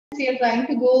we are trying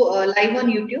to go live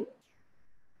on YouTube.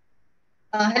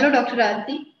 Hello, Dr.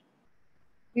 Aarti.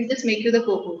 We'll just make you the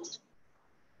co-host.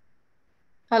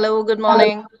 Hello, good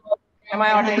morning. Am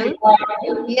I audible?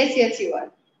 Yes, yes, you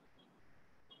are.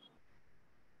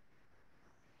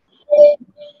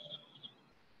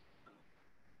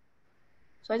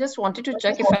 So I just wanted to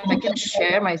check if I can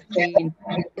share my screen.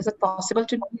 Is it possible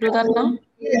to do that now?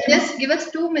 Just give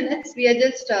us 2 minutes. We are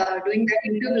just doing that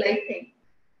YouTube live thing.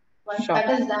 Once Sure. that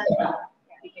is done,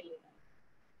 we can do that.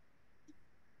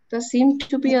 There seemed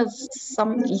to be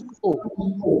some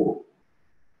echo.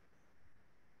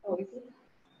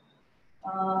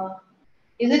 Oh,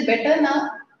 is it better now?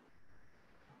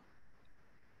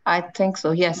 I think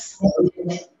so, yes.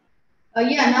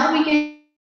 Yeah, now we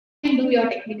can do your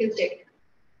technical check.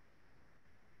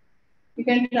 You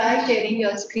can try sharing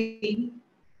your screen.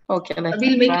 Okay, let's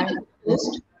We'll make try. it a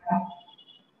post.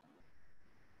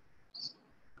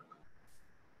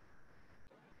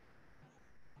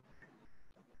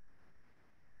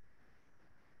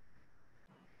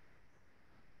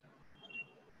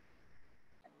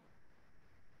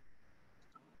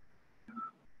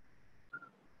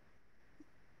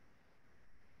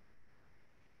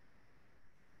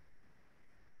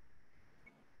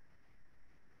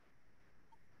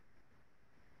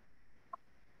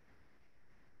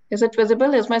 Is it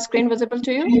visible? Is my screen visible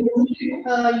to you?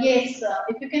 Yes,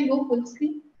 if you can go full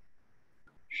screen.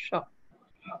 Sure.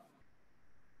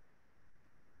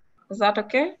 Is that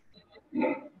okay?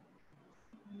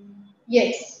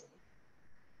 Yes.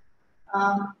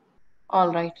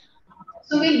 All right.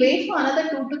 So we'll wait for another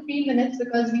 2 to 3 minutes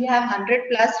because we have 100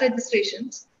 plus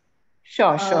registrations.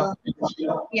 Sure, sure.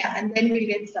 Yeah, and then we'll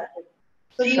get started.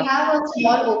 So we Sure. have a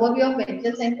small overview of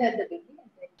Venture Center at the beginning.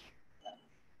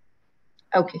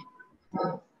 Okay.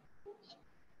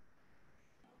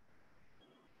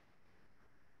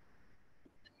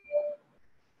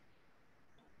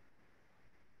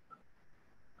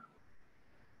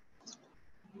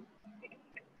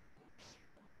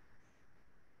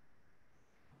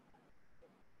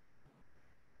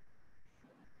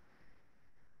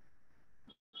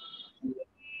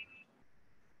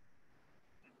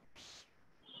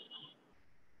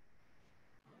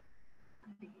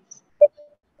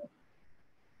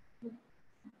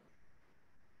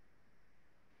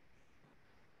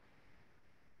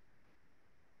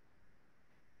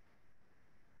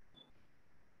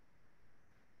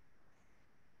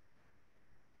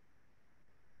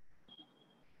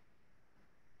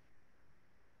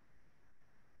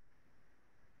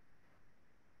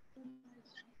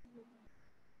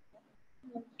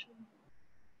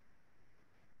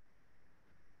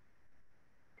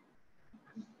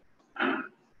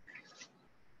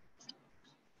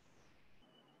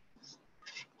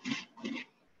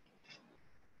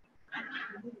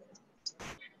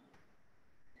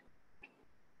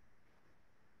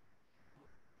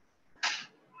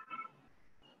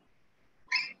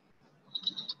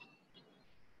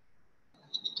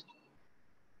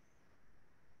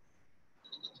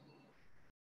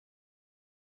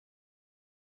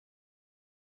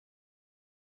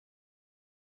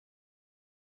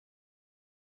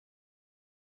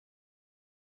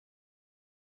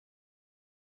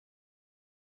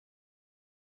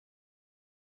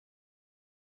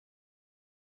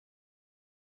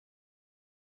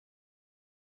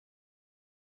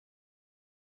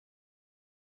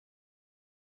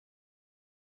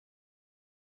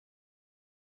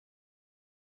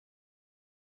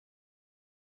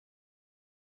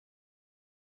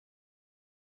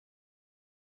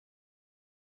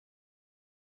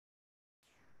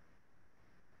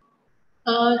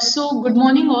 So good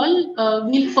morning all.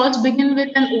 We'll first begin with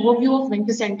an overview of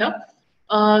Venture Center,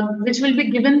 which will be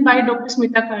given by Dr.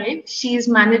 Smita Khare. She is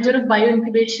Manager of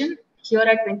Bioincubation here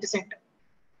at Venture Center.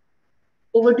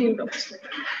 Over to you, Dr. Smita.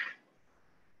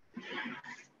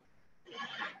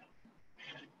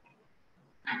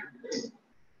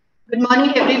 Good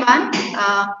morning, everyone.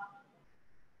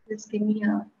 Just give me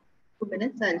 2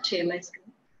 minutes. I'll share my screen.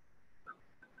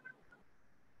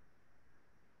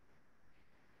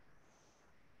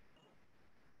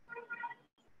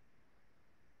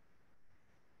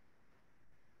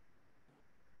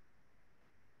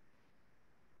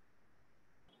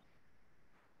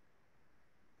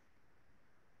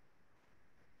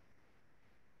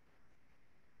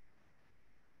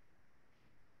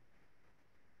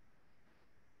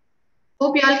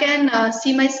 Hope you all can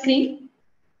see my screen.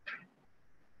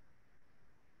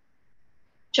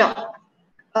 Sure.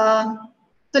 So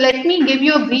let me give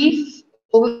you a brief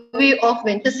overview of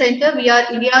Venture Center. We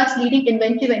are India's leading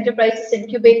inventive enterprises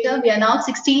incubator. We are now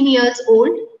 16 years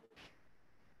old.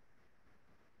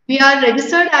 We are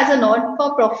registered as a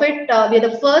not-for-profit. We are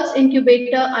the first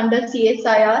incubator under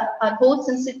CSIR. Our host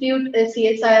institute is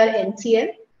CSIR NCL.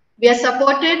 We are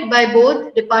supported by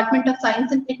both Department of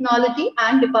Science and Technology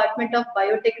and Department of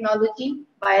Biotechnology,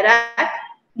 BIRAC.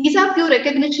 These are few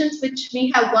recognitions which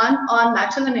we have won on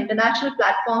national and international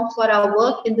platforms for our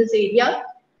work in this area.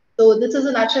 So this is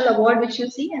a national award which you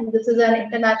see, and this is an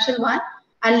international one.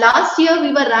 And last year, we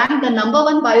were ranked the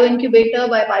 #1 bioincubator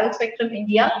by BioSpectrum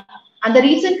India. And the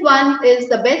recent one is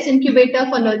the Best Incubator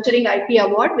for Nurturing IP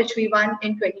Award, which we won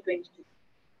in 2022.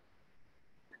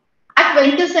 At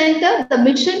Venture Center, the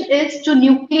mission is to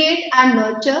nucleate and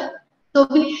nurture. So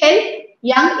we help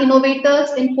young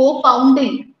innovators in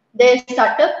co-founding their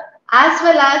startup, as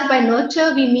well as by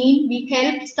nurture, we mean we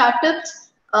help startups,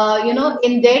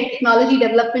 in their technology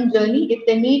development journey. If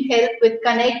they need help with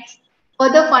connects,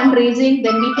 further fundraising,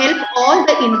 then we help all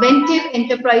the inventive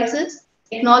enterprises,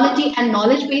 technology and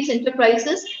knowledge-based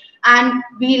enterprises, and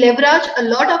we leverage a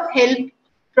lot of help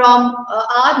from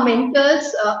our mentors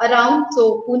around.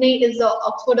 So Pune is the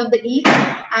Oxford of the East,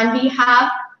 and we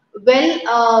have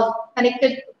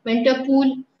connected mentor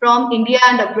pool from India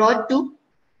and abroad too.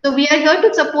 So we are here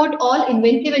to support all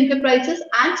inventive enterprises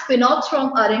and spin-offs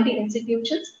from R&D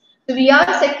institutions. So we are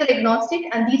sector agnostic,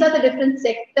 and these are the different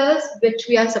sectors which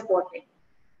we are supporting.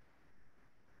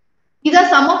 These are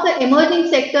some of the emerging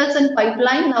sectors in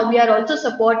pipeline. Now we are also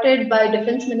supported by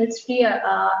Defense Ministry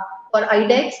for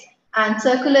IDEX, and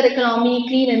circular economy,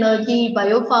 clean energy,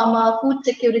 biopharma, food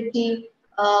security,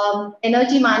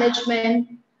 energy management,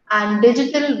 and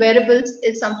digital wearables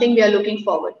is something we are looking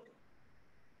forward to.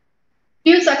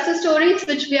 Few success stories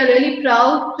which we are really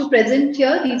proud to present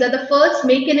here. These are the first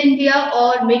Make in India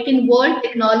or Make in World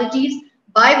technologies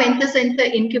by Venture Center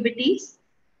incubatees.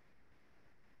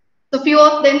 So few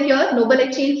of them here, Noble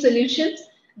Exchange Solutions.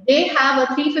 They have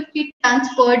a 350 tons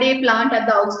per day plant at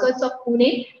the outskirts of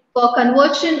Pune for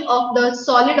conversion of the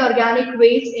solid organic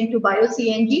waste into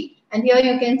bio-CNG. And here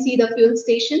you can see the fuel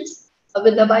stations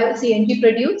with the bio-CNG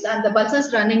produced and the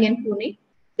buses running in Pune.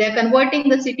 They're converting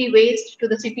the city waste to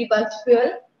the city bus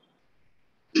fuel.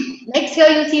 Next here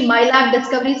you see MyLab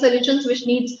Discovery Solutions, which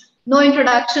needs no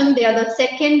introduction. They are the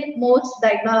second most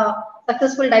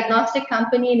successful diagnostic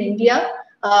company in India.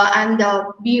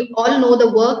 We all know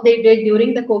the work they did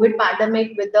during the COVID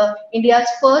pandemic with India's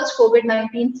first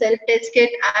COVID-19 self-test kit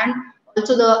and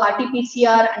also the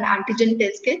RT-PCR and antigen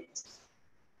test kits.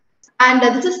 And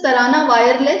this is Tarana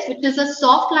Wireless, which is a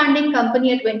soft landing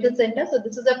company at Venture Center. So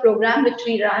this is a program which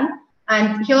we run.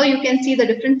 And here you can see the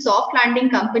different soft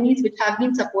landing companies which have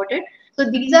been supported.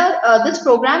 So these are this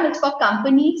program is for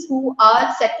companies who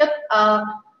are set up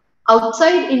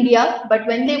outside India, but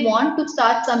when they want to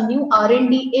start some new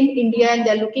R&D in India and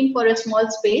they're looking for a small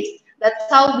space, that's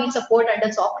how we support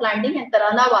under soft landing. And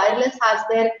Tarana Wireless has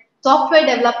their software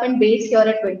development base here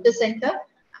at Venture Center.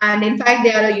 And in fact,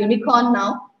 they are a unicorn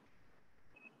now.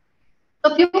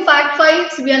 So few fact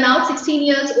files, we are now 16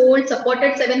 years old,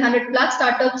 supported 700 plus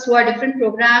startups who are different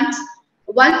programs.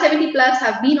 170 plus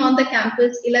have been on the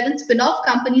campus, 11 spin-off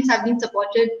companies have been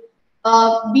supported.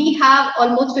 We have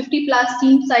almost 50 plus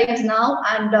team sites now,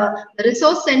 and the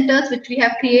resource centers which we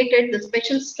have created, the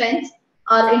special strengths,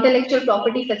 are Intellectual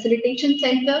Property Facilitation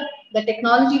Center, the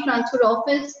Technology Transfer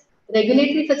Office,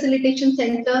 Regulatory Facilitation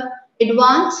Center,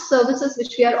 advanced services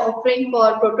which we are offering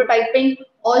for prototyping,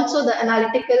 also the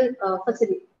analytical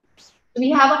facility.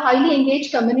 We have a highly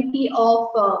engaged community of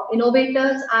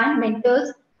innovators and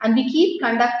mentors, and we keep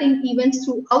conducting events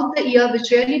throughout the year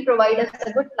which really provide us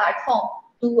a good platform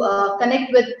to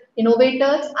connect with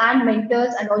innovators and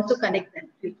mentors and also connect them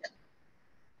with them.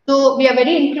 So we are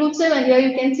very inclusive, and here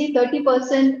you can see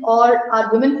 30% are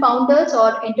women founders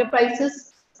or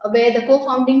enterprises where the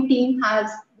co-founding team has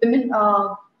women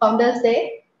founders there,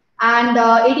 and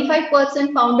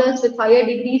 85% founders with higher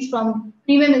degrees from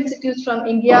premium institutes from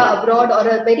India, abroad, or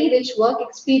a very rich work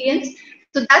experience.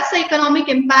 So that's the economic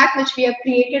impact which we have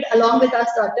created along with our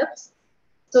startups.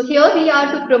 So here we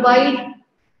are to provide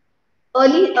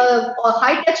early or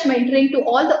high touch mentoring to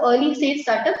all the early stage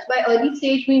startups. By early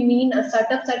stage, we mean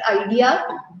startups at idea,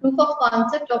 proof of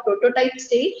concept or prototype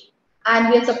stage. And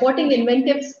we are supporting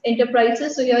inventive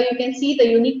enterprises. So here you can see the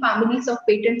unique families of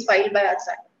patents filed by our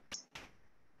startups.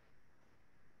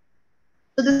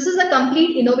 So this is a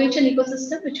complete innovation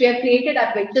ecosystem which we have created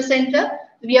at Venture Center.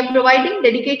 We are providing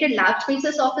dedicated lab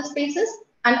spaces, office spaces,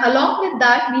 and along with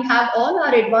that, we have all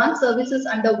our advanced services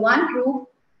under one roof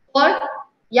for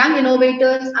young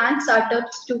innovators and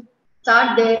startups to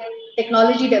start their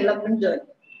technology development journey.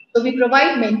 So we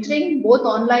provide mentoring both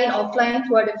online, offline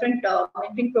through our different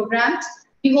mentoring programs.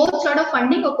 We host a lot of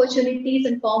funding opportunities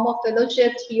in form of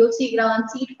fellowships, POC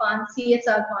grants, seed funds,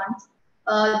 CSR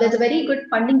funds. There's a very good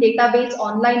funding database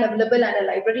online available and a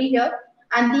library here.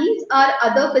 And these are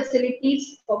other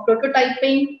facilities for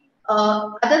prototyping.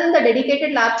 Other than the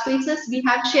dedicated lab spaces, we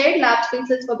have shared lab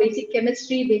spaces for basic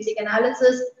chemistry, basic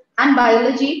analysis, and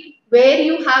biology, where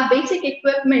you have basic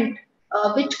equipment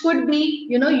which could be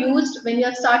used when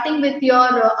you're starting with your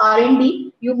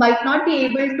R&D. You might not be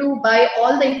able to buy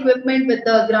all the equipment with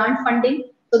the grant funding,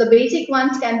 so the basic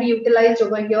ones can be utilized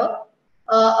over here.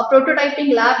 A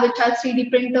prototyping lab which has 3D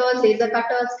printers, laser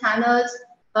cutters, scanners.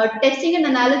 Testing and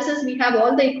analysis, we have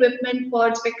all the equipment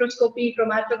for spectroscopy,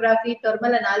 chromatography,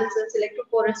 thermal analysis,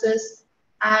 electrophoresis,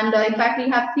 and in fact we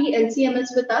have 3 LCMS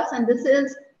with us, and this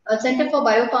is a Center for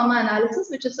Biopharma Analysis,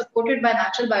 which is supported by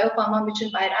National Biopharma Mission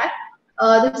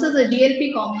BIRAC. This is a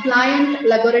GLP compliant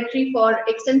laboratory for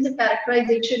extensive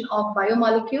characterization of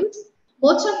biomolecules.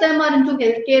 Most of them are into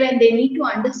healthcare and they need to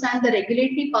understand the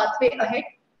regulatory pathway ahead.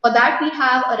 For that, we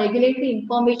have a regulatory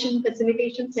information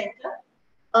facilitation center.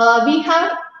 We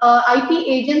have IP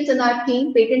agents in our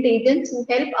team, patent agents who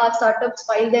help our startups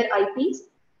file their IPs.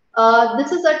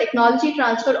 This is a technology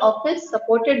transfer office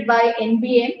supported by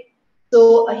NBM.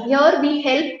 So here we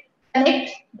help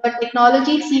connect the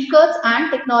technology seekers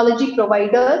and technology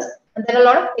providers. And there are a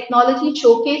lot of technology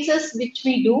showcases which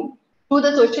we do through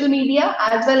the social media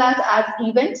as well as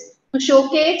events to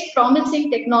showcase promising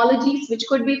technologies which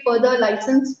could be further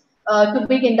licensed to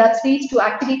big industries to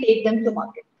actually take them to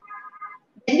market.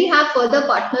 Then we have further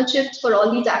partnerships for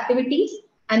all these activities.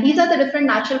 And these are the different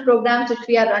national programs which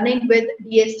we are running with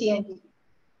DST and DP.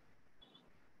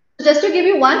 So just to give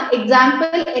you one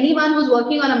example, anyone who's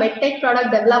working on a medtech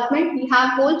product development, we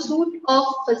have whole suite of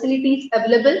facilities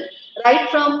available, right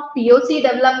from POC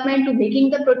development to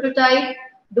making the prototype,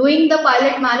 doing the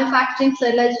pilot manufacturing,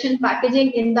 sterilization,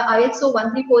 packaging in the ISO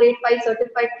 13485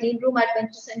 certified clean room at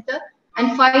Venture Center,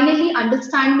 and finally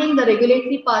understanding the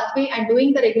regulatory pathway and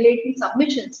doing the regulatory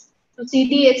submissions to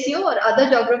CDSCO or other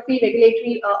geography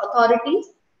regulatory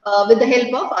authorities with the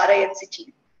help of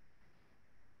RIFC.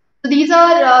 So these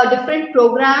are different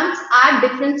programs at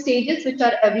different stages which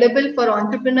are available for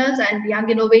entrepreneurs and young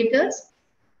innovators.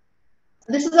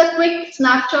 This is a quick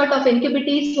snapshot of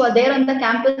incubatees who are there on the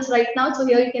campus right now. So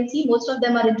here you can see most of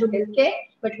them are into healthcare,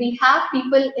 but we have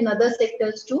people in other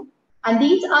sectors too. And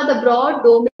these are the broad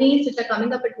domains which are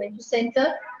coming up at Venture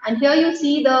Center. And here you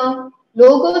see the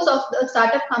logos of the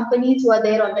startup companies who are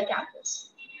there on the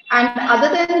campus. And other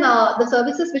than the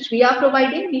services which we are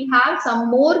providing, we have some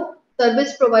more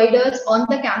service providers on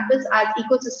the campus as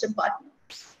ecosystem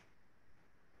partners.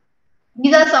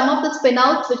 These are some of the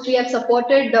spin-outs which we have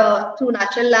supported through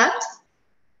Natural Labs.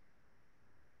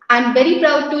 I'm very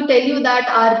proud to tell you that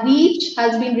our reach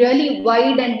has been really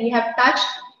wide and we have touched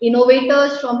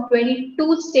innovators from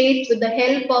 22 states with the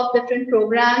help of different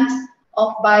programs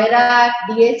of BIRAC,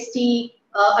 DST,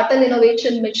 Atal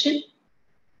Innovation Mission.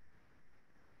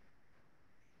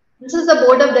 This is the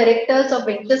Board of Directors of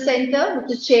Venture Center,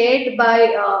 which is chaired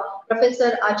by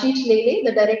Professor Ashish Lele,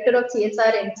 the Director of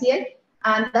CSR NCL.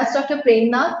 And that's Dr.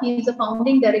 Premnath. He is the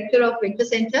founding director of Venture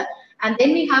Center. And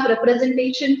then we have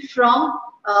representation from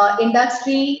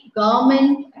industry,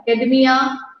 government,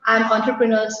 academia, and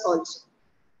entrepreneurs also.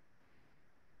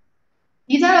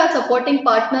 These are our supporting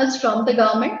partners from the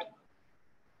government.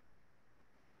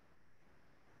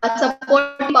 Our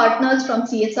supporting partners from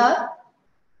CSR.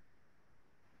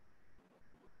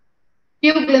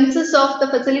 Few glimpses of the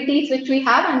facilities which we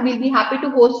have, and we'll be happy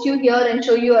to host you here and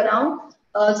show you around.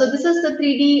 So this is the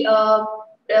 3D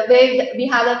where we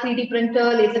have a 3D printer,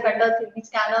 laser cutter, 3D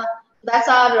scanner. That's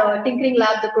our tinkering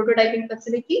lab, the prototyping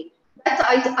facility. That's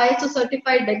ISO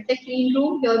certified medtech clean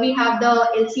room. Here we have the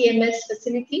LCMS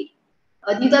facility.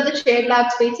 These are the shared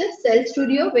lab spaces, cell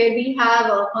studio, where we have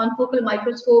a confocal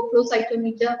microscope, flow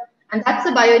cytometer, and that's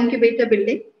the bioincubator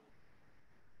building.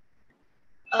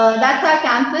 That's our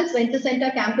campus, Venture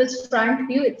Center campus front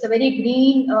view. It's a very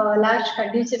green, large,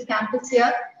 conducive campus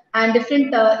here, and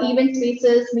different event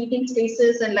spaces, meeting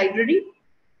spaces, and library.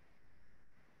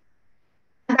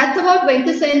 And that's about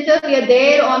Venture Center. We are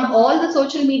there on all the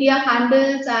social media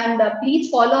handles, and please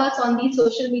follow us on these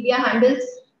social media handles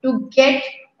to get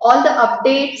all the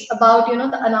updates about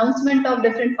the announcement of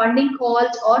different funding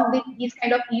calls or these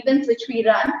kind of events which we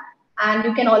run. And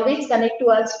you can always connect to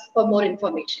us for more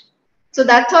information. So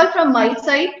that's all from my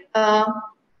side.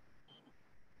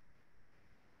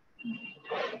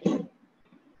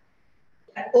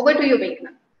 Over to you,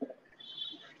 Meghna.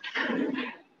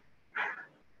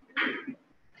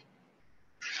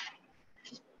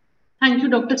 Thank you,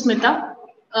 Dr. Smita.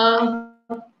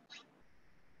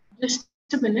 Just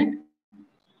a minute.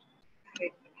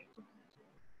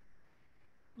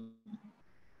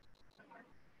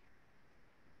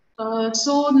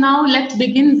 So now let's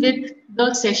begin with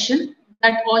the session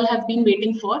that all have been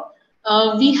waiting for.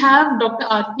 We have Dr.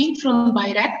 Aarti from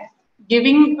BIRAC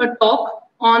giving a talk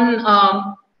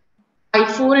on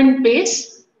I4 and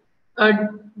PACE,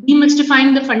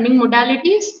 demystifying the funding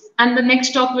modalities, and the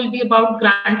next talk will be about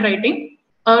grant writing.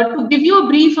 To give you a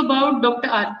brief about Dr.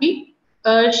 Aarti,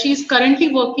 she's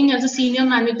currently working as a senior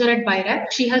manager at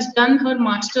BIRAC. She has done her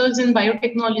master's in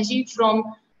biotechnology from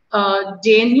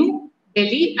JNU,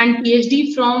 Delhi, and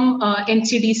PhD from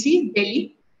NCDC,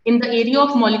 Delhi, in the area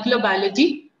of molecular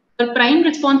biology. Her prime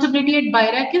responsibility at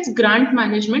BIRAC is grant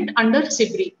management under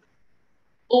SBIRI.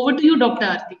 Over to you, Dr.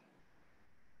 Aarti.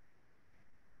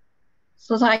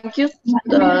 So thank you so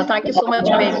much,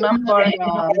 Meghna, for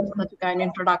such a kind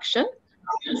introduction.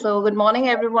 So good morning,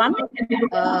 everyone.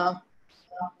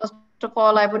 First of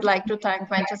all, I would like to thank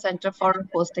Venture Center for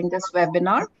hosting this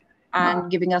webinar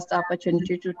and giving us the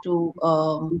opportunity to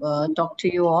talk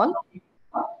to you all.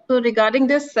 So regarding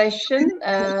this session,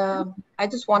 I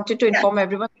just wanted to inform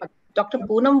everyone, Dr.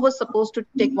 Poonam was supposed to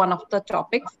take one of the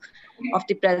topics of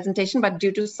the presentation, but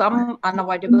due to some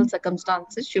unavoidable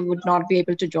circumstances, she would not be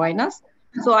able to join us.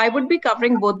 So I would be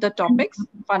covering both the topics,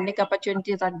 funding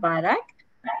opportunities at BIRAC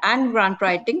and grant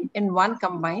writing in one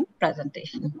combined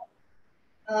presentation.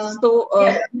 There's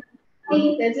a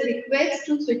request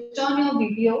to switch on your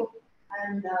video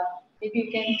and maybe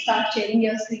you can start sharing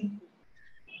your screen.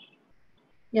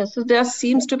 Yeah, so there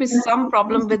seems to be some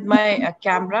problem with my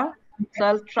camera. So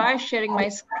I'll try sharing my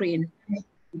screen.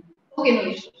 Okay, no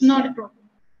issues. Not a problem.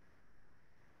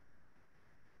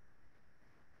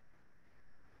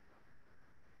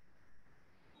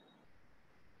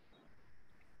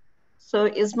 So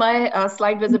is my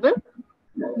slide visible?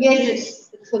 Yes,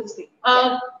 it's full screen.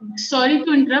 Sorry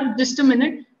to interrupt, just a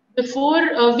minute. Before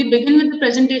we begin with the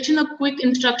presentation, a quick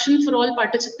instruction for all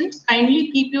participants.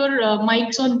 Kindly keep your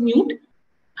mics on mute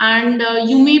and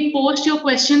you may post your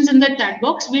questions in the chat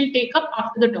box. We'll take up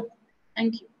after the talk.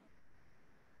 Thank you.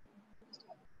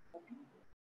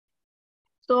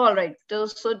 So, all right.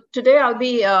 So today I'll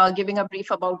be giving a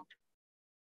brief about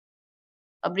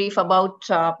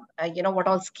what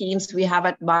all schemes we have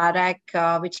at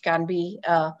BIRAC, which can be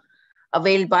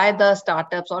availed by the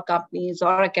startups or companies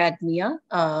or academia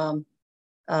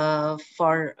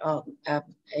for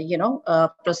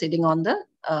proceeding on the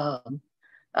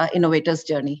innovators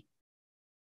journey.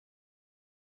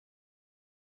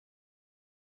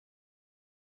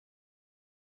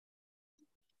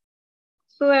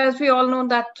 So as we all know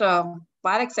that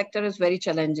BIRAC sector is very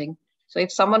challenging. So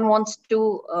if someone wants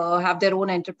to have their own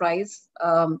enterprise,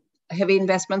 heavy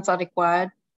investments are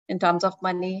required in terms of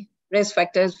money, risk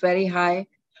factor is very high,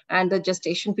 and the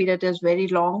gestation period is very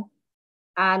long.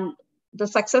 And the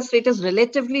success rate is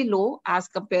relatively low as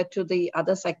compared to the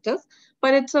other sectors,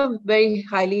 but it's a very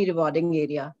highly rewarding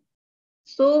area.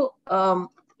 So,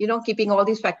 keeping all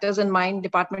these factors in mind,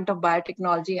 Department of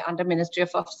Biotechnology under Ministry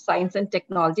of Science and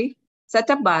Technology set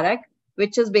up BIRAC,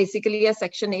 which is basically a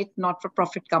Section 8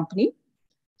 not-for-profit company.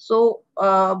 So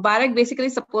BIRAC basically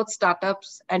supports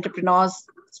startups, entrepreneurs,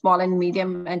 small and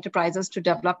medium enterprises to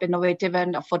develop innovative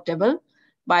and affordable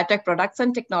biotech products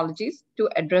and technologies to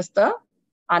address the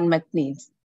unmet needs.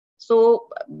 So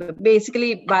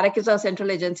basically, BIRAC is a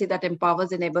central agency that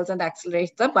empowers, enables, and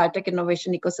accelerates the biotech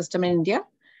innovation ecosystem in India.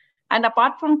 And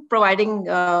apart from providing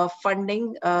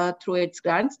funding through its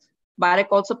grants, BIRAC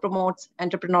also promotes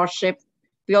entrepreneurship.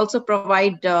 We also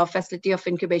provide facility of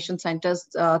incubation centers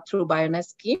through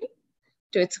BioNest scheme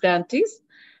to its grantees.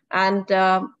 And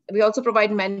we also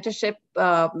provide mentorship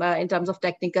in terms of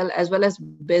technical as well as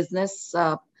business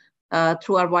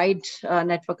through our wide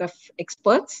network of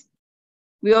experts.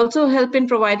 We also help in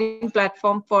providing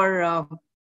platform for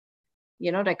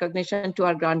recognition to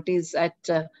our grantees at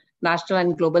national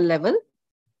and global level.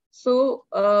 So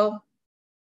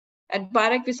at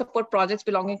BIRAC, we support projects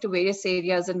belonging to various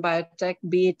areas in biotech,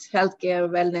 be it healthcare,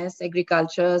 wellness,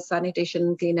 agriculture,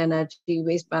 sanitation, clean energy,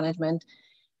 waste management,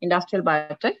 industrial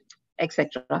biotech,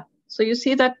 etc. So you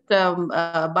see that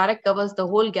BIRAC covers the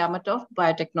whole gamut of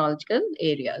biotechnological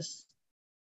areas.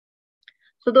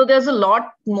 So though there's a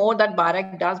lot more that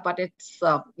BIRAC does, but it's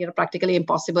practically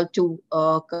impossible to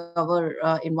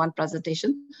cover in one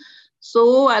presentation.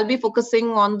 So I'll be focusing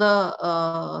on the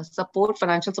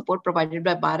financial support provided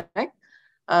by BIRAC,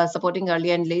 supporting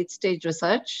early and late stage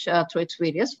research through its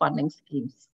various funding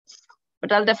schemes.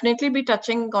 But I'll definitely be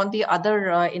touching on the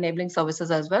other enabling services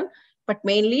as well. But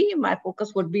mainly my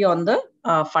focus would be on the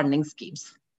funding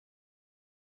schemes.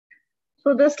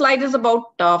 So this slide is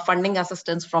about funding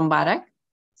assistance from BIRAC.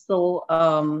 So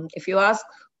if you ask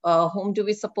whom do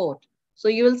we support? So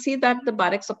you will see that the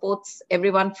BIRAC supports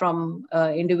everyone from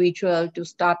individual to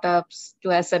startups to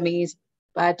SMEs,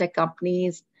 biotech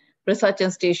companies, research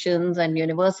institutions and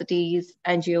universities,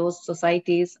 NGOs,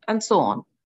 societies, and so on.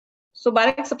 So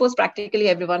BIRAC supports practically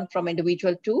everyone from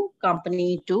individual to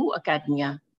company to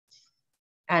academia.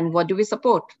 And what do we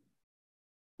support?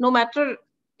 No matter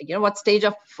what stage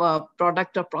of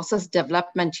product or process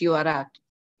development you are at,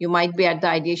 you might be at the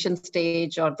ideation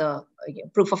stage or the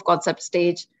proof of concept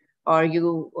stage, or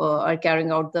you are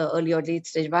carrying out the early or late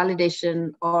stage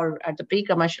validation, or at the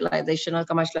pre-commercialization or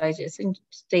commercialization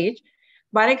stage.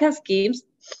 BIRAC has schemes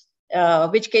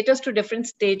which caters to different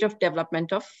stage of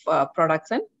development of products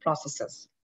and processes.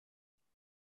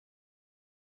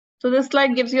 So this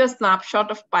slide gives you a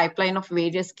snapshot of pipeline of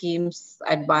various schemes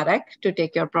at BIRAC to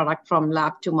take your product from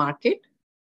lab to market.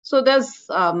 So there's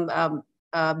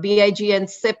BIG and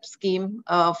SIP scheme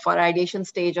for ideation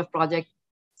stage of project.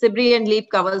 SBIRI and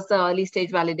LEAP covers the early stage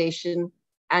validation,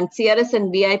 and CRS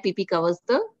and BIPP covers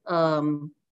the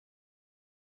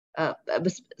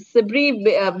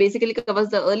SBIRI basically covers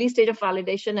the early stage of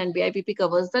validation, and BIPP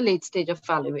covers the late stage of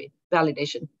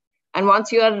validation. And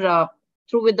once you are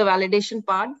through with the validation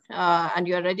part and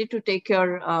you are ready to take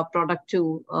your product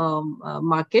to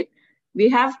market, we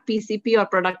have PCP or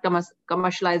product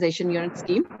commercialization unit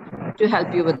scheme to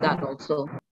help you with that also.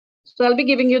 So I'll be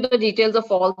giving you the details of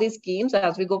all these schemes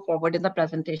as we go forward in the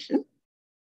presentation.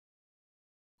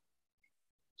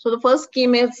 So the first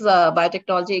scheme is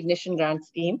Biotechnology Ignition Grant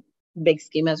Scheme, BIG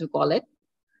scheme as we call it.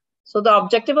 So the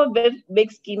objective of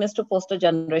BIG scheme is to foster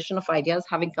generation of ideas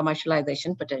having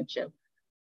commercialization potential.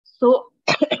 So,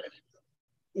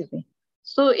 excuse me.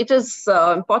 So it is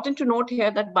important to note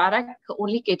here that BIRAC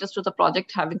only caters to the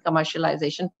project having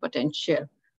commercialization potential.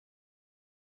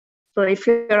 So if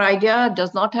your idea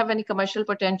does not have any commercial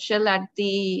potential at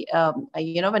the,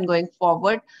 when going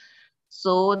forward,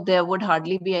 so there would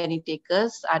hardly be any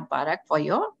takers at BIRAC for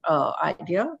your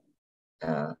idea.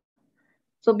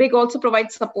 So BIG also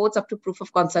provides supports up to proof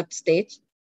of concept stage.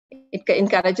 It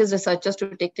encourages researchers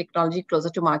to take technology closer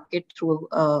to market through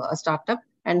a startup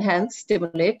and hence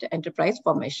stimulate enterprise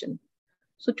formation.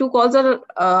 So 2 calls are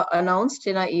announced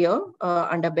in a year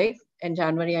under BIG in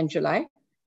January and July.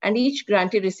 And each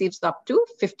grantee receives up to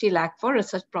 50 lakh for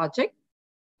research project.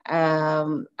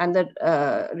 And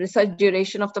the research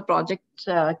duration of the project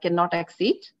cannot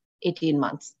exceed 18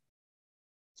 months.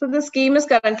 So the scheme is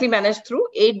currently managed through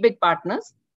 8 BIG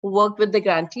partners who work with the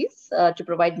grantees to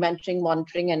provide mentoring,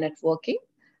 monitoring, and networking.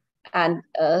 And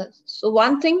so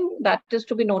one thing that is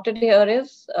to be noted here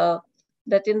is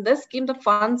that in this scheme, the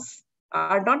funds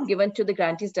are not given to the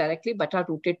grantees directly, but are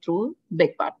routed through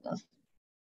BIG partners.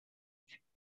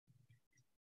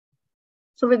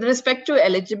 So with respect to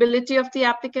eligibility of the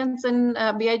applicants in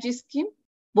BIG scheme,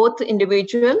 both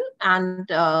individual and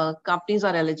companies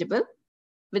are eligible.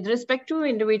 With respect to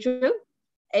individual,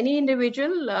 any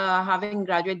individual having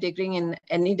graduate degree in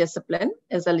any discipline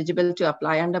is eligible to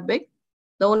apply under BIG.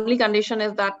 The only condition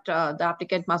is that the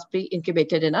applicant must be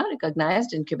incubated in a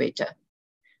recognized incubator.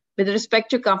 With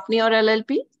respect to company or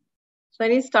LLP, so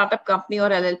any startup company or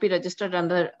LLP registered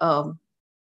under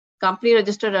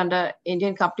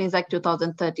Indian Companies Act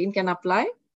 2013 can apply.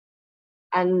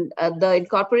 And the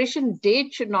incorporation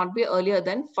date should not be earlier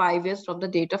than 5 years from the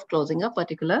date of closing a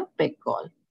particular BIG call.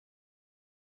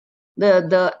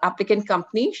 The applicant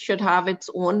company should have its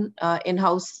own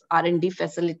in-house R&D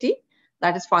facility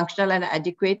that is functional and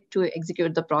adequate to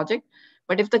execute the project.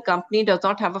 But if the company does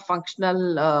not have a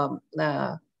functional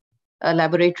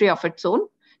laboratory of its own,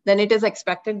 then it is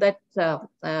expected that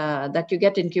that you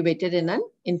get incubated in an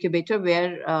incubator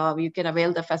where you can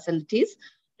avail the facilities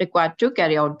required to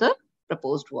carry out the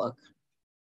proposed work.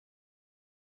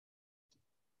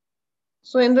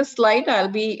 So in this slide, I'll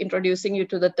be introducing you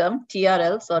to the term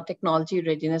TRLs, or technology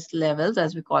readiness levels,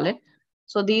 as we call it.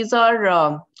 So these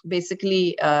are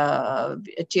basically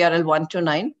TRL 1 to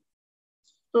 9.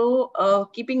 So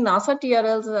keeping NASA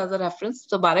TRLs as a reference,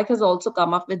 so BIRAC has also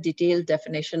come up with detailed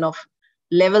definition of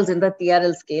levels in the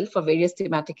TRL scale for various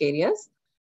thematic areas.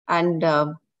 And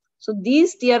so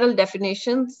these TRL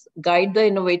definitions guide the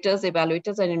innovators,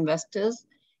 evaluators, and investors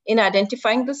in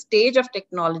identifying the stage of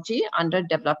technology under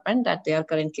development that they are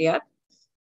currently at.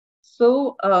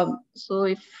 So, so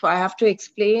if I have to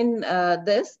explain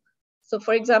this, so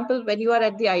for example, when you are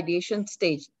at the ideation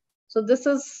stage, so this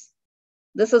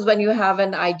is when you have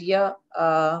an idea,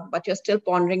 but you're still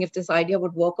pondering if this idea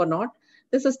would work or not.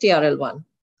 This is TRL 1.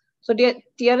 So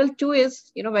TRL 2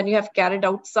 is, when you have carried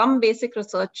out some basic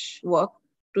research work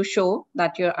to show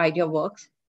that your idea works.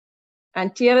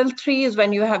 And TRL 3 is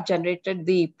when you have generated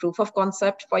the proof of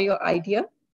concept for your idea.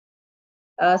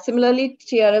 Similarly,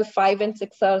 TRL 5 and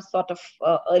 6 are sort of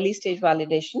early stage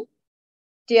validation.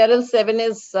 TRL 7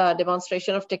 is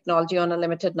demonstration of technology on a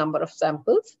limited number of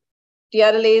samples.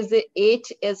 TRL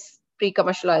 8 is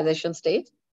pre-commercialization stage.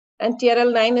 And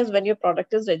TRL 9 is when your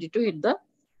product is ready to hit the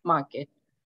market.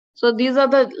 So these are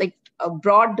the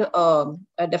broad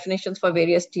definitions for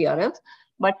various TRLs,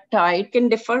 but it can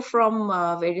differ from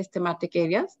various thematic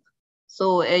areas.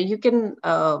 So you can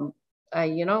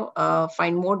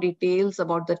find more details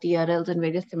about the TRLs in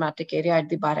various thematic area at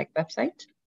the BIRAC website.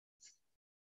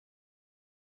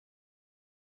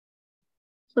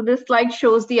 So this slide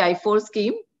shows the I4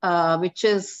 scheme, which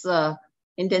is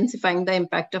intensifying the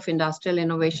impact of industrial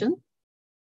innovation.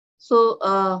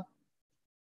 So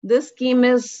this scheme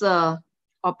is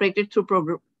operated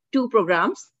through two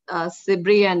programs,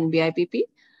 SBIRI and BIPP.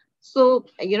 So,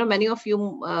 many of you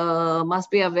must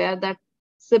be aware that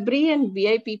SBIRI and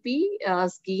BIPP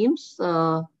schemes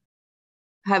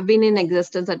have been in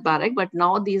existence at BIRAC, but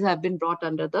now these have been brought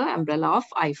under the umbrella of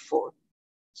I4.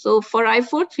 So for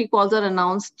I4, 3 calls are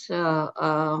announced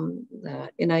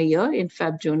in a year, in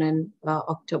Feb, June, and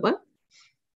October.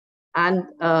 And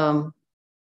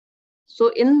so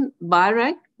in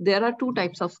BIRAC, there are 2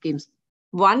 types of schemes.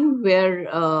 One where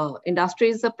industry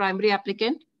is the primary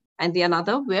applicant, and the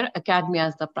another where academia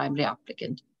is the primary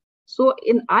applicant. So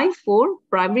in I4,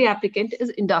 primary applicant is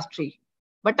industry,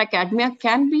 but academia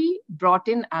can be brought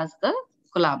in as the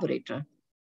collaborator.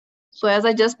 So as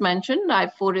I just mentioned,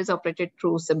 I4 is operated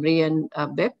through SBIRI and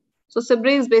BIPP. So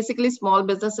SBIRI is basically Small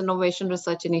Business Innovation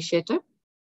Research Initiative.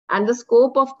 And the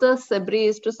scope of the SBIRI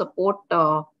is to support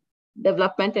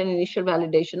development and initial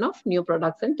validation of new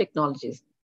products and technologies.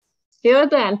 Here,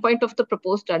 the endpoint of the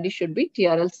proposed study should be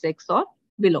TRL 6 or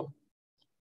below.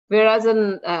 Whereas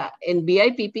in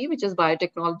BIPP, which is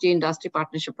Biotechnology Industry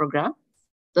Partnership Program,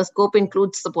 the scope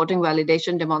includes supporting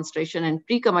validation, demonstration, and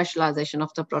pre-commercialization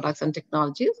of the products and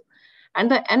technologies. And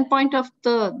the endpoint of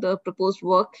the proposed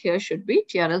work here should be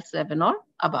TRL 7 or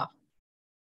above.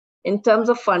 In terms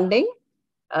of funding,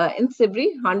 in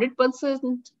SBIRI,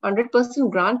 100%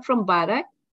 grant from BIRAC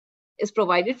is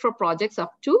provided for projects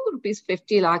up to rupees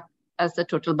 50 lakh as the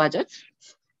total budget.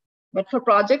 But for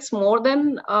projects more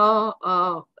than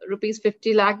rupees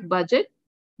 50 lakh budget,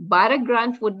 BIRAC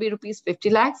grant would be rupees 50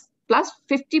 lakhs plus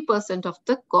 50% of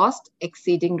the cost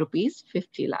exceeding rupees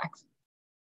 50 lakhs.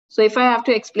 So if I have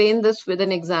to explain this with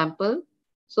an example,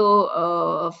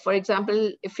 so for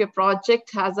example, if your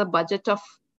project has a budget of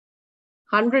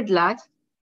 100 lakhs,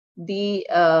 the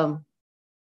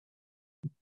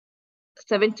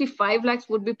 75 lakhs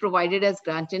would be provided as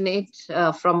grant in aid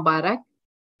from BIRAC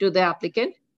to the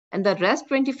applicant, and the rest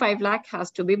 25 lakh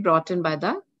has to be brought in by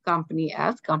the company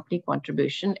as company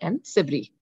contribution and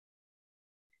SBIRI.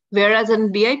 Whereas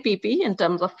in BIPP, in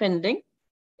terms of funding,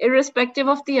 irrespective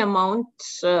of the amount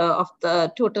of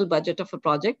the total budget of a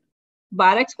project,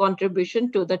 BIRAC's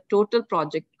contribution to the total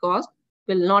project cost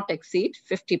will not exceed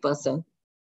 50%.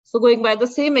 So going by the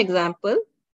same example,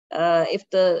 if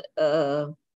the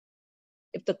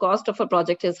cost of a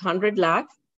project is 100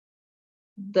 lakhs,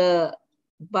 the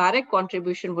BIRAC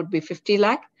contribution would be 50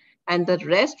 lakh, and the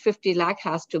rest 50 lakh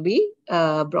has to be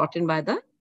brought in by the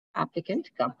applicant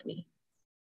company.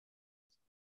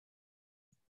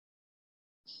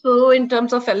 So in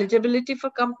terms of eligibility for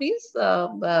companies,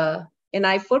 in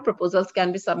I4, proposals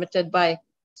can be submitted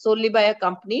solely by a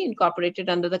company incorporated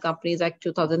under the Companies Act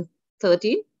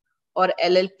 2013 or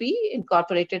LLP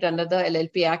incorporated under the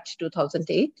LLP Act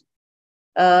 2008.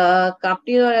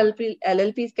 Companies or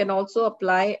LLPs can also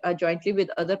apply jointly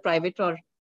with other private or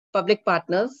public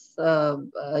partners,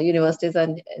 universities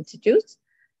and institutes.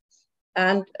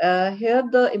 And here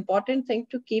the important thing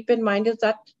to keep in mind is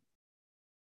that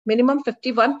minimum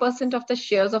 51% of the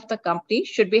shares of the company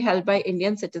should be held by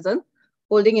Indian citizens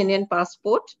holding Indian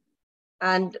passport,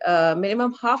 and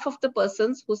minimum half of the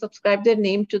persons who subscribe their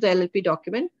name to the LLP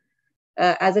document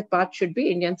as a part should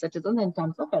be Indian citizens in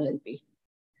terms of LLP.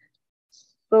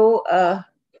 So the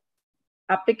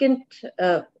applicant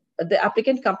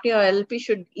company or LLP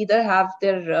should either have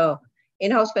their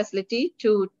in-house facility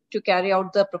to carry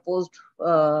out the proposed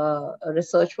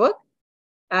research work.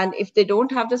 And if they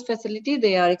don't have this facility,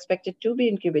 they are expected to be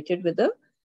incubated with a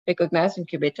recognized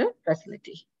incubator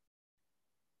facility.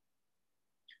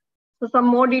 So some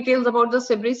more details about the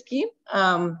SBIRI scheme.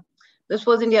 This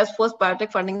was India's first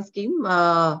biotech funding scheme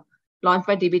launched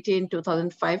by DBT in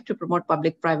 2005 to promote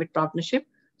public-private partnership.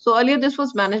 So earlier this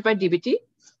was managed by DBT,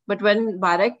 but when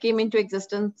BIRAC came into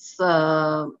existence,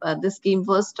 this scheme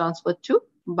was transferred to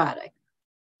BIRAC.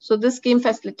 So this scheme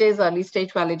facilitates early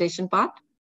stage validation part.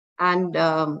 And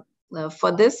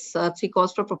for this, 3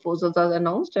 calls for proposals are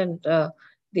announced, and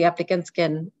the applicants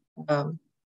can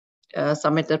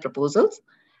submit their proposals.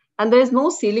 And there is no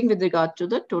ceiling with regard to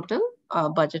the total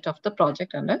budget of the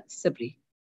project under SBIRI.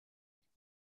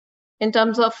 In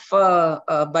terms of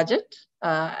budget,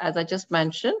 as I just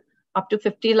mentioned, up to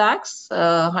 50 lakhs,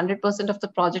 100% of the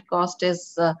project cost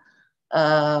is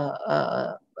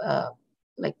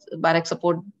like BIRAC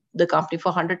support the company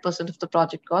for 100% of the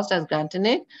project cost as grant in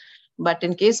aid. But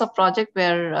in case of project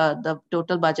where the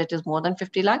total budget is more than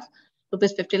 50 lakhs,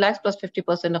 rupees 50 lakhs plus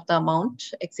 50% of the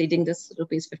amount exceeding this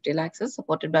rupees 50 lakhs is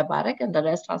supported by BIRAC, and the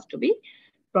rest has to be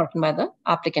brought in by the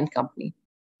applicant company.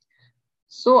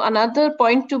 So another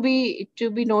point to be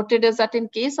noted is that in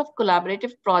case of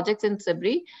collaborative projects in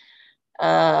SBIRI,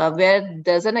 where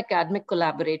there's an academic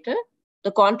collaborator,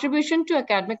 the contribution to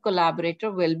academic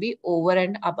collaborator will be over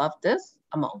and above this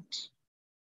amount.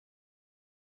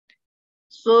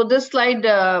 So this slide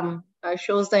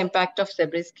shows the impact of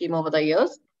SBIRI scheme over the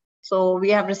years. So we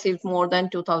have received more than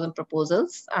 2,000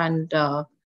 proposals, and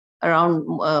around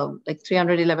like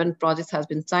 311 projects has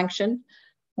been sanctioned.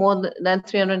 More than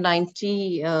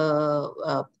 390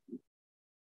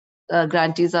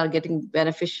 grantees are getting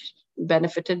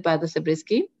benefited by the SBIRI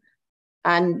scheme.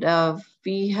 And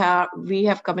we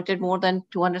have committed more than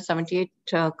 278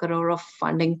 crore of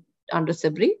funding under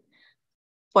SBIRI.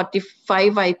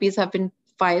 45 IPs have been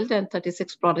filed and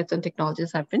 36 products and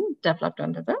technologies have been developed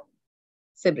under the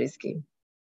SBIRI scheme.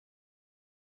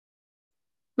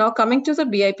 Now coming to the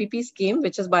BIPP scheme,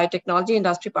 which is Biotechnology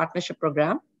Industry Partnership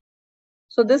Program.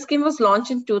 So this scheme was launched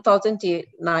in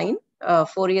 2009,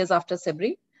 4 years after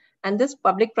SBIRI. And this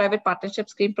public-private partnership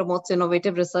scheme promotes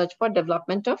innovative research for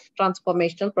development of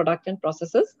transformational product and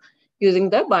processes using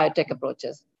the biotech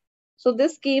approaches. So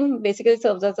this scheme basically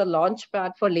serves as a launch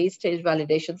pad for late-stage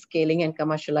validation, scaling, and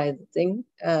commercializing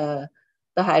the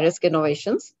high-risk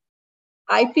innovations.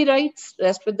 IP rights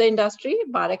rest with the industry.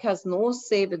 BIRAC has no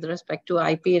say with respect to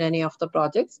IP in any of the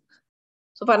projects.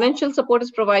 So financial support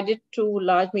is provided to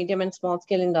large, medium, and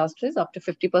small-scale industries up to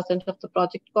 50% of the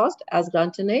project cost as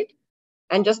grant in aid.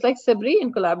 And just like SBIRI,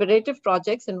 in collaborative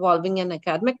projects involving an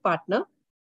academic partner,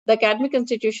 the academic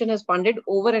institution is funded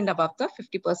over and above the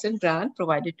 50% grant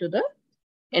provided to the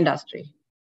industry.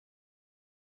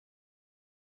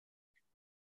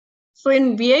 So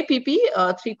in BIPP,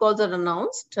 3 calls are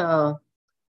announced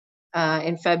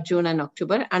in Feb, June, and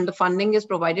October, and the funding is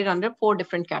provided under 4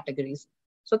 different categories.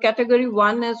 So category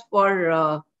 1 is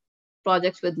for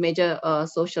projects with major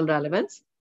social relevance.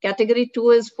 Category 2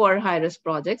 is for high-risk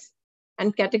projects.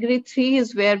 And category 3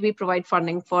 is where we provide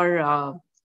funding for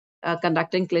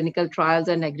conducting clinical trials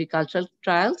and agricultural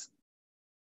trials.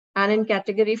 And in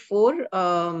category 4,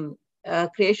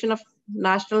 creation of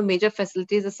national major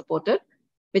facilities is supported,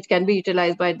 which can be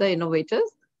utilized by the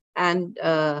innovators. And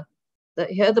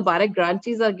here the BIRAC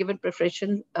grantees are given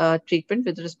preferential treatment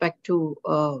with respect to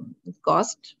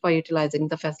cost for utilizing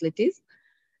the facilities.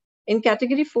 In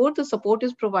category 4, the support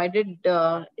is provided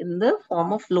in the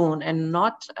form of loan and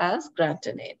not as grant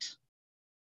in aid.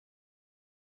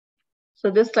 So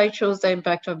this slide shows the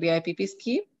impact of BIPP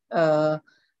scheme.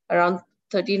 Around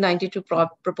 1,392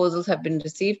 proposals have been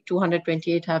received,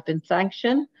 228 have been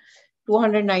sanctioned,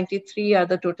 293 are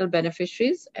the total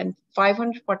beneficiaries, and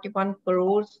 541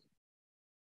 crores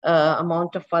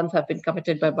amount of funds have been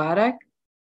committed by BIRAC.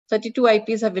 32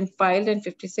 IPs have been filed and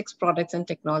 56 products and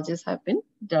technologies have been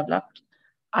developed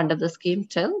under the scheme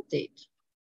till date.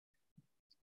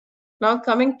 Now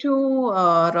coming to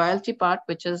royalty part,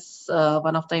 which is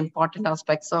one of the important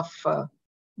aspects of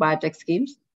biotech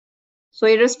schemes. So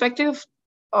irrespective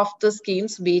of the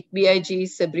schemes, be it BIG,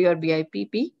 SBIRI or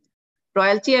BIPP,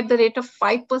 royalty at the rate of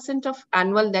 5% of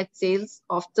annual net sales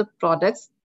of the products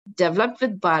developed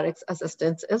with BIRAC's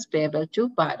assistance is payable to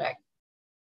BIRAC.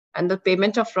 And the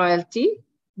payment of royalty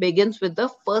begins with the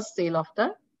first sale of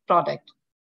the product.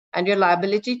 And your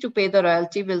liability to pay the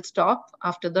royalty will stop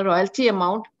after the royalty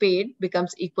amount paid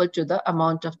becomes equal to the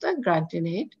amount of the grant in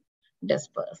aid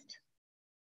disbursed.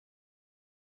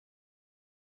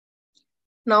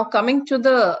 Now coming to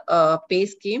the pay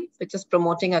scheme, which is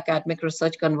promoting academic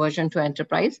research conversion to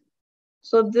enterprise.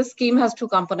 So this scheme has 2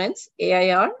 components,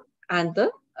 AIR and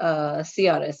the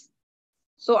CRS.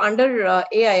 So under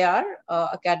AIR,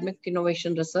 Academic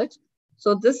Innovation Research,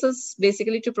 so this is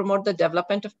basically to promote the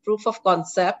development of proof of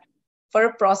concept for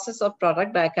a process or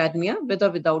product by academia with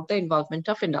or without the involvement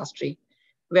of industry.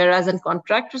 Whereas in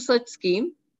contract research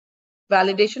scheme,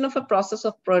 validation of a process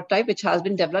of prototype which has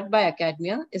been developed by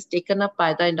academia is taken up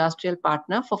by the industrial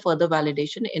partner for further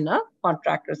validation in a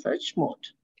contract research mode.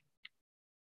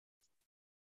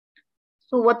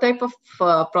 So what type of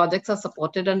projects are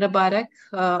supported under BIRAC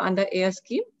under AIR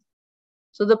scheme?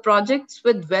 So the projects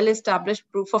with well-established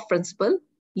proof of principle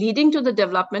leading to the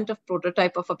development of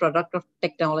prototype of a product of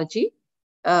technology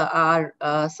are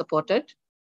supported.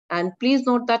 And please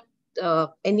note that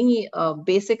any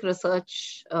basic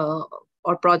research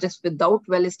or projects without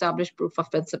well-established proof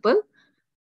of principle,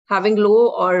 having low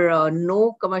or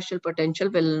no commercial potential,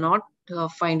 will not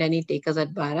find any takers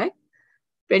at BIRAC.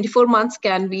 24 months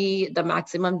can be the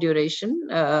maximum duration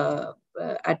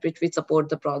at which we support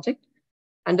the project.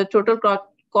 And the total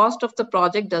cost of the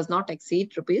project does not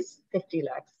exceed rupees 50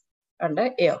 lakhs under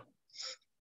year.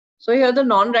 So here the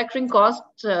non-recurring cost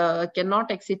cannot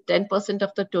exceed 10%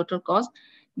 of the total cost,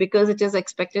 because it is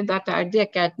expected that at the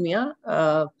academia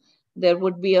there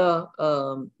would be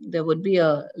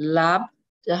a lab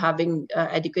having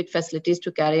adequate facilities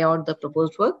to carry out the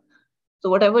proposed work. So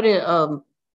whatever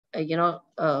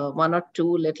one or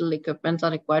two little equipments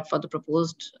are required for the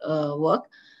proposed work,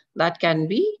 that can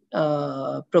be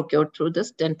procured through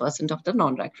this 10% of the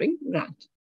non-recurring grant.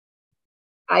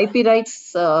 IP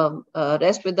rights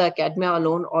rest with the academia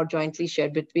alone or jointly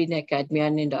shared between academia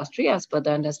and industry as per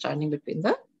the understanding between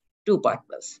the two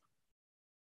partners.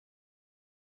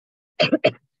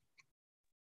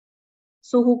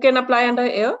 So who can apply under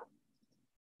AIR?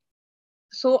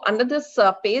 So under this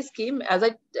pay scheme, as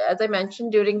I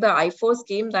mentioned during the I4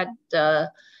 scheme, that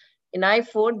in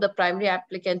I4 the primary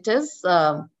applicant is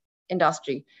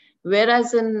industry,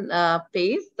 whereas in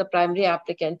PACE the primary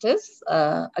applicant is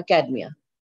academia.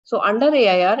 So under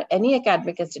AIR, any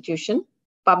academic institution,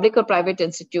 public or private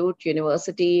institute,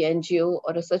 university, NGO,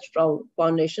 or research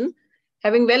foundation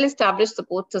having well-established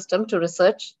support system to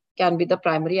research can be the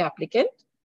primary applicant.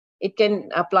 It can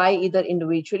apply either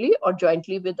individually or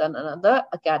jointly with another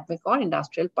academic or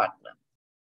industrial partner.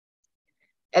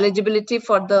 Eligibility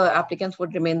for the applicants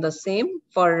would remain the same.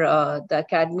 For the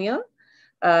academia,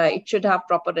 it should have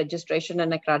proper registration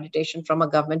and accreditation from a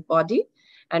government body.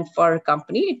 And for a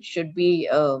company, it should be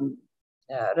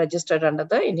registered under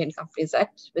the Indian Companies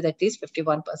Act with at least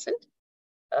 51%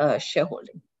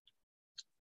 shareholding.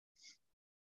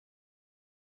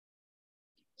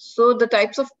 So the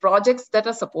types of projects that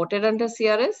are supported under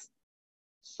CRS.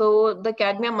 So the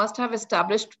academia must have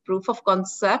established proof of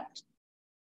concept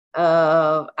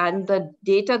and the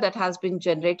data that has been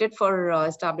generated for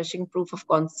establishing proof of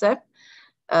concept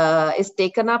is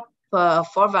taken up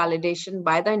for validation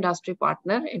by the industry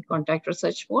partner in contract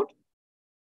research mode.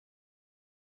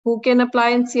 Who can apply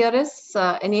in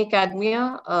CRS? Any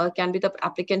academia can be the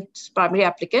primary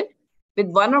applicant with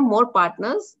one or more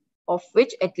partners, of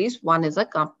which at least one is a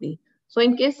company. So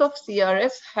in case of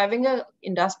CRS, having an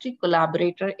industry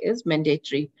collaborator is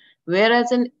mandatory,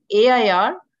 whereas in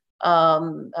AIR,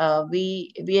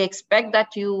 we expect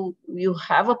that you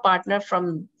have a partner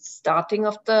from starting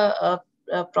of the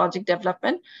project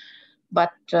development.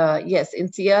 But yes, in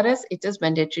CRS, it is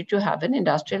mandatory to have an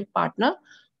industrial partner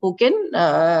who can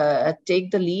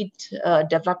take the lead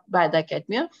developed by the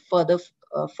academia further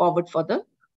forward for the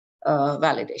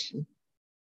validation.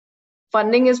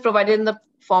 Funding is provided in the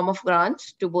form of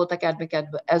grants to both academic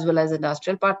as well as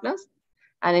industrial partners.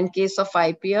 And in case of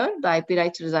IPR, the IP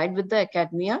rights reside with the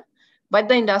academia, but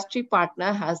the industry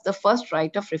partner has the first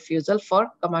right of refusal for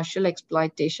commercial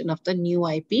exploitation of the new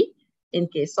IP in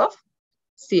case of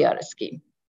CRS scheme.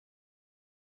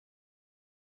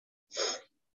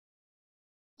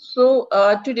 So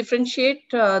to differentiate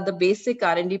the basic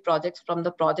R&D projects from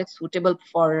the projects suitable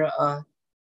for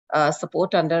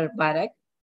support under BIRAC,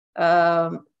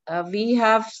 we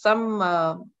have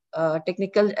some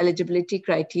technical eligibility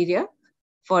criteria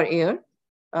for AIR,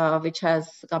 which has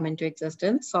come into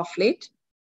existence of late.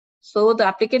 So the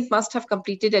applicant must have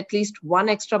completed at least one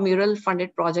extramural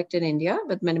funded project in India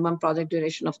with minimum project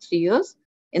duration of 3 years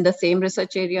in the same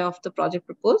research area of the project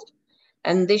proposed.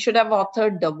 And they should have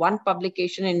authored one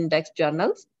publication in index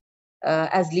journals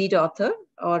as lead author,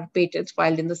 or patents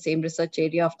filed in the same research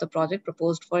area of the project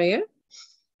proposed for AIR.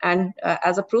 And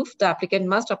as a proof, the applicant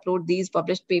must upload these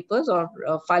published papers or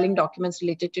filing documents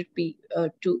related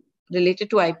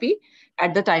to IP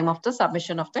at the time of the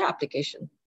submission of the application.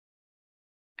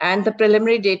 And the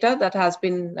preliminary data that has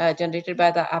been generated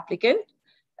by the applicant,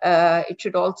 it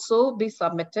should also be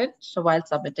submitted while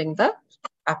submitting the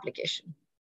application.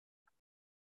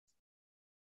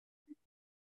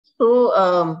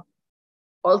 So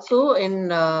also in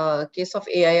case of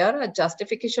AIR, a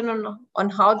justification on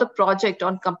how the project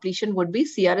on completion would be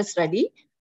CRS ready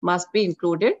must be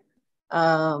included.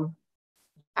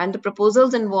 And the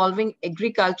proposals involving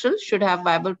agricultural should have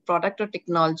viable product or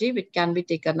technology which can be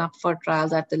taken up for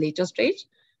trials at the later stage.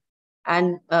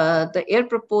 And the AIR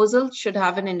proposal should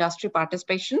have an industry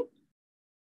participation.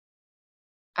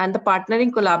 And the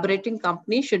partnering collaborating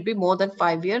company should be more than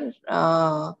 5 years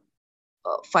after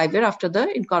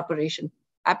the incorporation.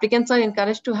 Applicants are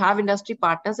encouraged to have industry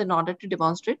partners in order to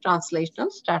demonstrate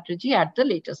translational strategy at the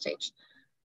later stage.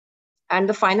 And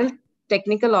the final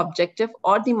technical objective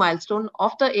or the milestone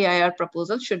of the AIR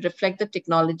proposal should reflect the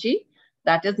technology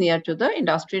that is near to the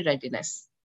industry readiness.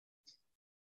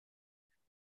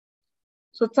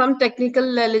 So some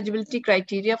technical eligibility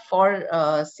criteria for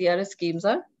CRS schemes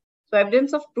are, so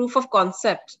evidence of proof of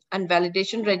concept and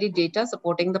validation ready data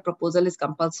supporting the proposal is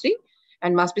compulsory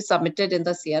and must be submitted in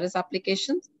the CRS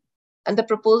applications. And the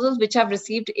proposals which have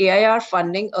received AIR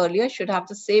funding earlier should have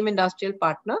the same industrial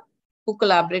partner who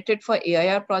collaborated for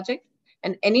AIR project,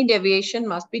 and any deviation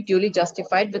must be duly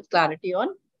justified with clarity on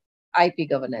IP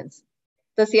governance.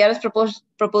 The CRS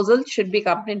proposal should be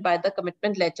accompanied by the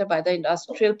commitment letter by the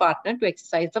industrial partner to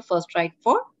exercise the first right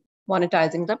for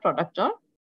monetizing the product or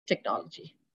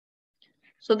technology.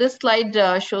 So this slide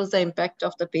shows the impact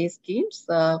of the pay schemes.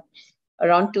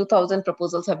 Around 2,000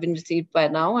 proposals have been received by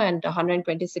now, and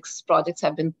 126 projects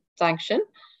have been sanctioned.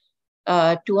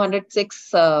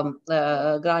 206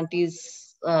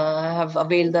 grantees have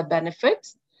availed the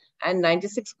benefits, and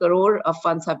 96 crore of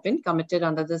funds have been committed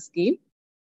under the scheme.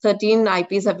 13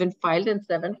 IPs have been filed, and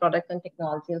 7 products and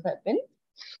technologies have been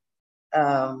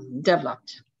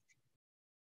developed.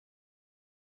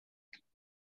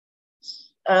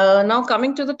 Now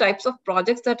coming to the types of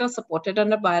projects that are supported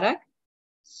under BIRAC.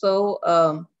 So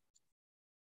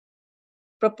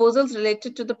proposals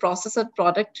related to the process and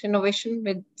product innovation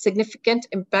with significant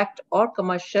impact or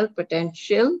commercial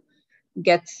potential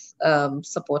gets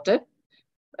supported.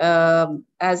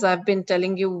 As I've been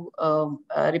telling you,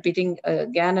 repeating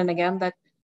again and again, that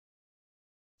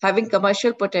having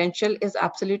commercial potential is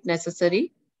absolute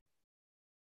necessary.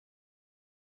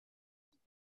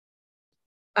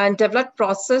 And developed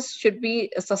process should be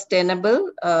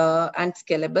sustainable and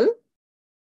scalable.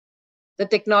 The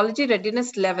technology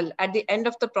readiness level at the end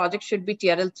of the project should be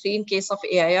TRL 3 in case of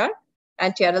AIR,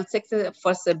 and TRL 6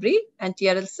 for SBIRI, and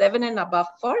TRL 7 and above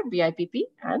for BIPP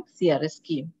and CRS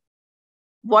scheme.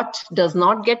 What does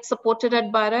not get supported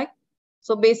at BIRAC?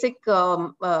 So basic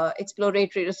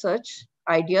exploratory research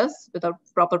ideas without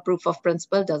proper proof of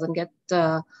principle doesn't get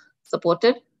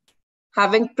supported.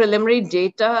 Having preliminary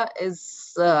data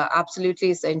is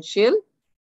absolutely essential,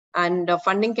 and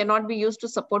funding cannot be used to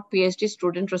support PhD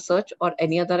student research or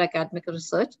any other academic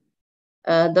research.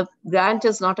 The grant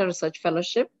is not a research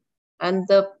fellowship, and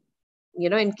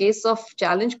in case of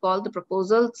challenge call, the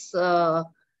proposals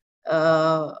not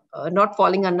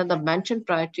falling under the mentioned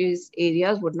priorities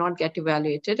areas would not get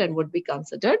evaluated and would be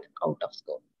considered out of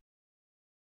scope.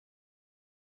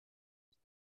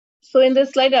 So in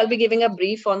this slide, I'll be giving a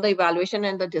brief on the evaluation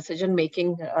and the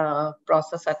decision-making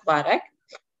process at BIRAC.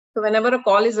 So whenever a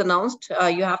call is announced,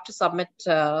 you have to submit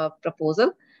a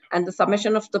proposal, and the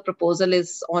submission of the proposal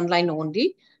is online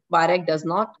only. BIRAC does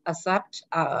not accept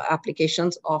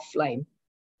applications offline.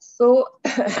 So,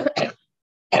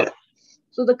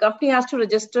 so the company has to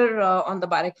register on the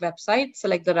BIRAC website,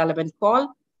 select the relevant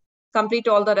call, complete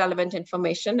all the relevant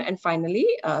information, and finally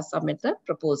submit the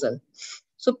proposal.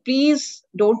 So please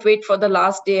don't wait for the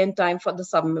last day and time for the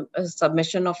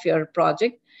submission of your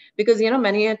project, because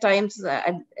many times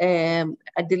at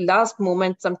the last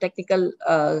moment some technical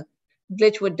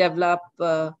glitch would develop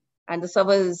and the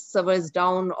server is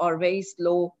down or very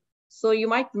slow, so you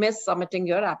might miss submitting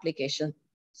your application.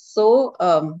 So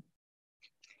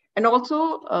and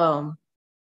also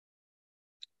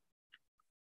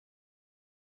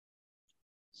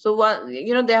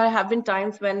there have been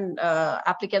times when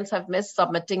applicants have missed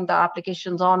submitting the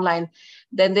applications online.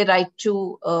 Then they write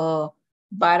to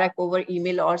BIRAC over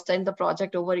email or send the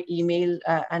project over email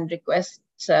and request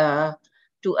to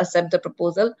accept the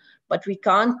proposal. But we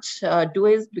can't do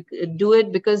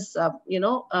it because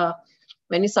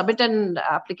when you submit an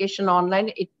application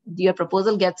online, your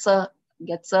proposal gets a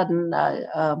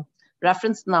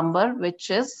reference number which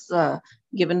is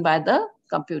given by the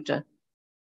computer.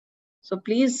 So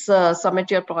please submit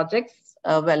your projects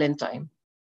well in time.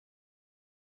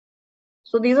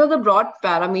 So these are the broad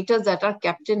parameters that are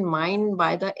kept in mind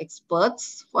by the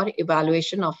experts for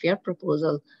evaluation of your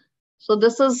proposal. So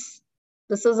this is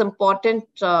important,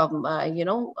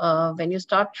 when you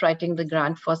start writing the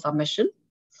grant for submission.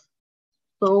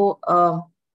 So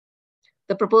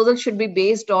the proposal should be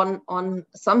based on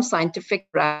some scientific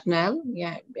rationale.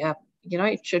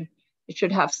 It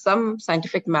should have some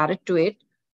scientific merit to it,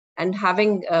 and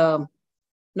having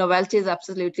novelty is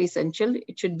absolutely essential.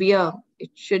 It should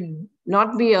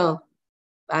not be a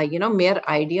mere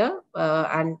idea,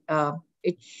 and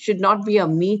it should not be a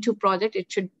Me Too project.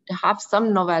 It should have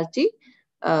some novelty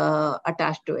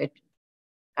attached to it.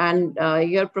 And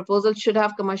your proposal should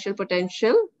have commercial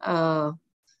potential,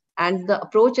 and the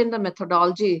approach and the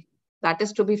methodology that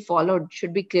is to be followed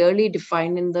should be clearly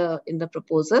defined in the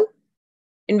proposal.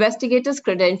 Investigators'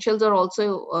 credentials are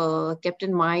also kept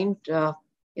in mind,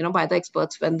 by the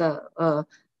experts when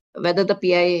whether the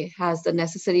PI has the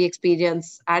necessary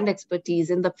experience and expertise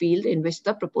in the field in which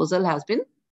the proposal has been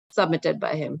submitted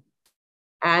by him.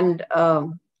 And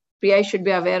PI should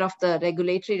be aware of the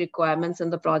regulatory requirements in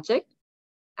the project,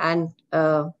 and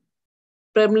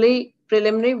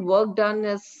preliminary work done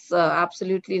is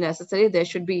absolutely necessary. There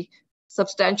should be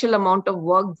substantial amount of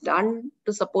work done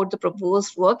to support the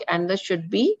proposed work, and this should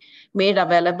be made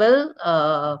available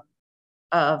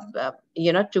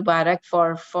to BIRAC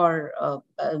for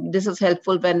this is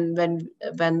helpful when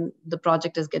the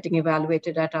project is getting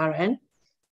evaluated at our end.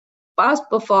 Past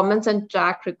performance and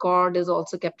track record is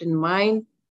also kept in mind.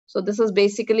 So this is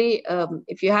basically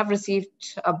if you have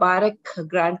received a BIRAC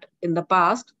grant in the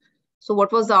past, so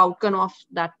what was the outcome of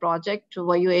that project?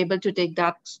 Were you able to take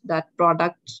that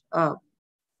product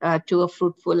to a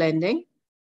fruitful ending?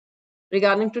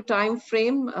 Regarding to time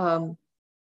frame,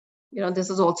 this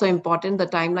is also important. The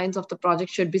timelines of the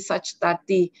project should be such that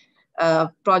the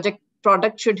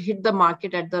product should hit the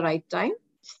market at the right time.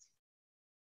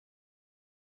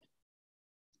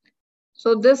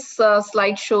 So this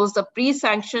slide shows the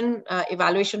pre-sanction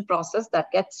evaluation process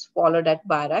that gets followed at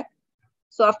BIRAC.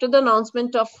 So after the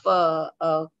announcement of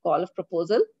a call of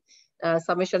proposal,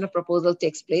 submission of proposal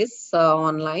takes place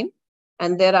online,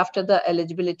 and thereafter the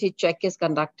eligibility check is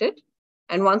conducted.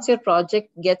 And once your project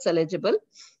gets eligible,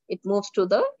 it moves to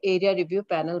the area review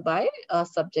panel by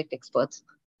subject experts.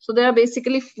 So there are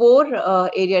basically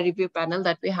 4 area review panel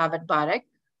that we have at BIRAC.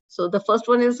 So the first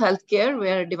one is healthcare,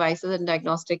 where devices and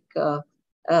diagnostic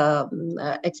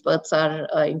experts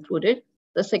are included.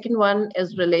 The second one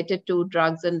is related to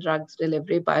drugs and drugs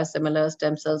delivery, biosimilars,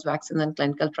 stem cells, vaccines, and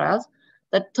clinical trials.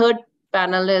 The third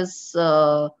panel is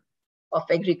of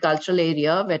agricultural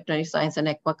area, veterinary science and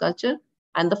aquaculture.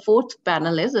 And the fourth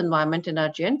panel is environment,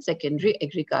 energy, and secondary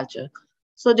agriculture.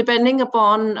 So depending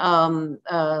upon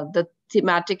the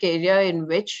thematic area in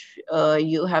which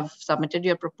you have submitted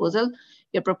your proposal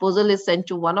is sent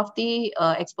to one of the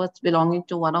experts belonging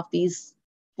to one of these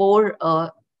 4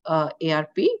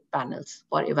 ARP panels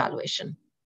for evaluation.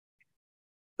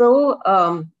 So,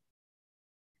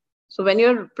 so when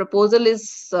your proposal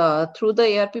is through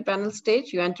the ARP panel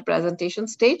stage, you enter presentation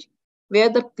stage, where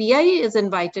the PI is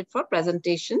invited for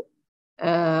presentation,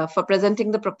 for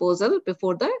presenting the proposal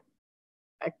before the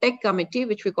tech committee,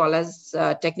 which we call as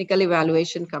technical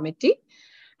evaluation committee.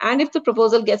 And if the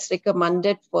proposal gets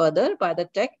recommended further by the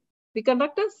tech, we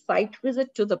conduct a site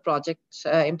visit to the project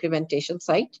implementation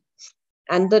site.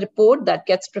 And the report that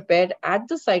gets prepared at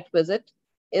the site visit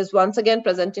is once again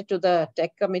presented to the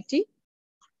tech committee.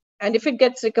 And if it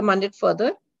gets recommended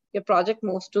further, your project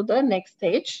moves to the next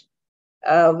stage,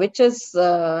 which is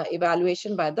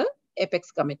evaluation by the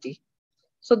Apex committee.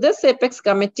 So this Apex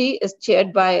committee is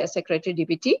chaired by a secretary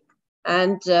DPT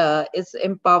and is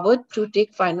empowered to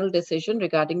take final decision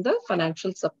regarding the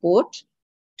financial support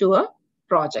to a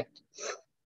project.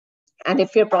 And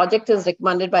if your project is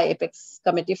recommended by Apex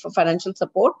committee for financial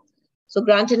support, so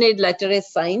grant and aid letter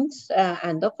is signed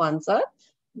and the funds are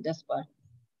disbursed.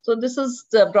 So this is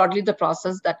broadly the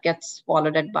process that gets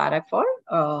followed at BIRAC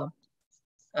for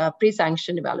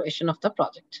pre-sanction evaluation of the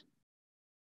project.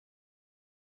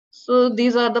 So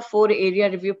these are the 4 area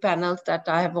review panels that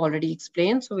I have already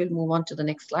explained. So we'll move on to the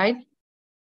next slide.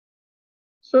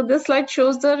 So this slide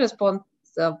shows the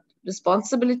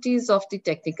responsibilities of the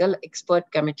technical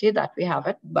expert committee that we have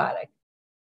at BIRAC.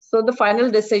 So the final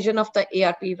decision of the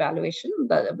ARP evaluation,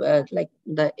 like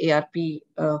the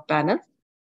ARP panel,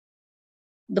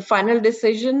 the final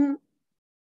decision,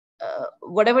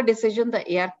 whatever decision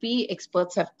the ARP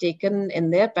experts have taken in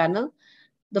their panel,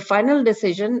 the final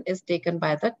decision is taken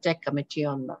by the tech committee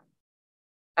on that.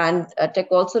 And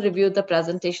tech also review the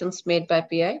presentations made by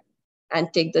PI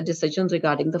and take the decisions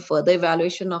regarding the further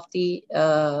evaluation of the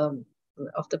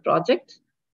project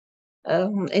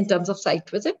in terms of site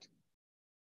visit.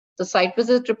 The site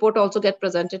visit report also get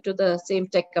presented to the same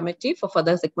tech committee for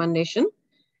further recommendation.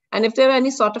 And if there are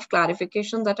any sort of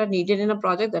clarifications that are needed in a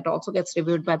project, that also gets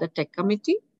reviewed by the tech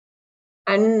committee.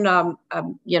 And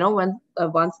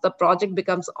once the project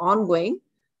becomes ongoing,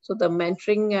 so the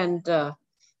mentoring and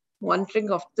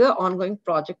monitoring of the ongoing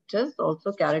project is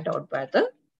also carried out by the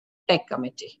tech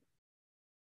committee.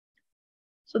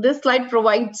 So this slide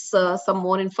provides some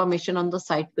more information on the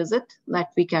site visit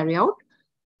that we carry out.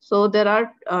 So there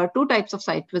are two types of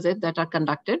site visits that are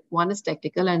conducted. One is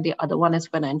technical and the other one is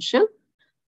financial.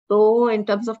 So in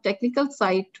terms of technical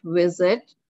site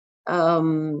visit,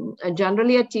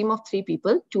 generally a team of 3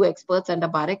 people, 2 experts and a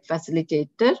BIRAC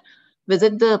facilitator,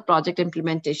 visit the project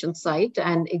implementation site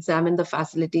and examine the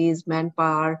facilities,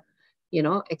 manpower,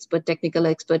 technical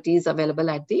expertise available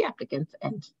at the applicant's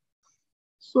end.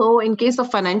 So in case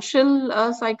of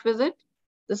financial site visit,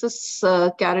 this is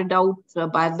carried out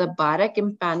by the BIRAC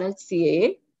impaneled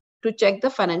CAA to check the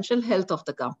financial health of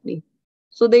the company.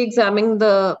 So they examine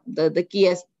the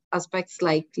key aspects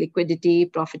like liquidity,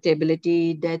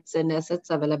 profitability, debts, and assets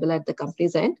available at the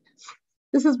company's end.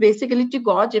 This is basically to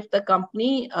gauge if the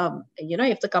company,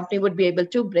 if the company would be able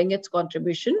to bring its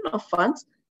contribution of funds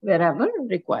wherever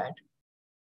required.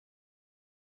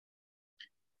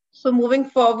 So moving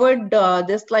forward,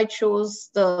 this slide shows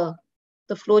the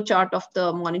flow chart of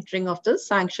the monitoring of the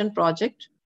sanction project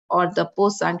or the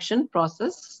post-sanction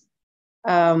process.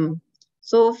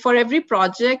 So for every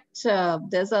project,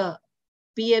 there's a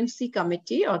PMC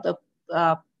committee or the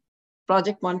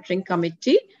project monitoring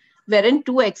committee, wherein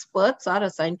 2 experts are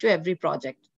assigned to every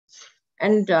project.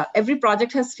 And every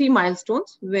project has 3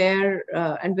 milestones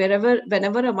whenever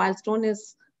a milestone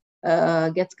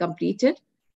gets completed,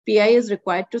 PI is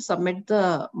required to submit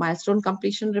the milestone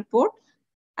completion report.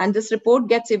 And this report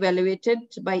gets evaluated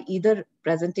by either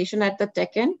presentation at the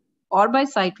tech end or by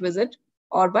site visit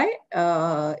or by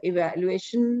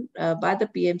evaluation by the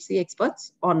PMC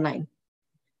experts online.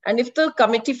 And if the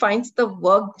committee finds the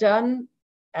work done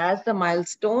as the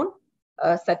milestone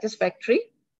satisfactory,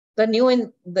 the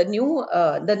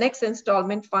next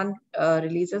installment fund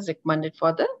release is recommended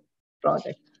for the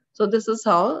project. So this is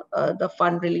how the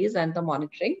fund release and the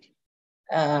monitoring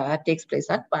takes place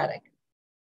at BIRAC.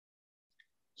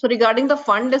 So regarding the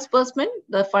fund disbursement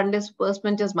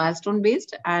is milestone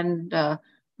based and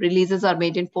releases are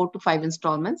made in 4 to 5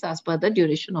 installments as per the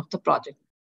duration of the project.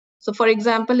 So for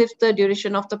example, if the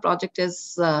duration of the project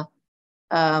is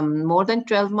more than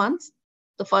 12 months,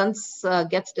 the funds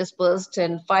gets dispersed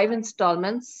in 5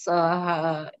 installments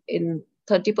in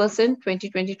 30%,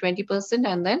 20%, 20%,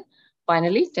 and then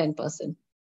finally 10%.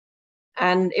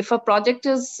 And if a project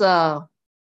is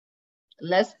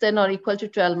less than or equal to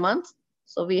 12 months,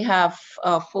 so we have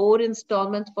 4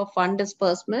 installments for fund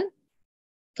disbursement,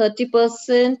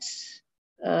 30%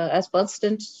 as first,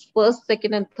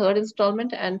 second, and third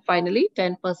installment, and finally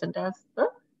 10% as the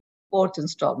 4th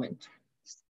installment.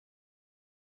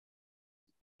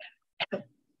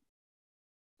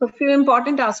 So a few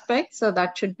important aspects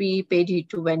that should be paid heed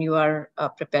to when you are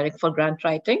preparing for grant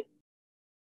writing.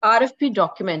 RFP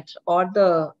document or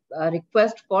the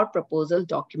request for proposal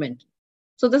document.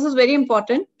 So this is very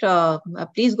important.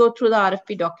 Please go through the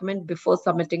RFP document before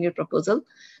submitting your proposal.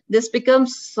 This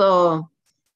becomes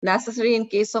necessary in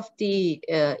case of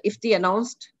if the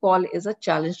announced call is a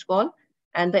challenged call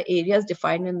and the areas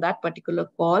defined in that particular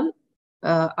call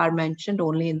are mentioned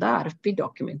only in the RFP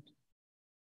document.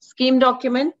 Scheme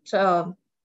document.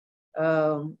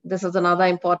 This is another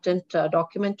important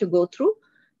document to go through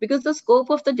because the scope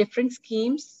of the different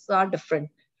schemes are different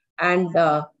and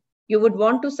you would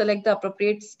want to select the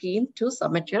appropriate scheme to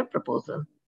submit your proposal.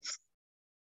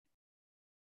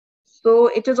 So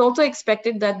it is also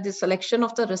expected that the selection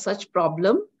of the research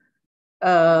problem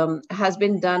has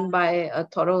been done by a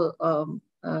thorough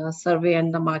survey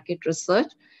and the market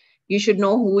research. You should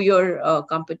know who your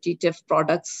competitive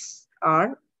products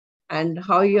are and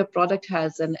how your product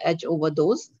has an edge over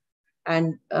those.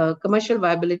 And commercial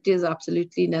viability is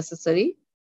absolutely necessary.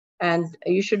 And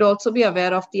you should also be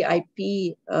aware of the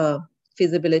IP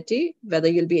feasibility, whether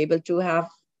you'll be able to have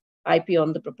IP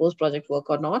on the proposed project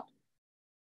work or not.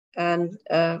 And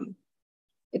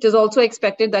it is also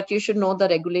expected that you should know the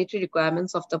regulatory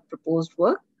requirements of the proposed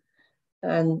work.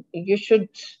 And you should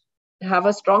have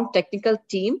a strong technical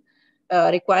team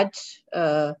having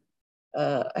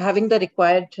the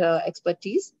required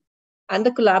expertise. And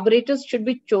the collaborators should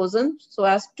be chosen so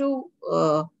as to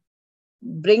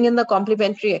bring in the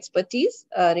complementary expertise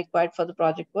required for the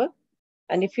project work.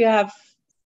 And if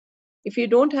you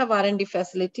don't have R&D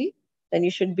facility, then you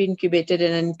should be incubated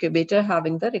in an incubator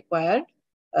having the required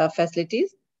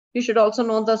facilities. You should also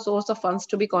know the source of funds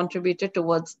to be contributed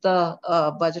towards the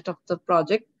budget of the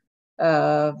project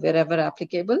wherever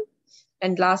applicable.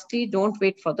 And lastly, don't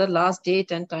wait for the last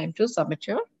date and time to submit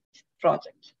your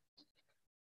project.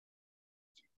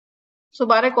 So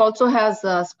BIRAC also has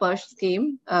a SBIRI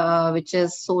scheme, which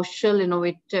is Social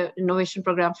Innovation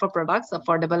Program for Products,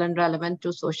 affordable and relevant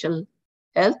to social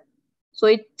health. So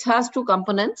it has 2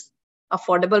 components,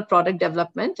 affordable product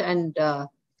development and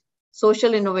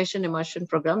Social Innovation Immersion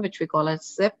Program, which we call as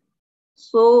SIP.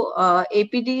 So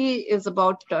APD is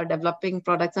about developing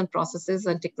products and processes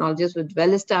and technologies with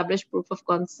well-established proof of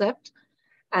concept.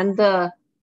 And the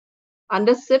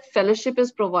under SIP, fellowship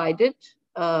is provided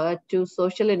to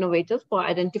social innovators for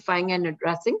identifying and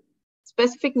addressing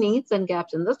specific needs and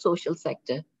gaps in the social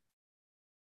sector.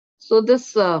 So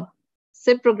this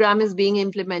SIP program is being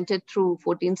implemented through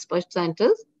 14 SPIRT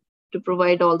centers to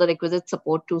provide all the requisite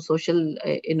support to social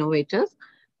innovators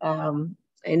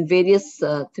in various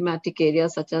thematic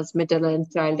areas such as maternal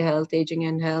and child health, aging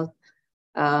and health,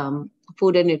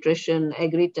 food and nutrition,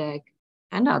 agri-tech,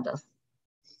 and others.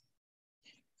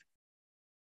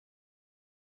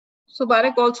 So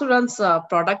BIRAC also runs a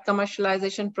product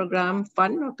commercialization program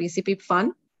fund or PCP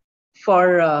fund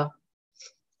for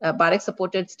BIRAC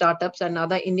supported startups and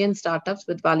other Indian startups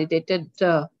with validated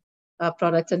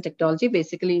products and technology,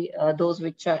 basically those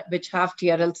which have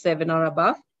TRL 7 or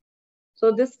above.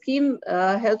 So this scheme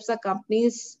helps the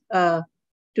companies to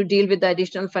deal with the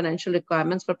additional financial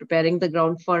requirements for preparing the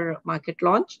ground for market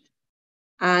launch.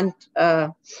 And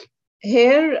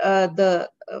here, the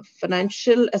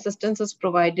financial assistance is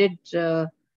provided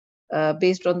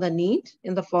based on the need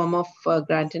in the form of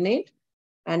grant and aid,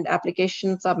 and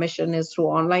application submission is through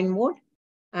online mode,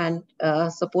 and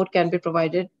support can be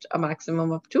provided a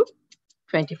maximum up to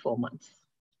 24 months.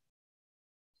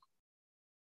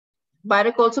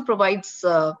 BIRAC also provides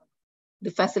the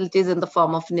facilities in the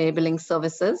form of enabling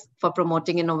services for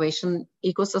promoting innovation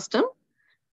ecosystem,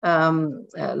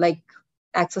 like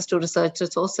access to research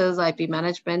resources, IP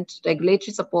management,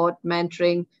 regulatory support,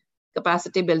 mentoring,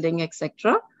 capacity building,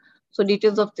 etc. So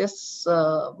details of this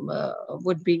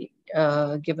would be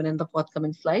given in the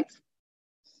forthcoming slides.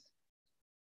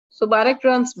 So BIRAC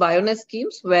runs BioNest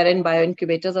schemes wherein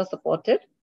bioincubators are supported.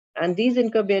 And these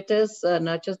incubators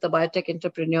nurtures the biotech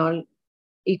entrepreneurial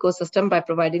ecosystem by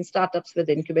providing startups with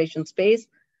incubation space,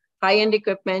 high-end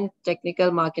equipment,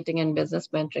 technical, marketing, and business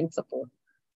mentoring support.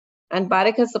 And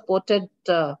BIRAC has supported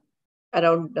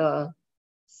around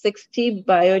 60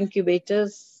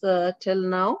 bioincubators till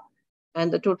now. And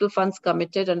the total funds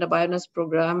committed under BioNest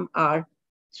program are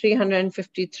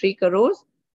 353 crores.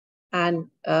 And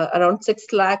around 6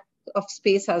 lakh of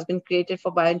space has been created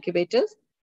for bioincubators.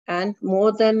 And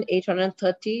more than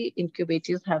 830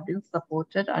 incubators have been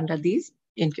supported under these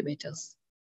incubators.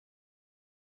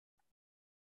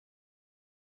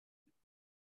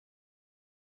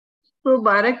 So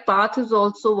BIRAC Path is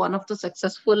also one of the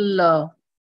successful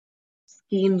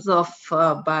schemes of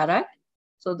BIRAC.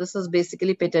 So this is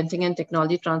basically patenting and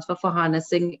technology transfer for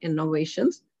harnessing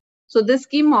innovations. So this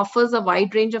scheme offers a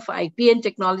wide range of IP and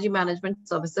technology management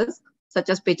services, such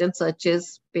as patent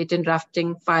searches, patent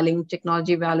drafting, filing,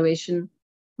 technology evaluation,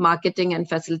 marketing and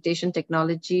facilitation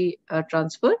technology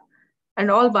transfer. And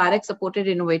all BIRAC supported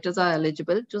innovators are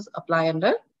eligible to apply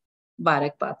under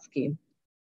BIRAC Path scheme.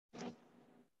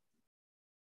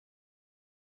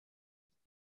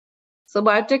 So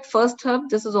Biotech First Hub,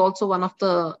 this is also one of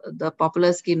the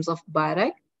popular schemes of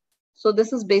BIRAC. So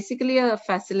this is basically a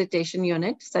facilitation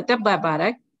unit set up by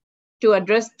BIRAC to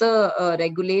address the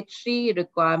regulatory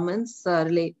requirements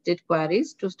related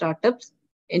queries to startups,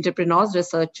 entrepreneurs,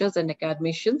 researchers, and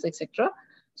academicians, etc.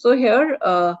 So here,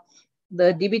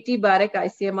 the DBT, BIRAC,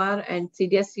 ICMR, and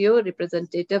CDSCO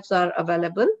representatives are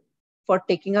available for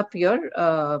taking up your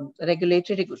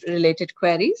regulatory related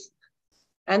queries.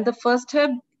 And the First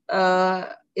Hub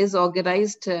is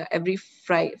organized every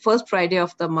first Friday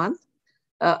of the month.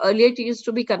 Earlier, it used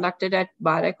to be conducted at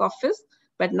BIRAC office,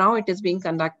 but now it is being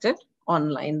conducted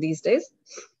online these days.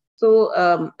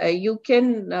 So you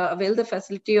can avail the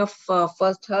facility of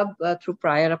First Hub through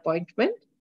prior appointment,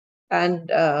 and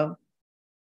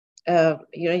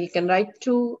you can write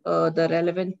to the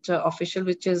relevant official,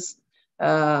 which is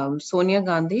Sonia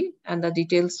Gandhi, and the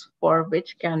details for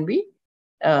which can be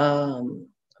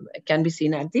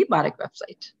seen at the BIRAC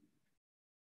website.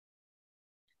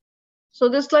 So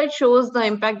this slide shows the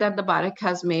impact that the BIRAC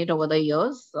has made over the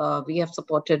years. We have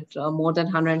supported more than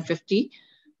 150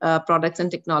 products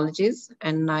and technologies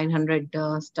and 900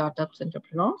 startups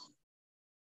entrepreneurs.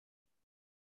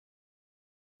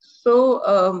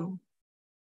 So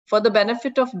for the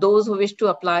benefit of those who wish to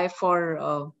apply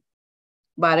for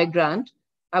BIRAC grant,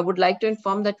 I would like to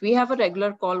inform that we have a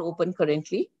regular call open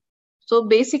currently. So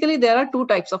basically, there are two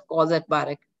types of calls at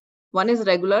BIRAC. One is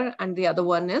regular and the other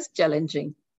one is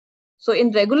challenging. So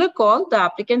in regular call, the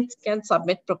applicants can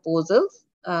submit proposals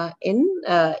in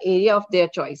area of their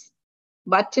choice.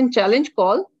 But in challenge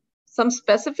call, some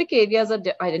specific areas are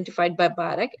identified by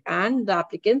BIRAC and the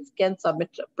applicants can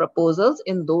submit proposals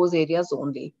in those areas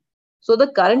only. So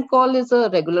the current call is a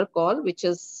regular call, which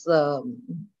is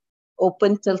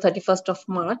open till 31st of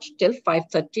March till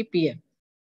 5:30 p.m.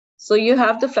 So you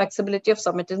have the flexibility of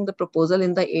submitting the proposal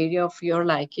in the area of your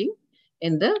liking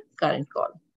in the current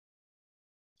call.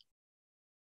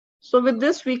 So with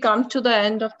this, we come to the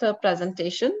end of the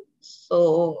presentation.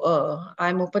 So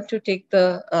I'm open to take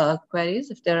the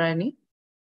queries if there are any.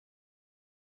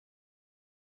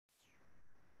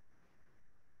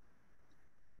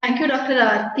 Thank you, Dr.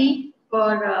 Aarti,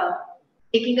 for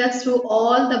taking us through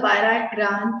all the BIRAC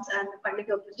grants and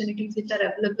funding opportunities which are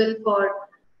available for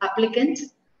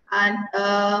applicants. And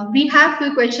we have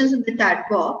few questions in the chat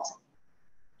box.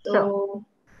 So sure.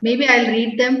 Maybe I'll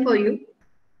read them for you.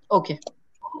 Okay.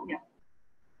 Yeah.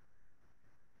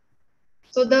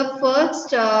 So the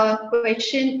first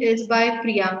question is by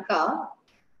Priyanka.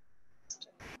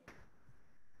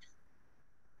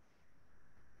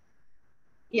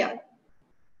 Yeah.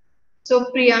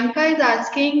 So Priyanka is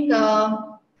asking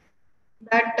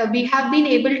that we have been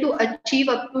able to achieve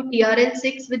up to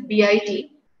TRL6 with BIG,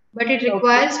 but it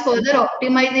requires further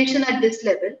optimization at this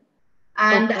level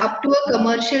and up to a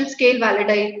commercial scale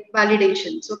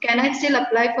validation. So can I still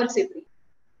apply for SBIRI?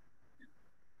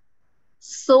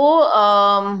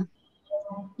 So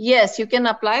yes, you can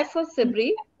apply for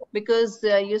SBIRI because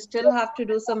you still have to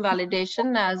do some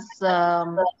validation as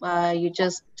you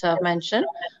just mentioned.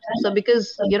 So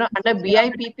because under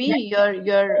BIPP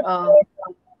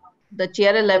the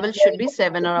TRL level should be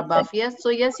 7 or above. Yes, so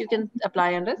yes, you can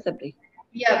apply under SBIRI.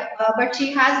 Yeah, but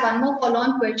she has one more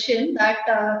follow-on question that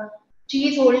she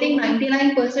is holding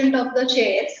 99% of the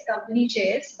shares, company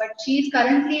shares, but she is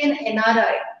currently an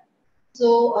NRI.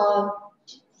 So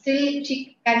still,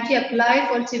 can she apply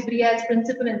for SBIRI as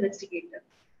principal investigator?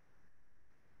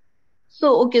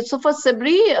 So, okay, so for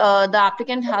SBIRI, the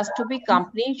applicant has to be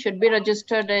company, should be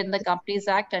registered in the Companies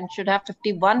Act and should have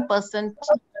 51%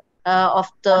 of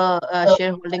the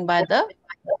shareholding by the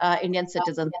Indian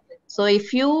citizen. So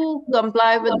if you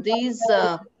comply with these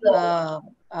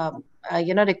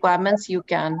requirements, you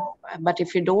can, but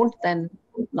if you don't, then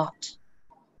not.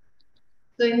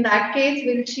 So in that case,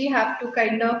 will she have to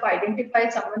kind of identify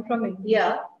someone from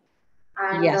India,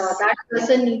 and yes. That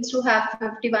person needs to have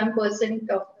 51%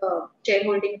 of the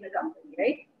shareholding in the company,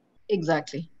 right?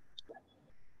 Exactly.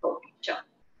 Okay, sure.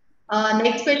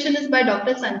 Next question is by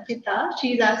Dr. Sanchita.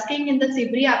 She is asking, in the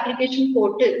SBIRI application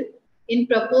portal, in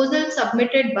proposal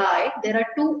submitted by, there are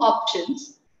two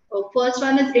options. First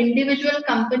one is individual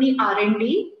company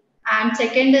R&D, and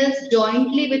second is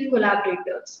jointly with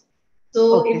collaborators.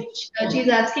 So if she's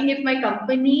asking if my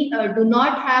company do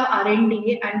not have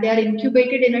R&D and they are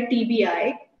incubated in a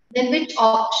TBI, then which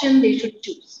option they should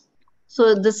choose?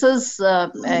 So this is,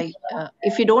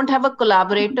 if you don't have a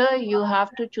collaborator, you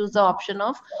have to choose the option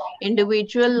of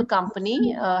individual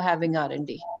company having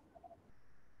R&D.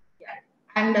 Yeah.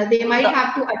 And they might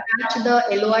have to attach the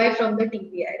LOI from the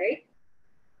TBI, right?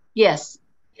 Yes.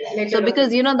 So because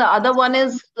the other one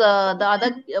is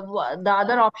the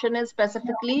other option is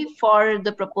specifically for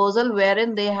the proposal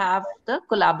wherein they have the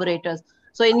collaborators.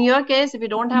 So in your case, if you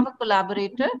don't have a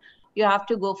collaborator, you have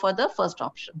to go for the first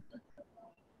option.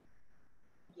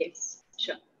 Yes,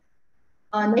 sure.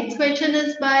 Next question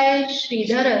is by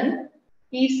Sridharan.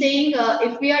 He's saying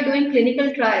if we are doing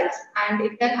clinical trials and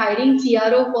if they're hiring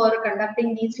CRO for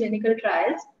conducting these clinical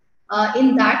trials,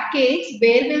 in that case,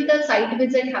 where will the site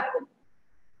visit happen?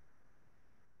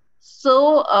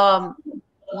 So,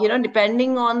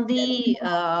 depending on the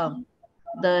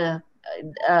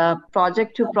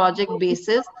project to project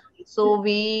basis, so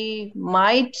we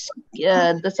might,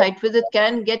 the site visit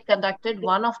can get conducted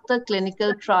one of the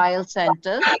clinical trial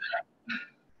centers.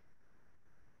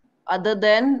 Other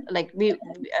than, like, we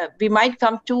might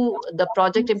come to the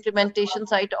project implementation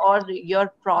site or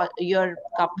your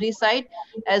company site,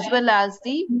 as well as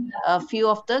the few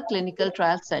of the clinical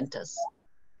trial centers.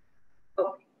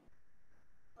 Okay.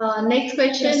 Next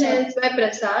question is by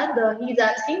Prasad. He's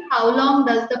asking how long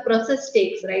does the process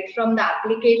takes, right, from the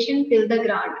application till the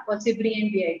grant for SBIRI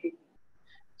and BIPP?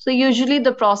 So usually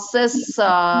the process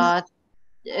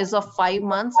is of 5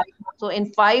 months. So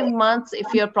in 5 months,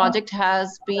 if your project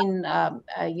has been,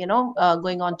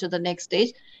 going on to the next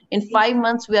stage, in 5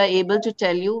 months, we are able to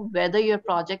tell you whether your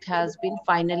project has been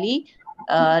finally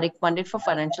recommended for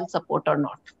financial support or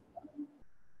not.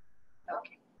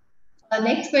 Okay.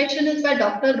 Next question is by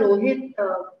Dr. Rohit.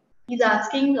 He's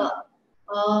asking,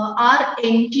 are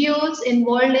NGOs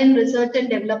involved in research and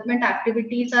development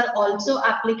activities are also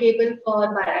applicable for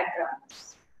BIRAC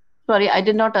grants? Sorry, I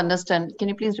did not understand. Can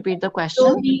you please repeat the question?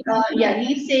 So he's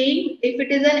saying if it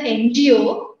is an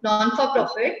NGO,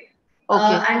 non-for-profit,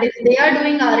 Okay. And if they are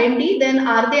doing R&D, then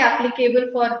are they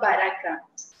applicable for BIRAC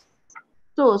grants?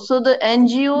 So the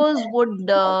NGOs would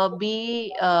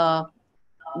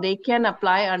they can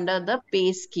apply under the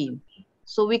pay scheme.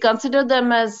 So we consider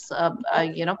them as,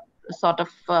 sort of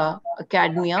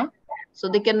academia. So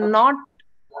they cannot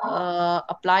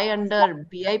apply under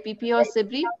BIPP or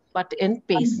SBIRI, but in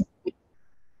PACE.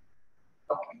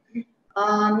 Okay.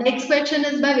 Next question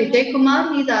is by Vijay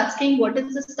Kumar. He's asking, what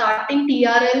is the starting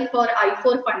TRL for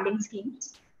I4 funding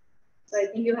schemes? So I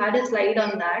think you had a slide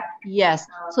on that. Yes.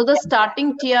 So the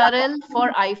starting TRL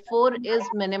for I4 is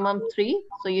minimum 3.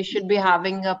 So you should be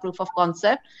having a proof of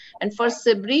concept. And for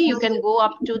SBIRI, you can go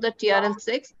up to the TRL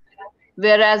 6.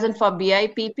 Whereas for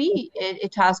BIPP,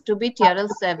 it has to be TRL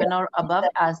 7 or above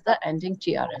as the ending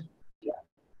TRL.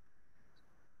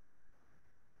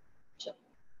 Sure.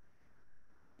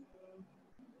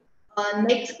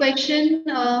 Next question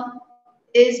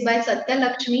is by Satya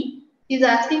Lakshmi. He's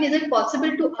asking, is it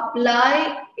possible to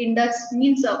apply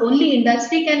only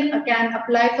industry can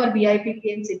apply for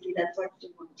BIPP and SBIRI? That's what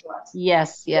she wants to ask.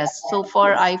 Yes, yes. So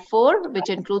for I4, which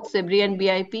includes SBIRI and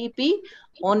BIPP,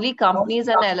 only companies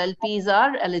and LLPs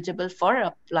are eligible for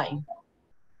applying.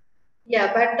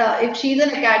 Yeah, but if she's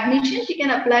an academician, she can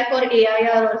apply for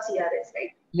AIR or CRS,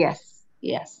 right? Yes,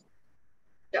 yes.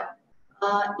 Yeah.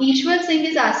 Ishwar Singh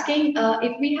is asking,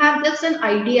 if we have just an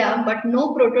idea but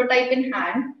no prototype in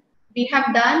hand, we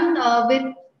have done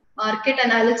with market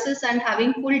analysis and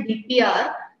having full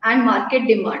DPR and market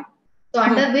demand. So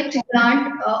under which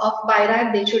grant of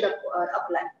BIRAC they should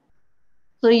apply?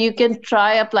 So you can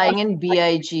try applying in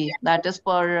BIG. That is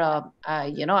for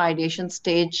ideation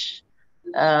stage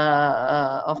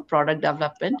of product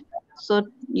development. So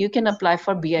you can apply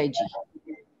for BIG.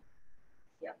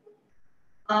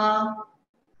 Yeah.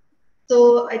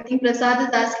 So I think Prasad is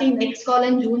asking, next call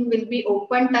in June will be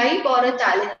open type or a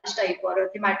challenge type or a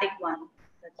thematic one?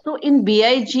 So in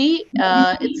BIG,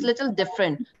 it's little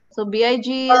different. So BIG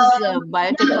is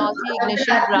Biotechnology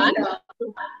Ignition Grant.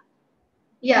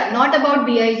 Yeah, not about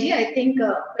BIG. I think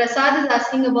Prasad is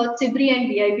asking about SBIRI and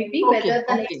BIPP, whether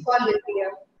the next call will be a...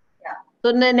 Yeah.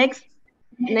 So the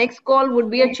next call would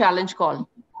be a challenge call.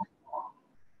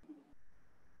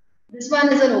 This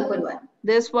one is an open one.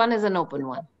 This one is an open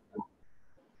one.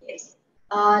 Yes.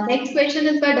 Next question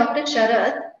is by Dr.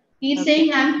 Sharath. He's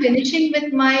saying, I'm finishing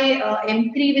with my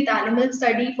M3 with animal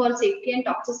study for safety and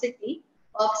toxicity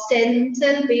of stem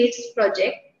cell based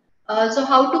project. So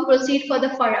how to proceed for the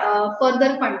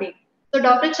further funding? So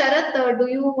Dr. Sharath, do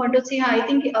you want to say, I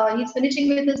think he's finishing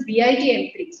with his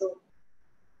BIG M3.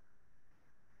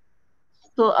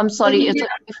 So I'm sorry,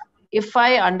 if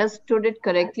I understood it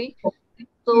correctly.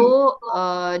 So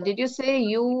did you say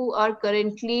you are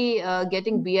currently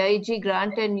getting BIG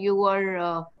grant and you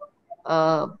are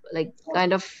like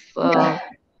kind of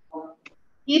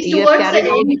he's towards the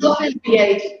end of his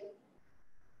BIG.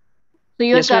 So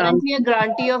you're currently a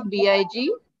grantee of BIG,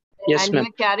 yes, and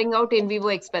you're carrying out in vivo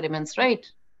experiments, right?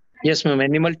 Yes, ma'am.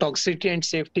 Animal toxicity and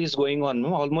safety is going on,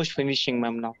 ma'am. Almost finishing,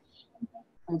 ma'am, now.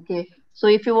 Okay. So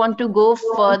if you want to go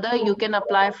further, you can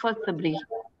apply for SBIRI.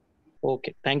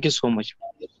 Okay. Thank you so much.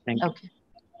 Thank you. Okay.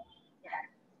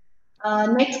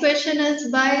 Next question is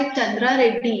by Chandra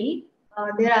Reddy.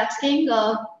 They're asking,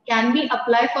 can we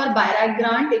apply for BIRAC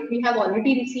grant if we have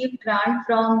already received grant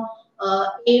from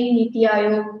AIM Niti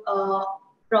Aayog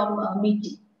from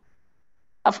MITI?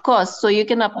 Of course. So you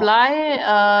can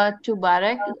apply to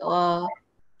BIRAC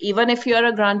even if you are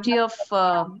a grantee of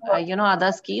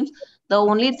other schemes. The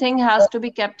only thing has to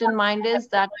be kept in mind is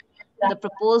that the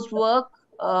proposed work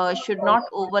should not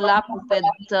overlap with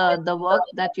the work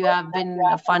that you have been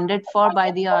funded for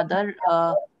by the other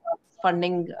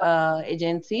funding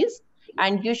agencies,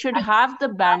 and you should have the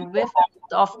bandwidth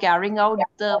of carrying out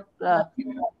the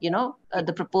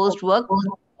the proposed work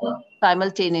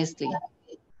simultaneously.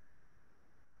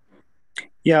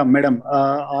 Yeah, madam.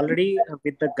 Already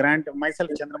with the grant, myself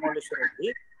Chandramouleshwar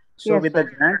Reddy. So Yes, with the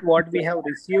grant, what we have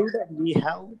received, we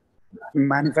have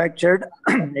manufactured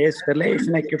a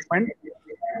sterilization equipment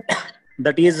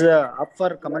that is up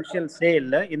for commercial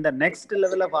sale. In the next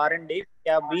level of R&D,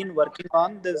 we have been working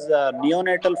on this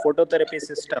neonatal phototherapy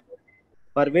system,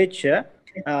 for which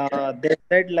they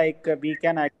said we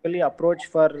can actually approach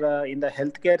for in the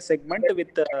healthcare segment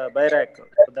with BIRAC.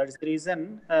 So that's the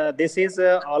reason this is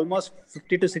almost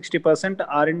 50 to 60%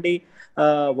 R&D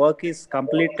work is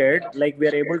completed. Like we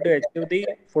are able to achieve the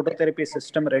phototherapy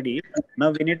system ready.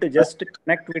 Now we need to just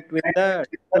connect with the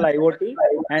digital IoT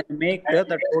and make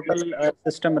the total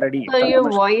system ready. So your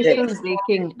voice is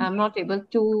breaking. I'm not able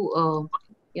to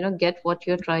get what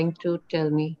you're trying to tell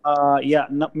me. Yeah,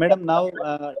 no, madam. Now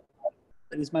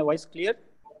Is my voice clear?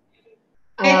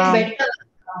 It's better.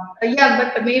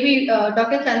 Yeah, but maybe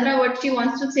Dr. Chandra, what she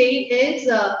wants to say is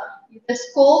the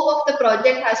scope of the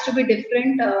project has to be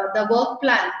different. The work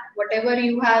plan, whatever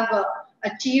you have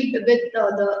achieved with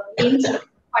the AIMS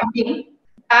funding,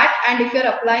 that, and if you're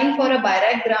applying for a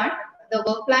BIRAC grant, the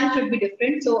work plan should be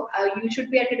different. So you should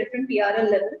be at a different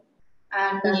PRL level,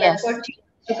 and that's what she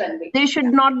wants to convey. There should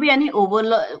not be any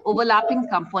overlapping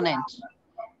component.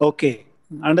 Okay,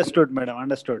 understood, madam.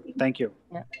 Understood. Thank you.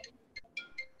 Yeah.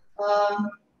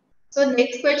 So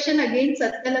next question again,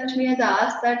 Satya Lakshmi has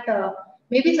asked that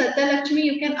maybe Satya Lakshmi,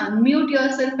 you can unmute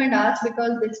yourself and ask,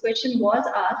 because this question was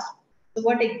asked. So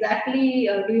what exactly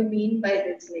do you mean by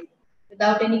this, like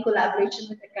without any collaboration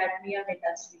with academia and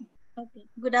industry? Okay.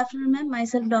 Good afternoon, ma'am.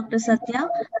 Myself, Dr. Satya.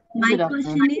 My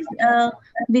question is,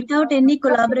 without any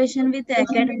collaboration with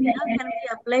academia, can we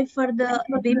apply for the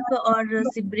BIPP or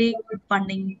SBIRI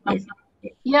funding? Yes.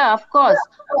 Yeah, of course.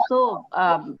 So,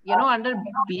 under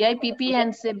BIPP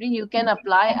and SBIRI, you can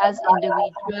apply as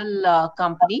individual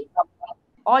company,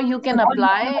 or you can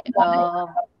apply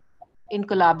in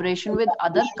collaboration with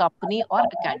other company or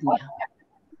academia.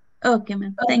 Okay,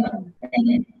 ma'am. Thank you.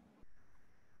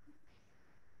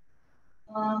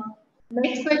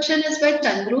 Next question is by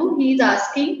Chandru. He is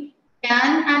asking,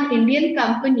 can an Indian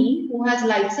company who has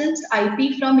licensed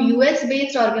IP from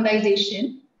US-based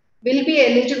organization will be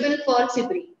eligible for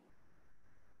SBIRI?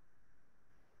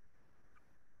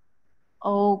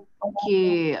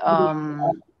 Okay.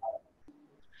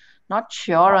 Not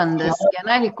sure on this. Can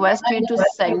I request you to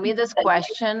send me this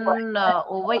question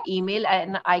over email,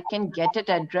 and I can get it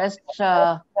addressed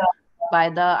by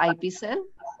the IP cell?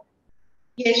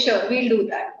 Yes, sure. We'll do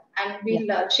that. And we'll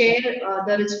share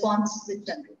the response with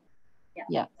Chandru.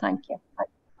 Yeah, thank you.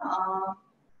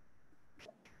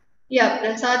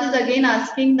 Prasad is again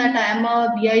asking that I am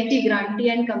a BIT grantee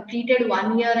and completed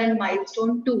 1 year and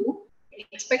milestone 2.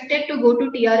 Expected to go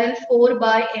to TRL 4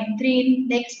 by M3 in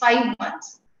next 5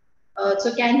 months.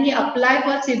 So can he apply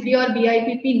for SBIRI or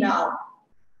BIPP now?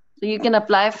 So you can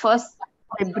apply for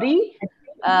SBIRI,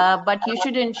 but you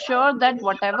should ensure that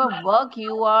whatever work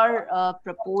you are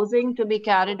proposing to be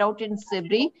carried out in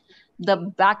SBIRI, the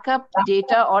backup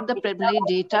data or the preliminary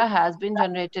data has been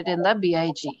generated in the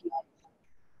BIG.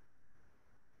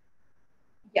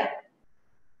 Yeah.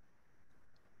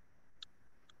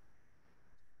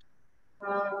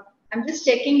 I'm just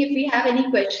checking if we have any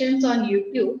questions on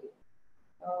YouTube.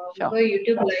 Sure. For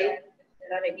YouTube Live, if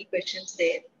there are any questions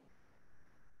there.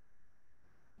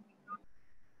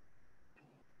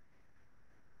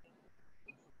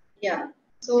 Yeah.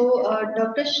 So,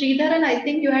 Dr. Sridharan, I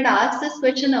think you had asked this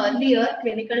question earlier,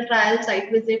 clinical trial site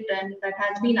visit, and that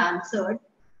has been answered.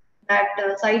 That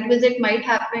site visit might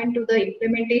happen to the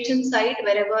implementation site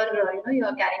wherever you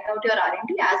are carrying out your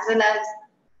R&D, as well as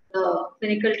the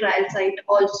clinical trial site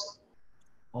also.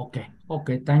 Okay,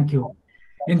 thank you.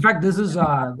 In fact, this is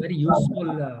a very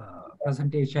useful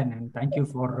presentation, and thank you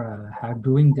for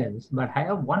doing this. But I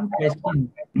have one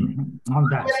question on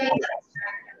that.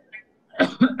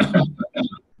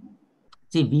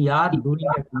 See, we are doing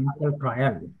a clinical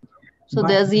trial. So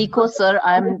there's echo, sir.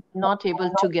 I'm not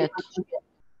able to get.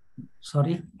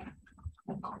 Sorry.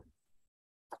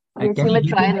 Let me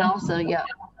try now, sir. Yeah.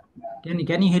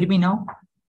 Can you hear me now?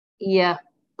 Yeah.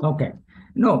 Okay.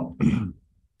 No.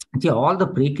 See, all the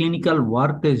preclinical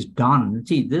work is done.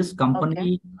 See, this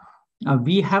company,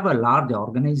 we have a large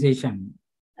organization.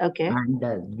 Okay. And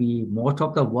most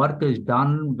of the work is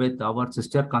done with our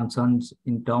sister concerns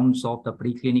in terms of the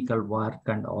preclinical work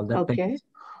and all that. Okay.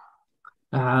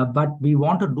 But we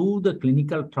want to do the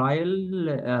clinical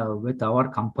trial with our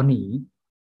company.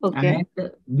 Okay.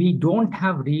 And we don't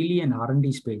have really an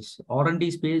R&D space.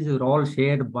 R&D space is all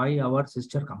shared by our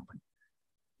sister company.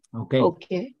 Okay.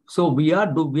 Okay. So we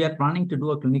are planning to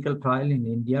do a clinical trial in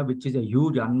India, which is a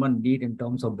huge unmet need in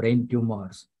terms of brain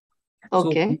tumors.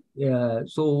 Okay.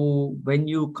 So when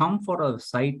you come for a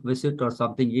site visit or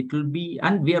something, it will be,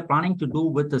 and we are planning to do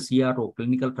with the CRO,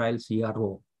 clinical trial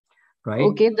CRO, right?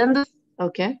 Okay. Then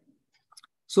okay.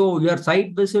 So your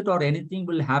site visit or anything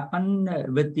will happen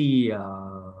with the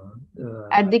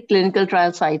at the clinical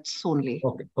trial sites only.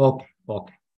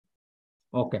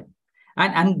 Okay.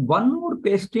 And one more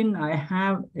question I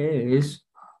have is,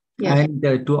 yes. And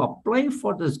to apply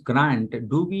for this grant,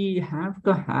 do we have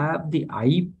to have the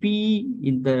IP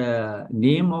in the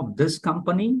name of this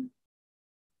company?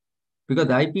 Because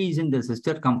the IP is in the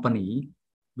sister company,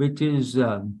 which is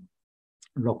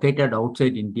located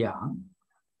outside India.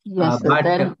 Yes, but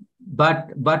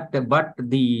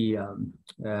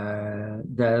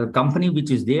the company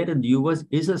which is there in the US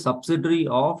is a subsidiary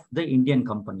of the Indian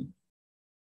company.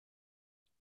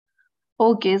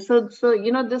 Okay, so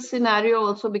this scenario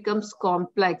also becomes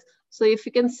complex. So if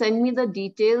you can send me the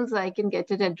details, I can get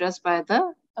it addressed by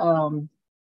the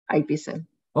IP cell.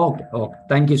 Okay, okay.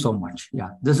 Thank you so much.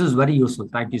 Yeah, this is very useful.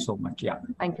 Thank you so much. Yeah.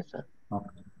 Thank you, sir.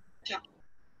 Okay.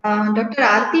 Dr.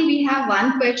 Aarti, we have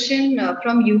one question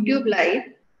from YouTube Live.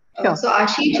 Sure. So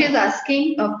Ashish is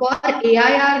asking for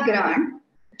AIR grant,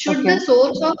 should the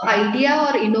source of idea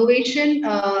or innovation,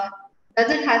 does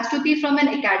it has to be from an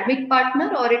academic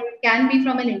partner or it can be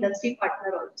from an industry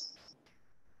partner also?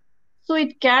 So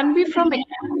it can be from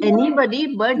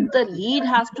anybody, but the lead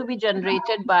has to be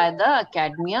generated by the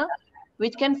academia,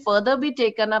 which can further be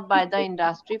taken up by the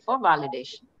industry for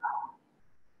validation.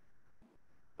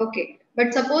 Okay,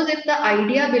 but suppose if the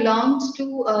idea belongs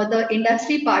to the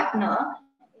industry partner,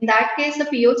 in that case, the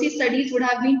POC studies would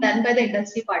have been done by the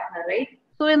industry partner, right?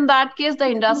 So in that case, the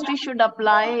industry should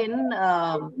apply in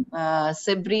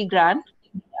SBIRI grant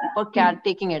for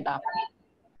taking it up.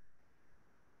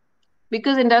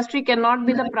 Because industry cannot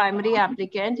be the primary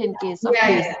applicant in case of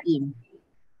PACE scheme.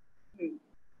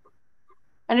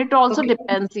 And it also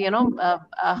depends,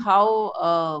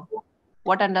 how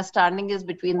what understanding is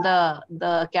between the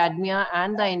academia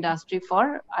and the industry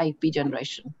for IP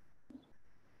generation.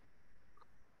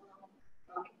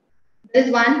 There's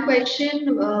one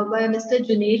question by Mr.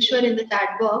 Juneshwar in the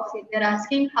chat box. They're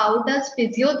asking, how does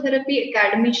physiotherapy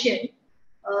academician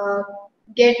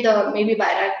get the maybe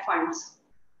BIRAC funds?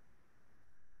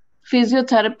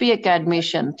 Physiotherapy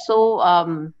academician. So,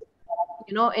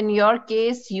 in your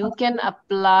case, you can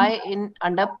apply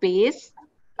under PACE,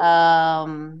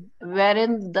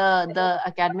 wherein the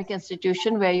academic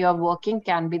institution where you are working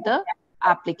can be the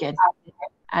applicant.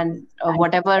 And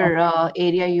whatever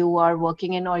area you are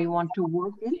working in or you want to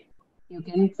work in, you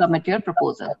can submit your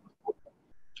proposal.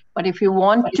 But if you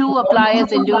want to apply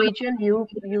as individual,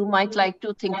 you might like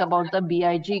to think about the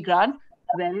BIG grant,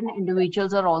 wherein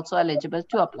individuals are also eligible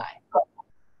to apply.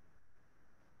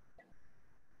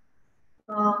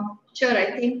 Sure,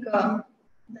 I think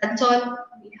that's all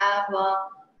we have.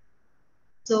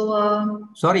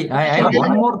 Sorry, I have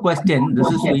one more question. This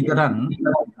is Sridharan.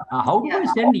 How do I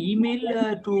send email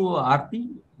to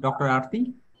Aarti, Dr.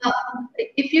 Aarti?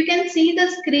 If you can see the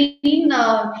screen,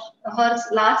 her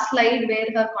last slide where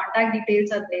her contact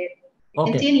details are there. You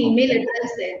can see an email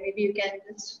address there. Maybe you can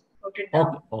just put it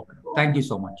down. Okay. Thank you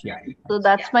so much. Yeah. So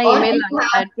that's my email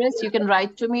address. You can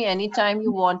write to me anytime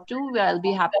you want to. I'll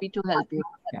be happy to help you.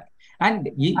 Yeah. And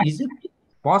is it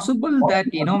possible that,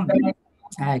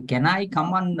 can I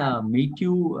come and meet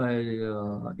you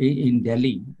in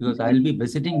Delhi? Because I'll be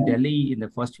visiting Delhi in the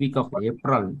first week of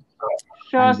April.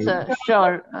 Sure, sir.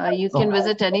 Sure. You can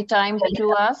visit anytime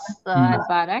to us at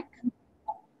BIRAC.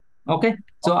 Okay.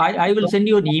 So I will send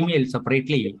you an email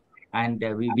separately and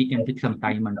we can fix some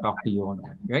time and talk to you on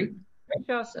that, right?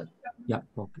 Sure, sir. Yeah.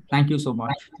 Okay. Thank you so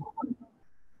much.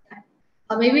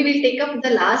 Maybe we'll take up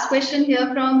the last question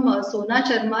here from Sona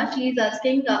Sharma. She is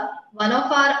asking, one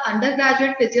of our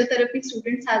undergraduate physiotherapy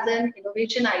students has an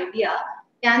innovation idea.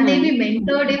 Can they be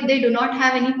mentored if they do not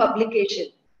have any publication?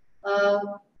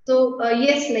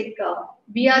 Yes,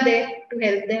 we are there to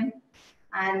help them.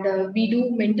 And we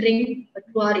do mentoring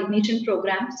through our Ignition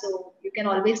program. So you can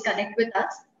always connect with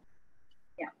us.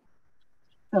 Yeah.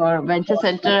 Our Venture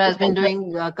Center has been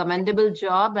doing a commendable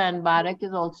job, and BIRAC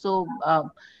is also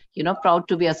proud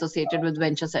to be associated with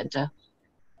Venture Center.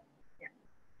 Yeah.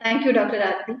 Thank you, Dr.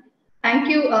 Aarti. Thank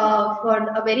you for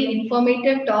a very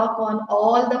informative talk on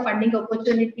all the funding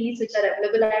opportunities which are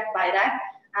available at BIRAC.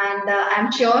 And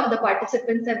I'm sure the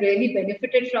participants have really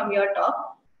benefited from your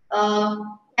talk.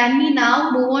 Can we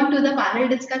now move on to the panel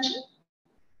discussion?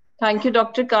 Thank you,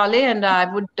 Dr. Kale, and I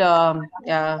would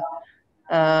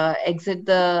exit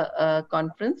the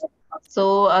conference.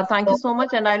 So thank you so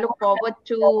much, and I look forward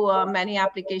to many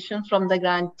applications from the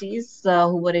grantees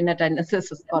who were in attendance at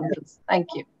this conference. Thank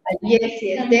you. Yes,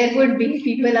 there would be.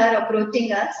 People are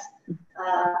approaching us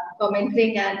for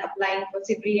mentoring and applying for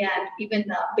SBIRI and even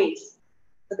PACE.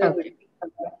 So there would be.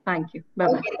 Thank you.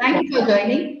 Bye-bye. Okay, thank you for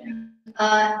joining.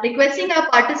 Requesting our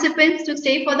participants to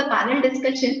stay for the panel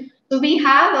discussion. So we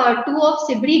have 2 of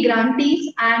SBIRI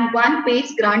grantees and 1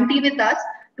 PACE grantee with us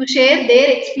to share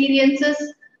their experiences.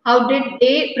 How did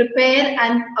they prepare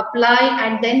and apply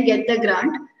and then get the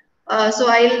grant? So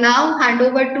I'll now hand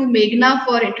over to Meghna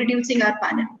for introducing our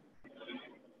panel.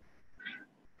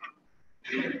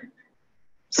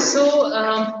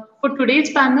 So for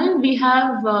today's panel, we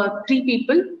have 3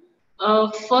 people.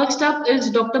 First up is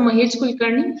Dr. Mahesh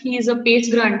Kulkarni. He is a PACE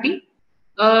grantee.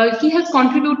 He has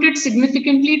contributed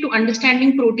significantly to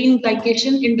understanding protein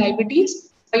glycation in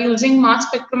diabetes by using mass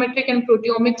spectrometric and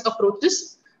proteomics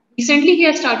approaches. Recently, he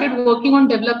has started working on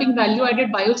developing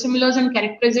value-added biosimilars and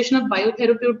characterization of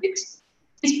biotherapeutics.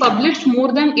 He's published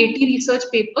more than 80 research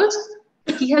papers.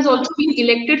 He has also been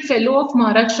elected Fellow of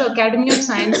Maharashtra Academy of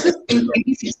Sciences in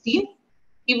 2016.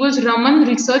 He was Raman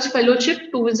Research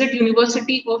Fellowship to visit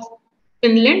University of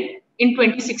Finland in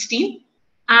 2016.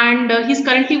 And he's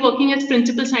currently working as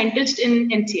principal scientist in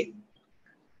NCA.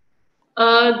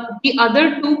 The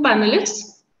other two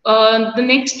panelists, the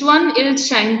next one is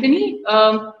Shantini.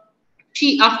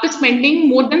 She, after spending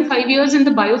more than 5 years in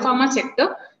the biopharma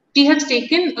sector, she has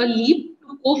taken a leap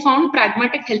to co-found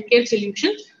Pragmatic Healthcare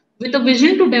Solutions with a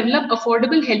vision to develop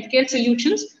affordable healthcare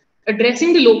solutions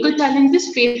addressing the local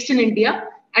challenges faced in India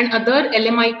and other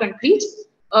LMI countries.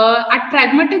 At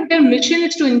Pragmatic, their mission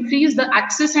is to increase the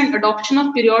access and adoption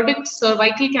of periodic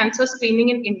cervical cancer screening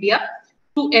in India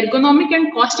through ergonomic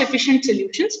and cost-efficient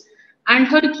solutions. And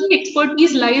her key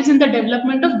expertise lies in the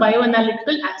development of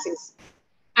bioanalytical assays.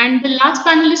 And the last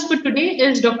panelist for today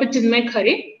is Dr. Chinmay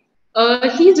Khare.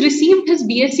 He's received his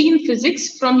BSc in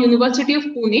Physics from University of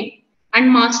Pune and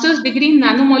Master's degree in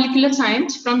Nanomolecular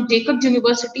Science from Jacobs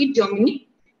University, Germany.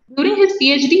 During his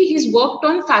PhD, he's worked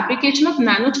on fabrication of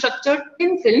nanostructured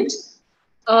thin films.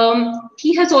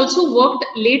 He has also worked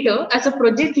later as a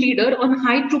project leader on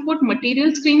high throughput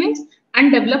material screenings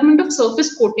and development of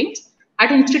surface coatings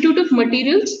at Institute of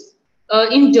Materials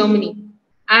in Germany.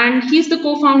 And he's the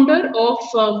co-founder of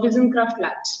Visioncraft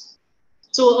Labs.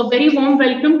 So a very warm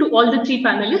welcome to all the three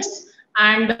panelists,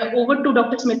 and over to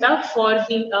Dr. Smita for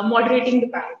the moderating the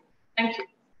panel. Thank you.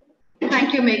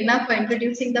 Thank you, Meghna, for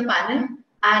introducing the panel,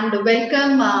 and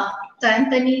welcome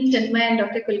Shantini, Chinmay, and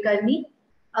Dr. Kulkarni.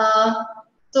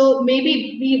 So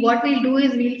maybe what we'll do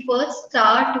is we'll first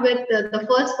start with the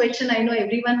first question. I know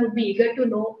everyone would be eager to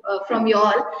know from you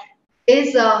all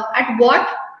is at what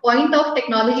point of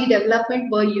technology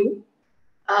development were you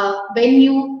when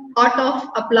you thought of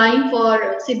applying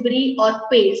for SBIRI or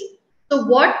PACE? So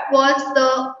what was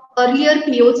the earlier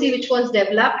POC which was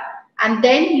developed, and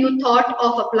then you thought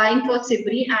of applying for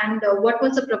SBIRI, and what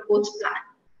was the proposed plan?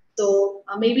 So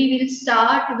maybe we'll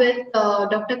start with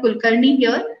Dr. Kulkarni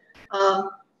here.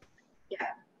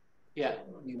 Yeah.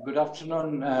 Good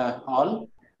afternoon, all.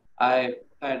 At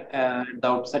the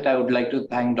outset, I would like to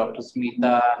thank Dr.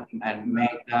 Smita and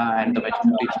Meghna and the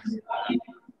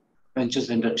Venture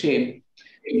Center team.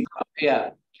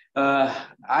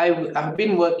 I've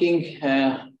been working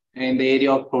in the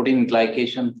area of protein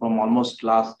glycation from almost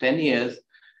last 10 years.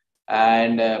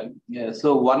 And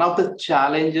so one of the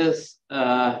challenges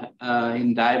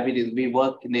in diabetes, we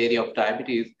work in the area of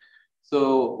diabetes.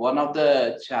 So one of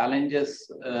the challenges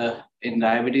in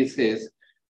diabetes is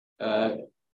there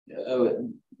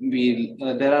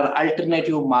are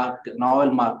alternative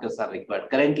novel markers are required.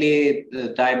 Currently,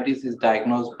 diabetes is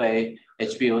diagnosed by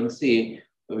HbA1c,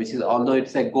 which is, although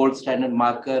it's a gold standard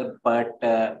marker, but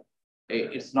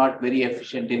it's not very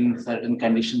efficient in certain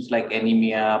conditions like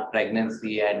anemia,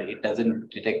 pregnancy, and it doesn't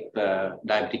detect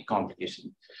diabetic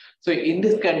complications. So in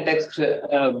this context,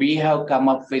 we have come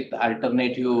up with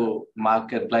alternative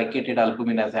marker, glycated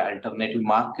albumin as an alternative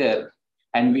marker.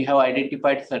 And we have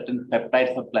identified certain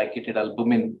peptides of glycated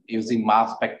albumin using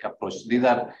mass spec approach. These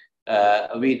are,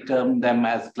 we term them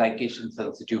as glycation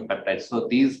sensitive peptides. So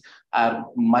these are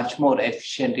much more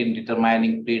efficient in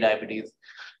determining prediabetes.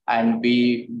 And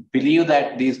we believe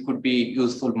that these could be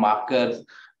useful markers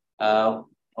for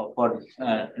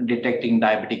detecting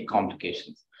diabetic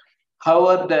complications.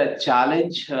 However, the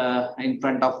challenge in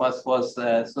front of us was,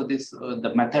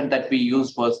 the method that we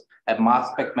used was a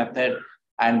mass spec method.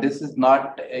 And this is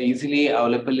not easily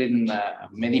available in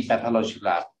many pathology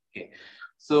labs. Okay.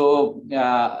 So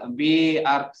we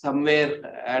are somewhere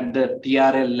at the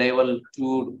TRL level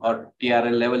 2 or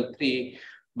TRL level 3.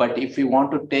 But if we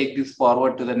want to take this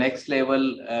forward to the next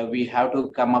level, we have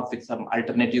to come up with some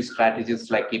alternative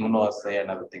strategies like immunoassay and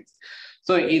other things.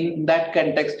 So in that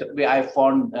context, I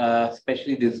found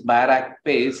especially this BIRAC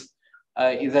PACE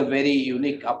is a very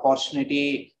unique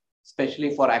opportunity,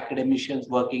 especially for academicians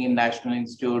working in national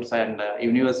institutes and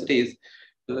universities,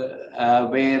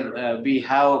 where we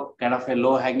have kind of a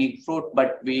low-hanging fruit,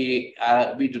 but we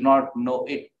do not know,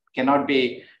 it cannot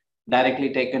be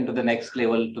directly taken to the next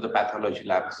level to the pathology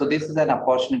lab. So this is an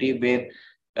opportunity where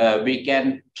we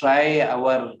can try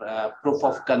our proof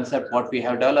of concept, what we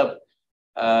have developed,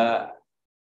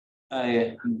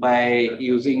 by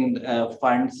using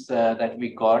funds that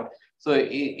we got. So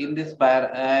in this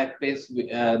phase,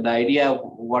 the idea of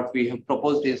what we have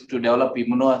proposed is to develop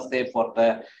immunoassay for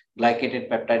the glycated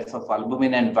peptides of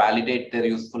albumin and validate their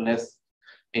usefulness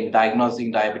in diagnosing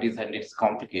diabetes and its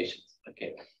complications.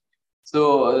 Okay. So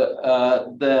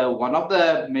the one of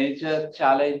the major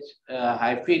challenge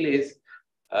I feel is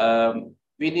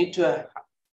we need to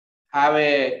have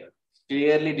a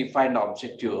clearly defined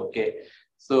objective. Okay,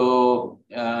 so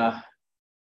there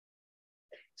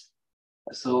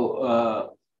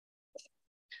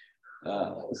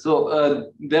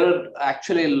are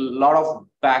actually a lot of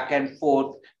back and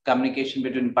forth communication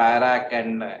between BIRAC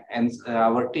and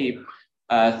our team.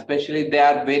 Especially, they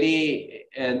are very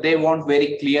they want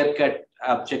very clear-cut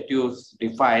objectives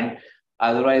defined.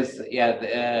 Otherwise,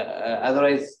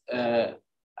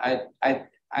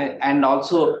 and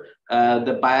also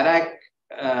the BIRAC,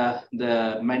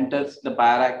 the mentors, the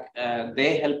BIRAC,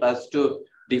 they help us to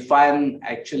define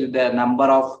actually the number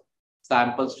of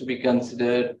samples to be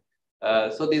considered.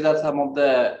 So these are some of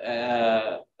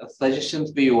the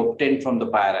suggestions we obtained from the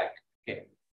BIRAC. Okay,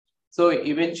 so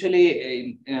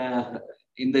eventually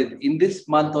in this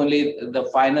month only the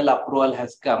final approval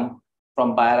has come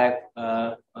from BIRAC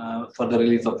for the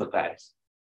release of the grants.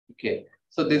 Okay,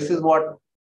 so this is what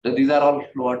these are all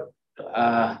what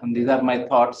these are my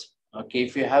thoughts. Okay,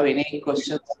 if you have any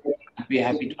questions, I'd be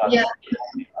happy to answer. Yeah.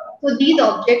 So these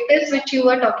objectives which you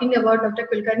were talking about, Dr.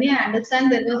 Kulkarni, I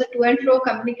understand there was a to and fro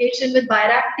communication with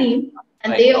BIRAC team,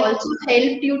 and they also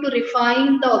helped you to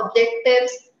refine the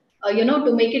objectives,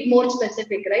 to make it more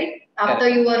specific, right? After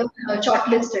you were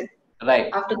shortlisted.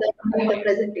 Right. After the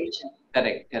presentation.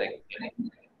 Correct.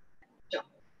 Sure.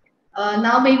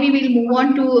 Now maybe we'll move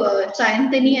on to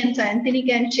Sayantini, and Sayantini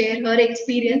can share her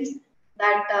experience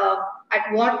that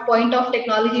at what point of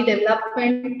technology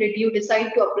development did you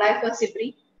decide to apply for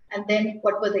SBIRI, and then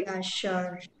what was it?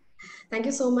 Sure. Thank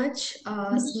you so much,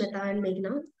 Smita and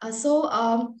Meghna.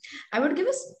 I would give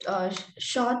a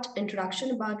short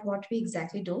introduction about what we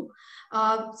exactly do.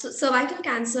 So cervical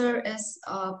cancer is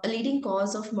a leading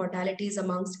cause of mortalities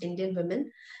amongst Indian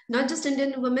women, not just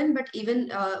Indian women, but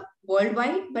even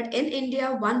worldwide. But in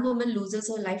India, one woman loses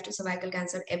her life to cervical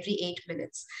cancer every 8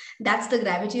 minutes. That's the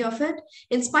gravity of it.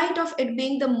 In spite of it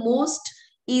being the most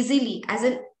easily, as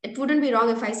in, it wouldn't be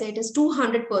wrong if I say it is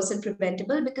 200%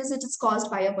 preventable, because it is caused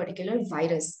by a particular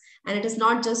virus, and it is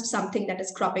not just something that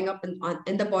is cropping up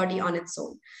in the body on its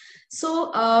own.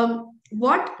 So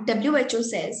what WHO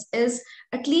says is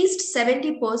at least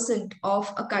 70%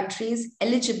 of a country's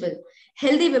eligible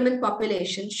healthy women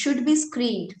population should be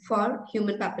screened for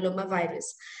human papilloma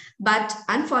virus. But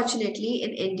unfortunately,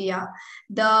 in India,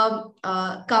 the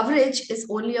coverage is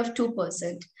only of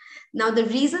 2%. Now, the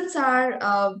reasons are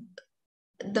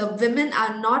the women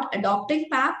are not adopting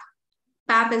PAP.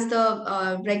 PAP is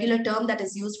the regular term that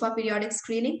is used for periodic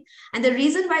screening. And the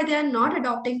reason why they are not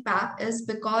adopting PAP is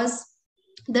because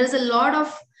there is a lot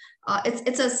of,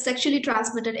 it's a sexually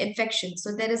transmitted infection.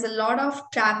 So there is a lot of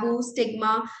taboo,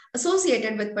 stigma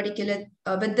associated with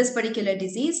this particular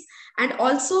disease. And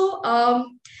also,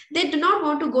 they do not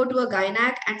want to go to a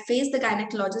gynac and face the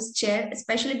gynecologist chair,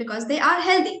 especially because they are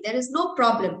healthy. There is no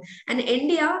problem. And in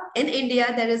India,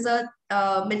 there is a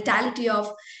mentality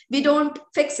of we don't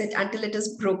fix it until it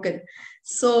is broken.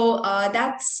 So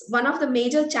that's one of the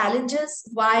major challenges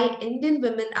why Indian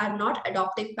women are not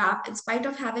adopting PAP in spite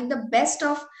of having the best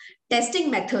of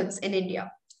testing methods in India.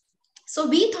 So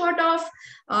we thought of,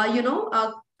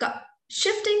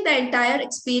 shifting the entire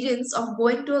experience of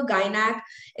going to a gynac,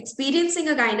 experiencing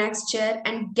a gynac's chair,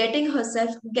 and getting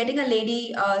a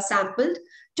lady sampled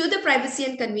to the privacy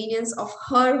and convenience of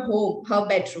her home, her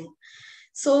bedroom.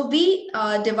 So we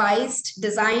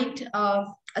designed a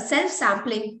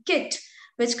self-sampling kit,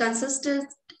 which consisted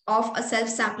of a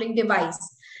self-sampling device.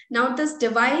 Now, this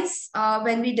device,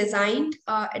 when we designed,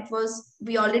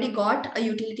 we already got a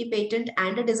utility patent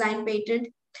and a design patent.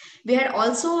 We had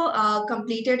also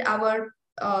completed our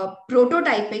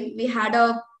prototyping. We had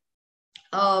a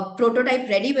prototype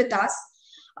ready with us.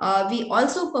 We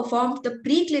also performed the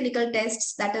preclinical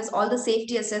tests, that is all the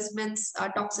safety assessments,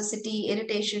 toxicity,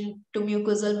 irritation to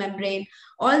mucosal membrane,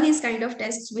 all these kind of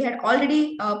tests we had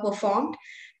already performed.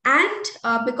 And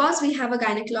because we have a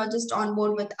gynecologist on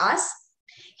board with us,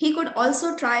 he could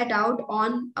also try it out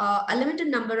on a limited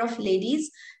number of ladies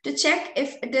to check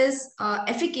if it is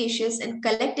efficacious in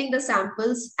collecting the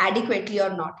samples adequately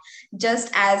or not, just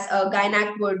as a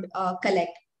gynac would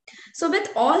collect. So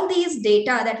with all these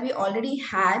data that we already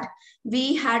had,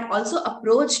 we had also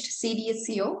approached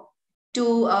CDSCO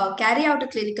to carry out a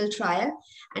clinical trial,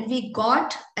 and we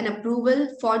got an approval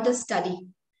for the study.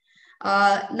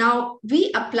 Now,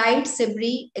 we applied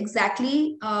SBIRI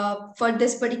exactly for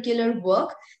this particular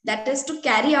work, that is to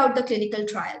carry out the clinical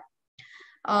trial.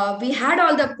 We had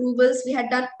all the approvals, we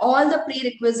had done all the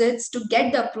prerequisites to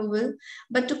get the approval,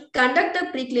 but to conduct the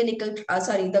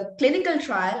clinical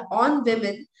trial on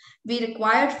women, we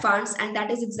required funds, and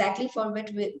that is exactly for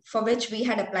which we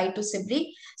had applied to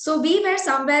SBIRI. So we were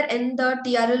somewhere in the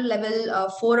TRL level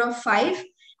 4 or 5,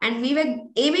 and we were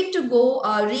aiming to go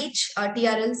reach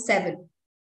TRL 7.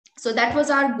 So that was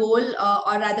our goal,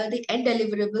 or rather the end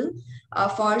deliverable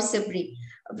for SBIRI.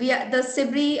 The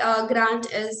SBIRI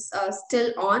grant is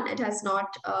still on. It has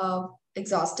not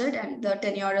exhausted, and the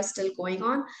tenure is still going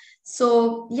on.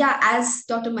 So yeah, as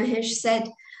Dr. Mahesh said,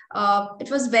 it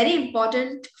was very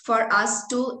important for us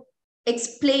to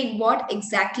explain what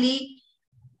exactly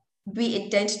we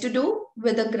intend to do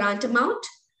with the grant amount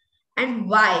and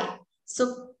why.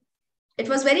 So it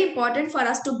was very important for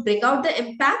us to bring out the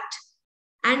impact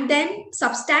and then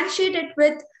substantiate it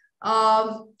with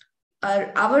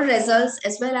our results,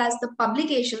 as well as the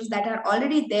publications that are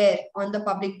already there on the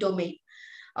public domain.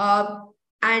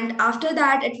 And after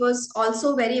that, it was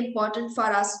also very important for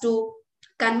us to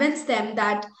convince them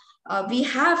that we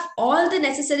have all the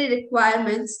necessary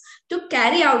requirements to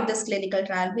carry out this clinical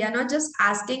trial. We are not just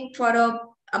asking for an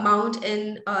amount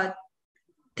in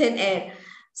thin air.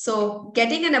 So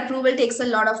getting an approval takes a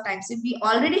lot of time. So we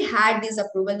already had this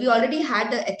approval. We already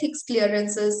had the ethics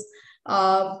clearances,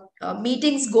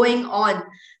 meetings going on.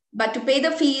 But to pay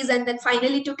the fees and then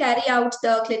finally to carry out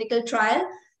the clinical trial,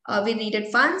 we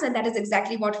needed funds, and that is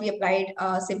exactly what we applied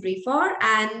SBIRI for.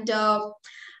 And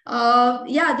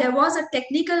yeah, there was a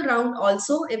technical round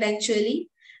also eventually,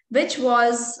 which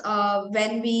was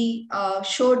when we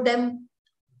showed them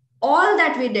all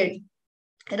that we did,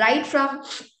 right from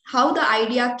how the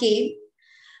idea came,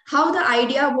 how the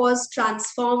idea was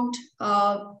transformed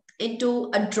into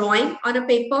a drawing on a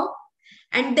paper,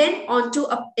 and then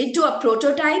into a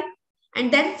prototype. And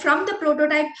then from the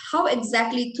prototype, how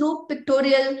exactly through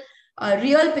pictorial,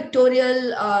 real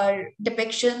pictorial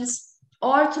depictions,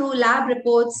 or through lab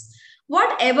reports,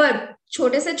 whatever,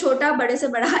 chote se chota, bade se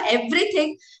bada,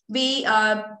 everything we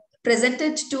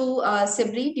presented to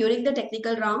SBIRI during the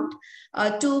technical round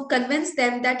to convince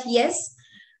them that yes,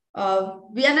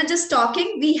 we are not just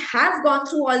talking, we have gone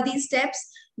through all these steps.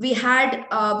 We had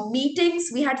meetings,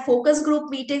 we had focus group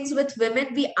meetings with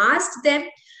women. We asked them,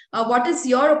 what is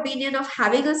your opinion of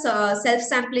having a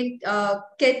self-sampling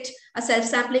kit, a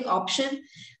self-sampling option?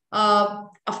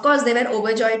 Of course, they were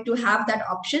overjoyed to have that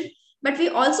option. But we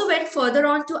also went further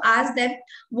on to ask them,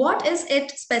 what is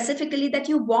it specifically that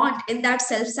you want in that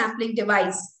self-sampling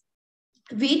device?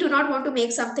 We do not want to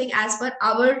make something as per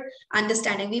our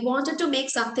understanding. We wanted to make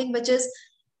something which is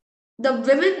the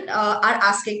women are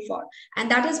asking for. And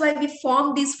that is why we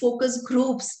formed these focus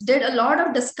groups, did a lot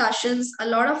of discussions, a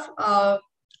lot of,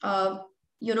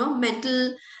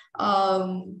 mental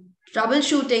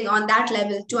troubleshooting on that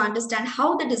level to understand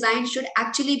how the design should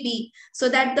actually be, so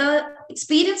that the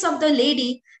experience of the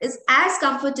lady is as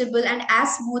comfortable and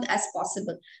as smooth as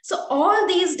possible. So all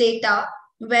these data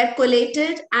were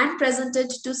collated and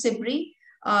presented to SBIRI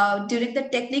during the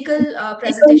technical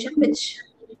presentation, which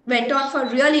went on for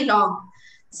really long.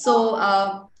 So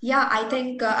yeah, I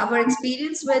think our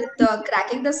experience with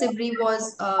cracking the SBIRI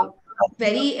was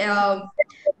very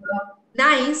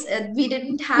nice. We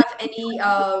didn't have any,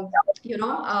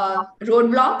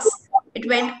 roadblocks. It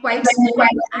went quite smooth,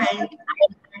 and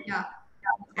yeah,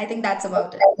 I think that's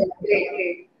about it.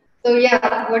 Great. So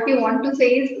yeah, what you want to say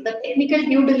is the technical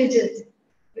due diligence.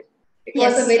 It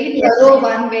was a very thorough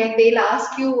one where they'll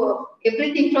ask you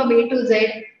everything from A to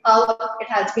Z, how it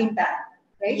has been done,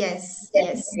 right? Yes.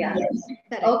 Yeah.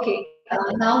 Okay.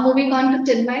 Now moving on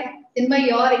to Chinmay. Chinmay,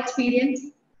 your experience,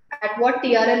 at what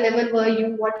TRL level were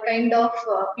you? What kind of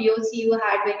POC you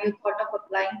had when you thought of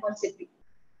applying for SBIRI?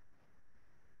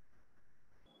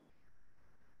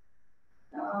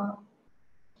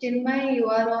 Chinmay, you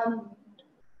are on.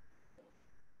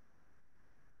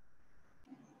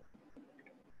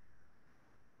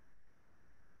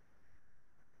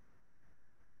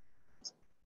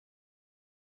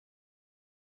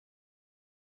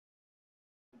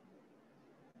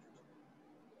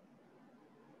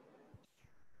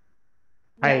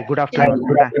 Hi, good afternoon.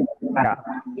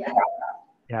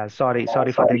 Yeah, sorry for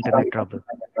the internet trouble.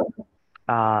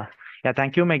 Yeah,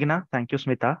 thank you, Meghna. Thank you,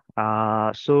 Smita.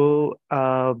 So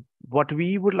what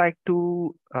we would like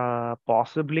to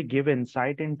possibly give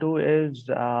insight into is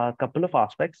a couple of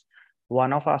aspects.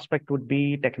 One of aspect would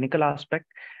be technical aspect,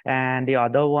 and the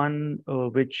other one,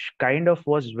 which kind of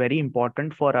was very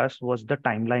important for us, was the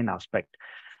timeline aspect.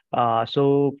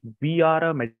 So we are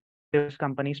a medical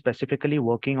company specifically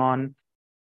working on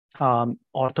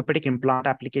orthopedic implant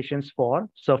applications for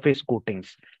surface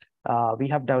coatings. We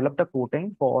have developed a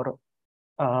coating for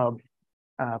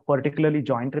particularly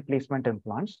joint replacement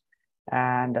implants,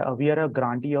 and we are a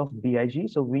grantee of BIG.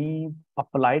 So we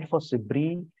applied for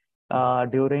SBIRI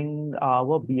during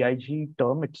our BIG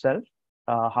term itself,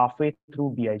 halfway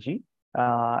through BIG.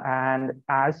 And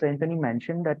as Anthony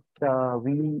mentioned, that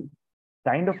we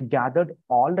kind of gathered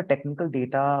all the technical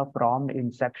data from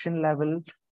inception level,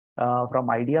 from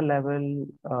idea level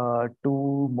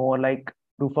to more like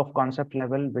proof of concept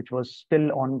level, which was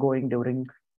still ongoing during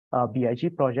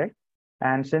BIG project.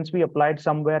 And since we applied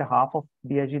somewhere half of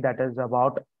BIG, that is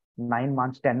about 9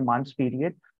 months, 10 months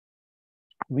period,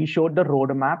 we showed the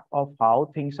roadmap of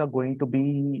how things are going to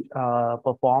be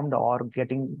performed or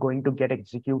going to get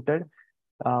executed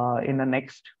in the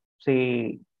next,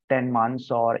 say, 10 months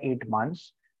or 8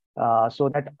 months, so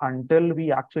that until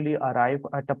we actually arrive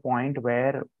at a point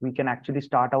where we can actually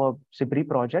start our SBIRI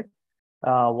project,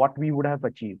 what we would have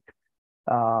achieved.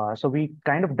 So we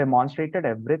kind of demonstrated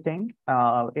everything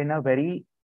in a very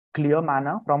clear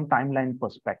manner from timeline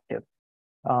perspective.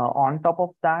 On top of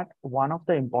that, one of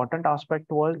the important aspect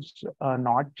was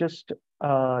not just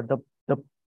the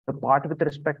part with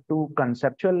respect to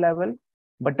conceptual level,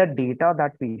 but the data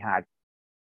that we had.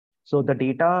 So the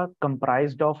data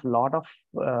comprised of a lot of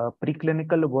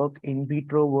preclinical work, in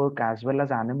vitro work, as well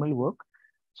as animal work.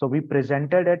 So we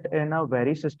presented it in a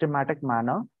very systematic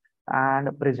manner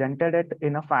and presented it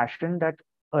in a fashion that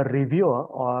a reviewer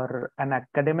or an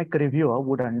academic reviewer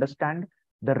would understand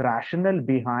the rationale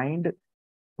behind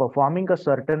performing a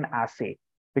certain assay,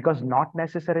 because not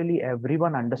necessarily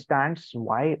everyone understands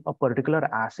why a particular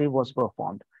assay was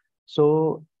performed.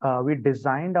 So we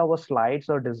designed our slides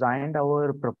or designed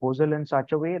our proposal in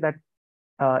such a way that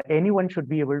anyone should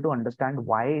be able to understand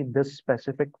why this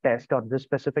specific test or this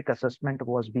specific assessment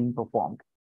was being performed.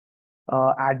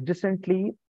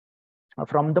 Adjacently,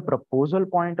 from the proposal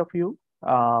point of view,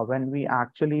 when we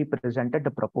actually presented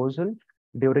the proposal,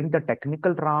 during the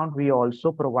technical round, we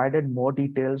also provided more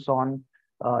details on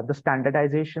the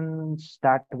standardizations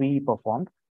that we performed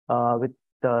with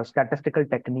the statistical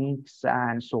techniques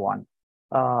and so on.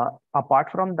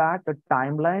 Apart from that, the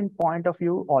timeline point of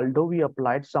view, although we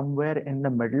applied somewhere in the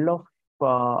middle of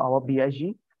our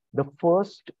BIG, the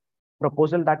first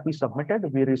proposal that we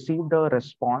submitted, we received a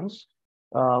response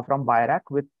from BIRAC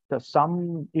with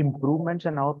some improvements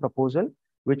in our proposal,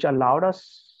 which allowed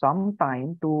us some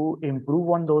time to improve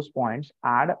on those points,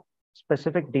 add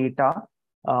specific data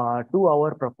to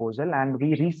our proposal, and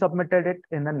we resubmitted it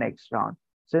in the next round.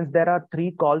 Since there are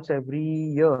 3 calls every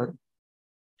year,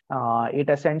 it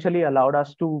essentially allowed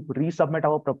us to resubmit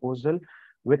our proposal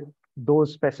with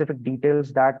those specific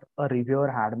details that a reviewer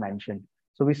had mentioned.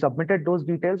 So we submitted those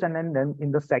details, and then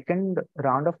in the second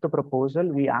round of the proposal,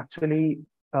 we actually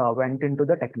went into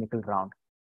the technical round.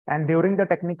 And during the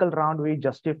technical round, we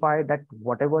justified that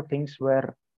whatever things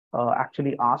were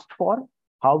actually asked for,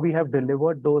 how we have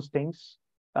delivered those things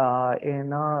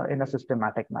in a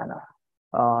systematic manner.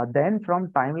 Then from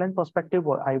timeline perspective,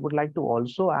 I would like to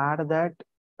also add that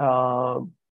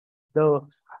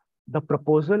the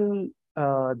proposal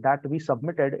that we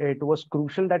submitted, it was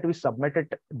crucial that we submit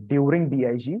it during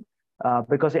BIG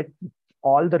because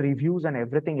all the reviews and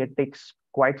everything, it takes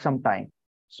quite some time.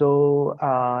 So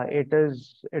it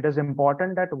is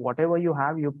important that whatever you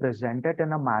have, you present it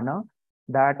in a manner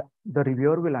that the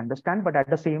reviewer will understand, but at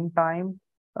the same time,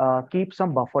 keep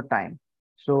some buffer time.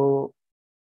 So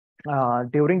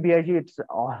during BIG, it's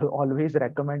always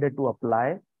recommended to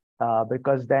apply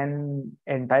because then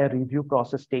entire review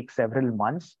process takes several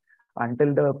months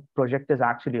until the project is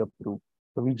actually approved.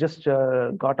 So we just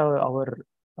got our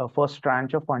first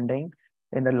tranche of funding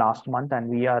in the last month, and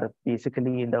we are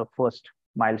basically in the first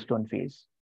milestone phase.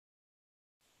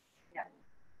 Yeah.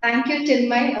 Thank you,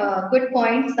 Chinmay. Good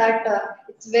points that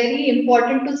it's very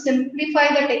important to simplify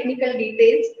the technical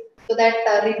details so that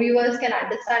reviewers can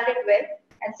understand it well.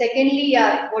 And secondly,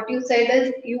 what you said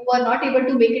is you were not able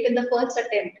to make it in the first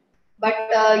attempt, but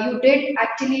you did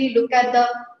actually look at the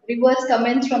reverse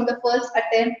comments from the first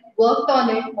attempt, worked on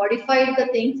it, modified the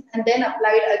things, and then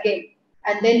applied again.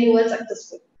 And then you were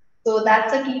successful. So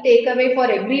that's a key takeaway for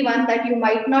everyone, that you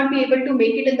might not be able to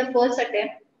make it in the first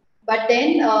attempt, but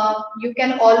then you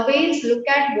can always look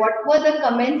at what were the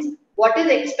comments, what is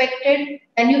expected,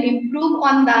 and you improve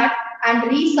on that and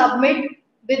resubmit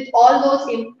with all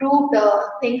those improved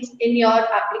things in your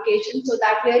application. So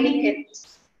that really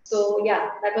helps. So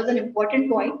yeah, that was an important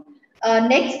point.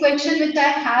 Next question which I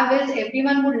have is,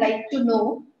 everyone would like to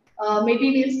know,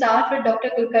 maybe we'll start with Dr.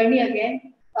 Kulkarni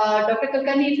again. Dr.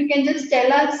 Kulkarni, if you can just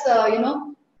tell us,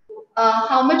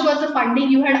 how much was the funding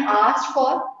you had asked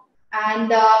for?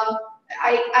 And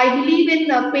I believe in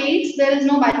PAIDS, there is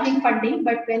no matching funding,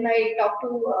 but when I talk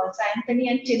to Anthony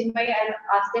and Chinmay,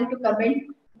 I'll ask them to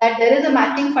comment that there is a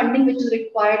matching funding which is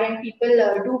required, and people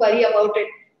do worry about it,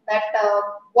 that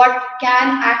what can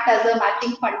act as a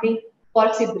matching funding for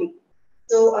SBIRI.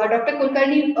 So, Dr.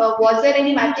 Kulkarni, was there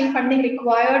any matching funding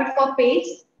required for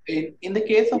PACE? In the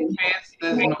case of PACE,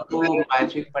 there's no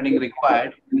matching funding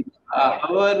required.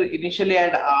 However, initially I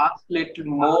had asked little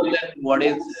more than what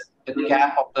is the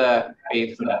cap of the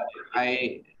PACE.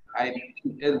 I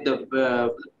think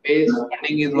the PACE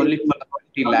funding is only for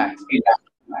 50 lakhs.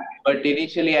 But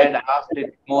initially I had asked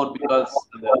it more because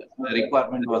the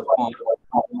requirement was more.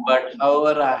 But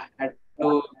however, I had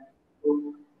to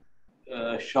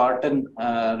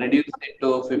reduce it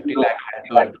to 50 lakhs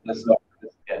to address this.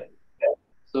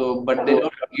 So, but they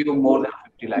don't give more than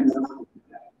 50 lakhs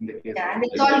in the case. Yeah, and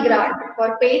it's all grant.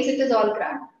 For PACE, it is all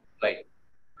grant. Right.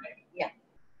 Yeah.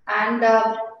 And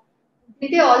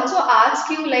did they also ask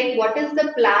you, like, what is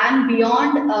the plan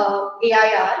beyond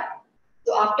AIR?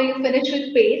 So after you finish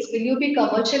with PACE, will you be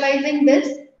commercializing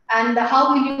this? And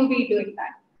how will you be doing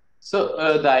that?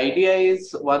 So the idea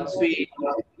is once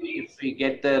if we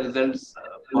get the results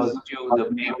positive, the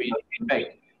way we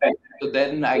expect, so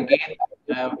then again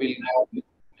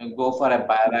we'll go for a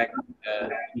BIRAC,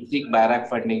 seek BIRAC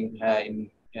funding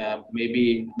in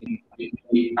maybe in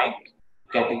BIPP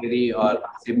category or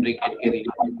SBIRI category,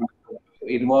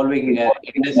 involving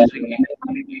industry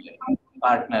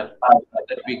partner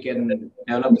that we can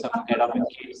develop some kind of a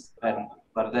case and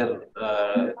further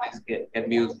this can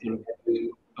be useful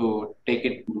to take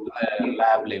it to the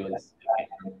lab levels.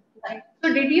 Right.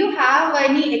 So did you have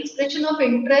any expression of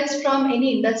interest from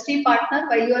any industry partner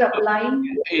while you are applying?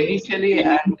 Initially,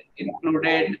 I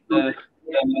included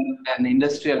an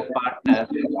industrial partner.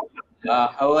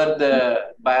 However,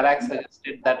 the BIRAC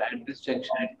suggested that at this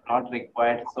junction it's not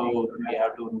required, so we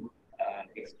have to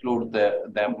exclude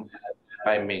them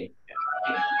by May.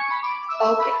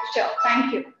 Okay, sure.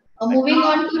 Thank you. Moving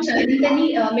on to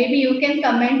Chandani, maybe you can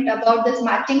comment about this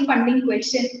matching funding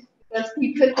question because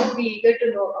people would be eager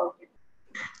to know about it.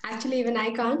 Actually, even I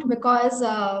can't because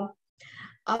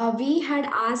we had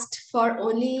asked for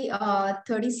only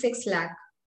 36 lakh.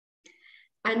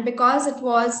 And because it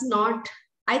was not,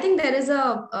 I think there is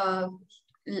a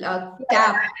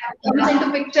cap. Comes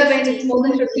into picture when it's more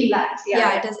than 50 lakhs.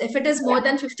 Yeah, it is. If it is more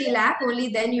than 50 lakh, only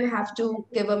then you have to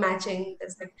give a matching.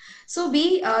 So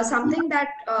we something that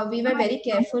we were very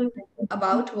careful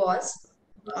about was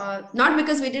not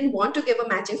because we didn't want to give a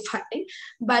matching funding,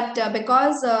 but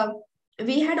because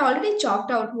we had already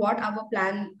chalked out what our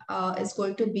plan is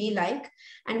going to be like,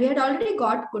 and we had already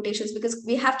got quotations because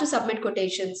we have to submit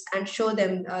quotations and show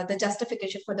them the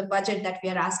justification for the budget that we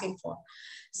are asking for.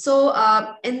 So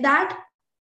in that,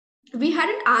 we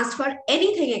hadn't asked for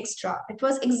anything extra. It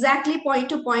was exactly point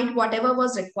to point whatever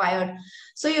was required.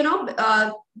 So, you know,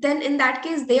 then in that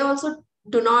case, they also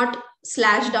do not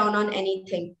slash down on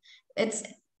anything. It's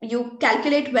you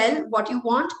calculate well what you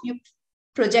want, you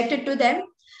project it to them.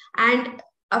 And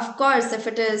of course, if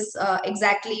it is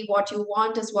exactly what you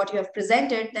want is what you have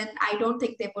presented, then I don't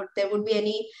think there would be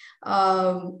any,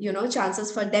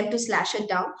 chances for them to slash it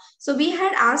down. So we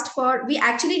had asked for, we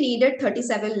actually needed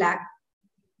 37 lakh.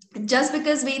 Just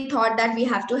because we thought that we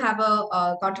have to have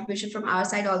a contribution from our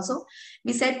side also.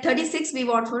 We said 36 we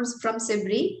want from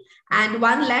SBIRI and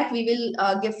 1 lakh we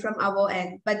will give from our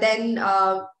end. But then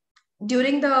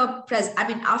during the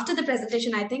after the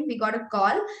presentation, I think we got a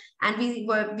call and we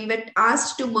were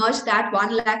asked to merge that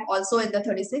 1 lakh also in the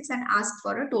 36 and ask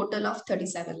for a total of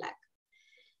 37 lakh.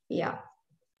 Yeah.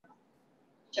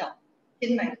 Sure.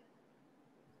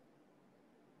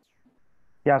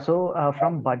 Yeah, so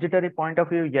from budgetary point of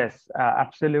view, yes,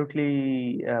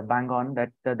 absolutely bang on that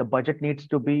the budget needs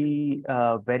to be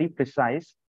very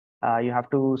precise. You have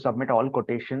to submit all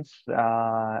quotations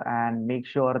and make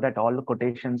sure that all the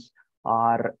quotations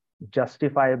are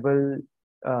justifiable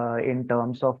in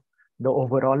terms of the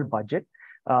overall budget.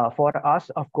 For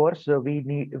us, of course, we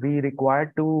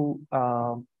require to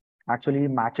actually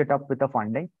match it up with the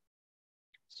funding.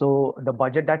 So the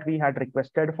budget that we had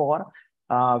requested for,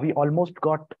 we almost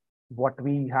got what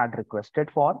we had requested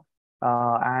for,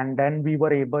 and then we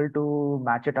were able to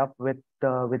match it up with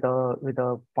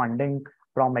a funding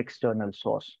from external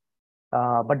source.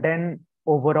 But then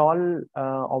overall,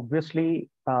 obviously,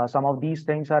 some of these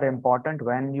things are important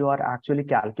when you are actually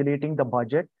calculating the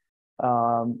budget,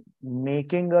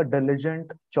 making a diligent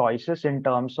choices in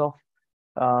terms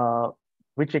of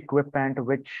which equipment,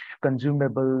 which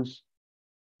consumables,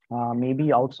 maybe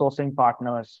outsourcing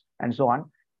partners and so on,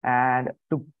 and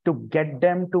to get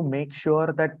them to make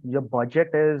sure that your budget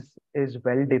is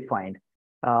well defined,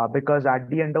 because at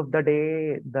the end of the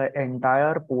day, the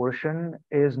entire portion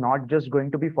is not just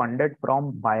going to be funded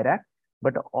from BIRAC,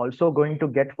 but also going to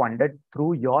get funded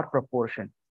through your proportion.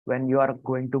 when you are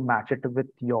going to match it with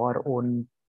your own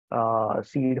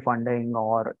seed funding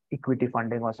or equity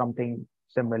funding or something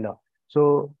similar.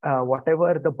 So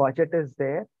whatever the budget is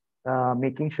there,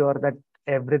 making sure that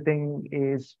everything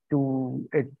is to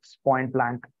its point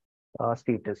blank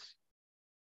status.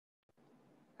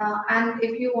 And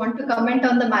if you want to comment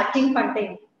on the matching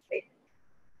funding.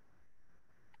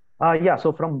 Yeah,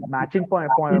 so from matching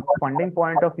funding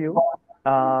point of view,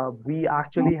 we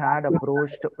actually had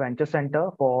approached Venture Center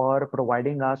for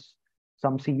providing us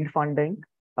some seed funding.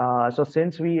 So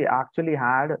since we actually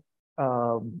had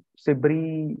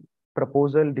SBIRI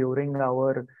proposal during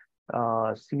our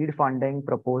seed funding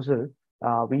proposal,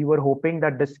 we were hoping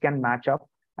that this can match up,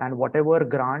 and whatever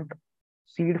grant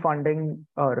seed funding,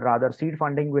 or rather seed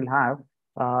funding will have,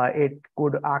 it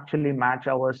could actually match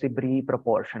our SBIRI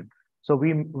proportion. So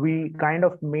we kind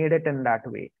of made it in that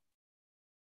way.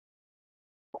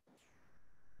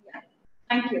 Yeah.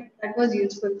 Thank you. That was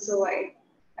useful. So I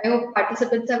hope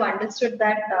participants have understood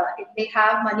that if they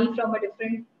have money from a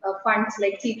different funds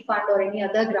like seed fund or any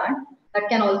other grant, that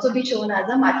can also be shown as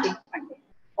a matching funding,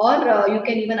 or you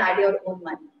can even add your own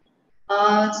money.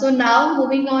 So now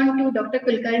moving on to Dr.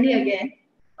 Kulkarni again.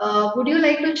 Would you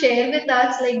like to share with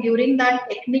us, like during that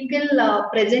technical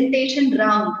presentation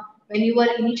round, when you were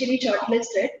initially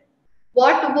shortlisted,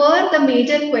 what were the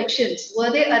major questions?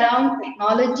 Were they around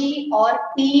technology or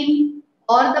team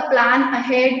or the plan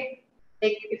ahead?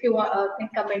 Like, if you want, can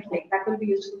comment, like that will be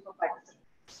useful for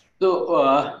participants. So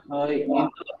in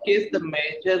that case, the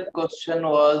major question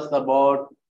was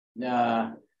about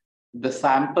the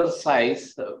sample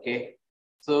size. Okay.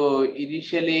 So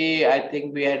initially, I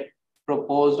think we had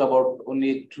proposed about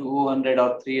only 200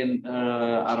 or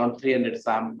around 300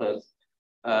 samples.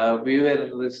 We were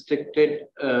restricted.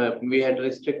 We had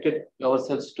restricted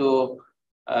ourselves to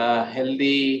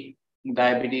healthy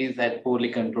diabetes and poorly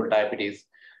controlled diabetes.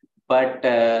 But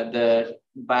the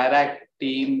BIRAC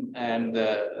team and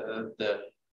the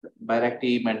BIRAC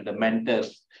team and the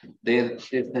mentors, they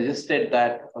suggested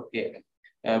that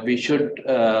we should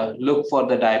look for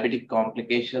the diabetic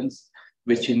complications,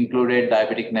 which included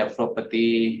diabetic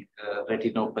nephropathy,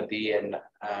 retinopathy, and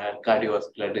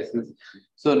cardiovascular disease.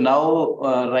 So now,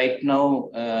 right now,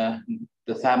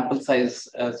 the sample size,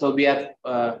 so we are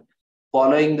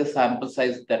following the sample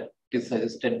size that is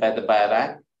suggested by the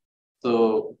BIRAC.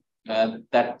 So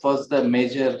that was the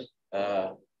major,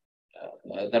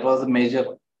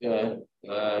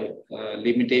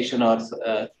 limitation or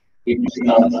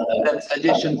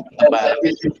suggestion to the BIRAC.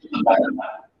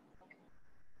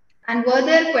 And were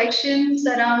there questions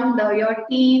around your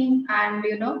team and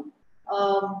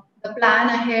the plan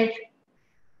ahead?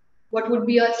 What would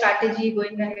be your strategy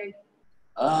going ahead?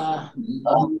 In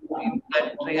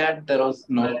that regard, there was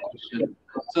no question.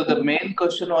 So the main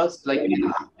question was like,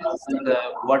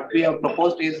 what we have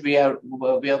proposed is we have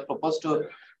proposed to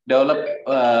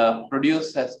develop,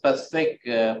 produce a specific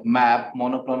MAP,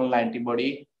 monoclonal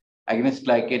antibody against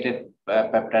glycated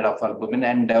peptide of albumin,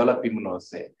 and develop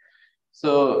immunoassay.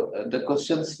 So the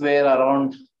questions were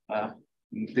around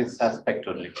this aspect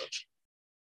only.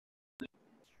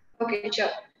 Okay, sure.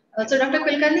 So Dr.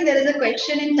 Kulkarni, there is a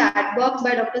question in chat box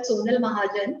by Dr. Sonal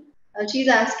Mahajan. She's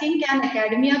asking, can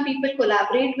academia people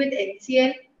collaborate with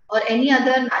NCL or any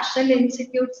other national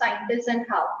institute scientists, and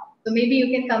how? So maybe you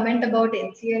can comment about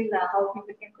NCL, how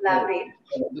people can collaborate.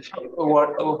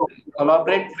 What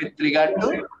collaborate with regard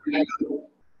to?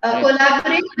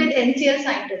 Collaborate with NCL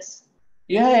scientists.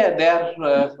 Yeah, they are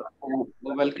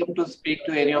welcome to speak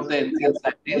to any of the NCL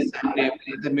scientists, and if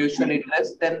there is a mutual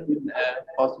interest, then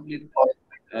possibly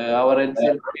our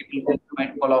NCL people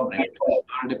might collaborate. It all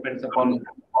depends upon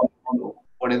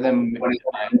what is the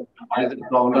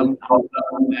problem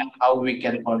and how we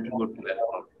can contribute to that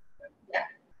problem. Yeah.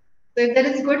 So if there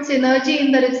is good synergy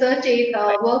in the research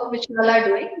work which you all are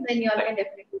doing, then you all can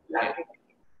definitely collaborate.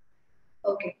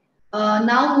 Okay.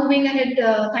 Now moving ahead,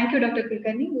 thank you, Dr.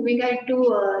 Kulkarni. Moving ahead to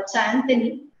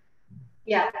Chanthini.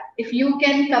 Yeah, if you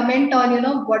can comment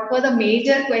on, what were the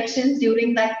major questions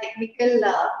during that technical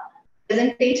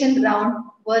presentation round?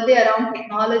 Were they around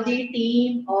technology,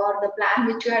 team, or the plan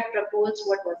which you had proposed?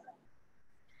 What was that?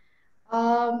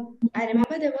 I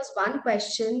remember there was one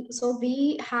question. So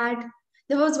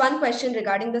there was one question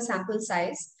regarding the sample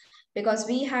size, because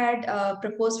we had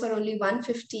proposed for only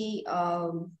 150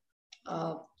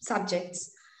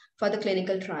 subjects for the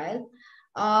clinical trial.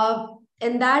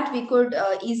 In that we could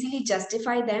easily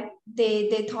justify them.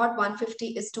 They thought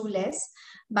 150 is too less,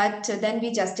 but then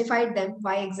we justified them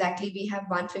why exactly we have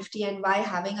 150 and why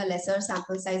having a lesser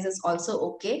sample size is also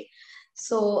okay.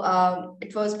 So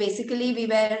it was basically, we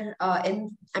were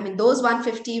those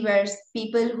 150 were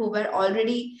people who were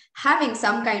already having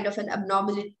some kind of an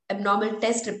abnormal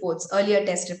test reports, earlier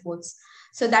test reports.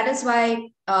 So that is why,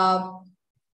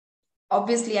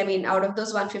 obviously, out of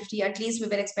those 150, at least we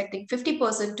were expecting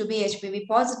 50% to be HPV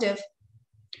positive,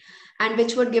 and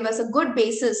which would give us a good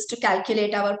basis to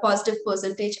calculate our positive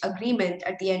percentage agreement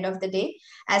at the end of the day,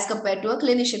 as compared to a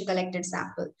clinician collected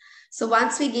sample. So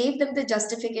once we gave them the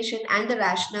justification and the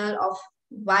rationale of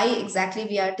why exactly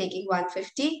we are taking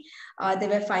 150, they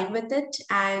were fine with it.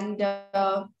 And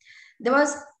there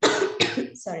was,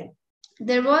 sorry,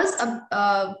 there was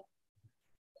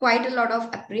quite a lot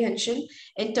of apprehension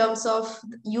in terms of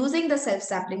using the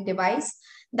self-sampling device,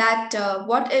 that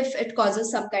what if it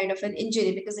causes some kind of an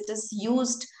injury, because it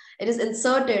is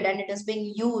inserted and it is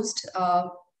being used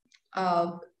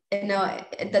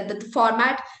the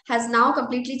format has now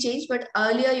completely changed, but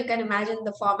earlier you can imagine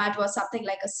the format was something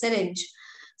like a syringe.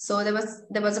 So there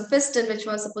was a piston which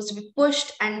was supposed to be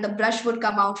pushed and the brush would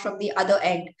come out from the other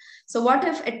end. So what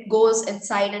if it goes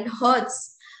inside and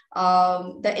hurts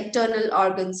the internal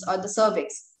organs or the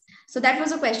cervix? So that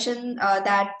was a question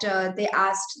that they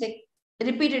asked. They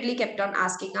repeatedly kept on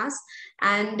asking us,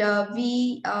 and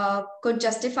we could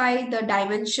justify the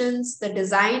dimensions, the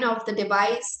design of the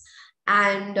device,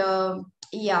 and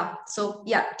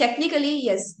technically,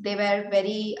 yes, they were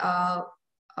very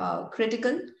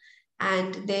critical,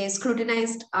 and they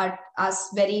scrutinized us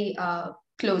very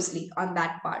closely on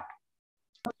that part.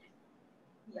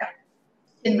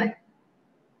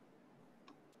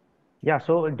 Yeah,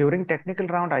 so during technical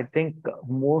round, I think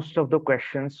most of the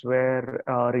questions were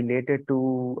related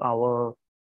to our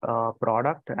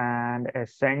product, and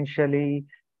essentially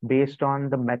based on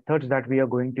the methods that we are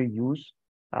going to use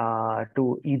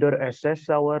to either assess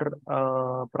our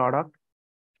product,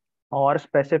 or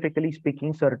specifically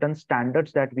speaking, certain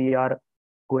standards that we are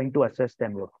going to assess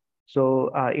them with.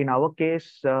 So in our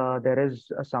case, there is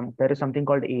something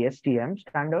called ASTM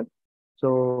standard.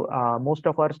 So most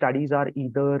of our studies are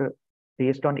either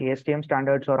based on ASTM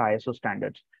standards or ISO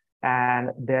standards.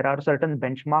 And there are certain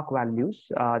benchmark values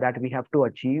that we have to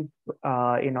achieve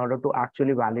in order to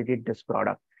actually validate this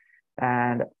product.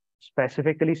 And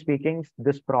specifically speaking,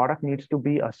 this product needs to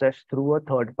be assessed through a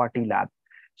third-party lab.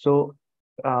 So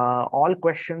all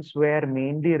questions were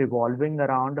mainly revolving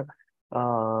around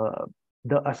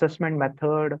the assessment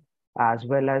method as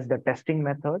well as the testing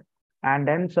method. And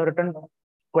then certain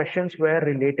questions were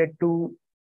related to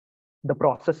the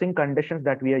processing conditions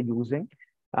that we are using,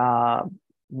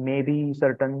 maybe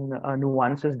certain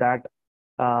nuances that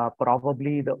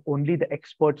probably only the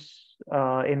experts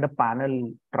in the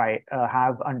panel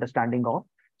have understanding of.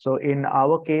 So in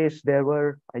our case, there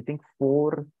were, I think,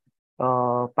 4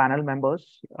 panel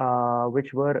members,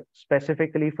 which were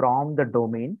specifically from the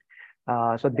domain.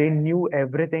 So they knew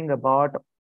everything about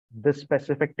this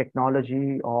specific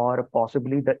technology or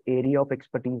possibly the area of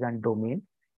expertise and domain.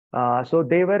 So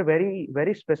they were very,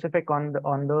 very specific on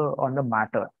the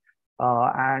matter,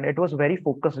 and it was very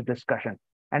focused discussion.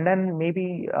 And then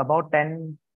maybe about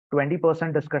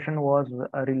 10-20% discussion was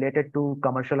related to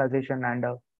commercialization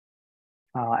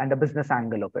and the business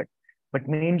angle of it. But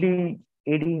mainly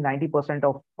 80-90%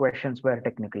 of questions were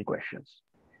technical questions.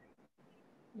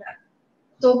 Yeah.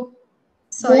 So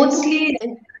mostly.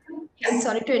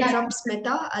 Sorry to interrupt,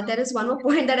 Smita. There is one more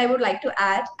point that I would like to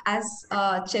add, as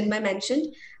Chinmay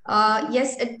mentioned.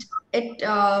 Yes,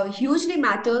 it hugely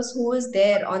matters who is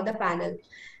there on the panel,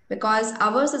 because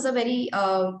ours is a very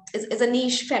is a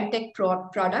niche femtech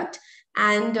product,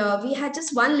 and we had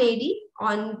just one lady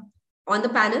on the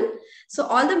panel. So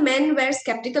all the men were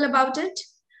skeptical about it.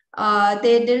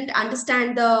 They didn't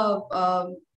understand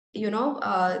the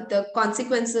the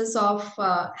consequences of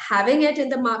having it in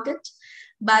the market.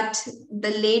 But the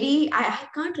lady, I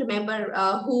can't remember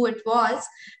who it was.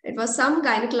 It was some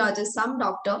gynecologist, some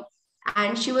doctor,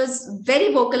 and she was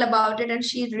very vocal about it. And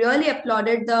she really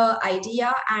applauded the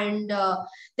idea and the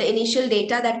initial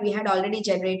data that we had already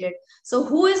generated. So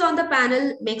who is on the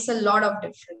panel makes a lot of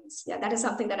difference. Yeah, that is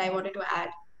something that I wanted to add.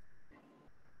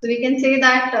 So we can say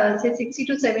that say 60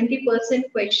 to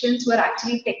 70% questions were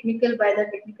actually technical by the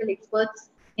technical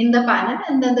experts in the panel,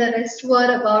 and then the rest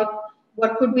were about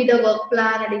what could be the work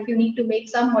plan, and if you need to make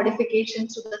some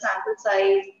modifications to the sample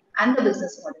size and the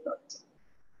business model also.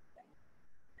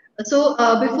 So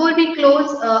before we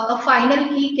close, a final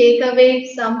key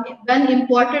takeaway, one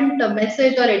important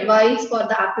message or advice for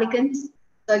the applicants.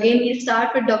 So again, we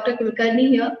start with Dr. Kulkarni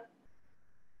here.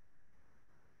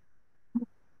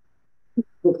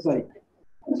 Oh, sorry.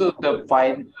 So the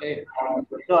fine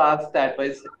to ask that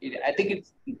was, I think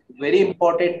it's very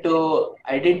important to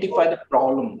identify the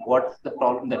problem. What's the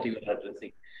problem that you are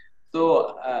addressing?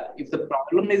 So if the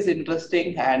problem is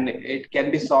interesting and it can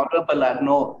be solvable, or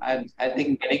no, I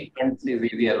think getting funds is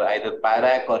easier, either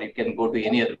BIRAC or you can go to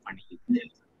any other funding.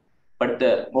 But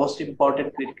the most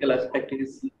important critical aspect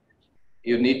is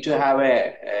you need to have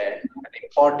an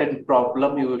important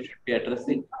problem you should be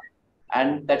addressing,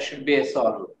 and that should be a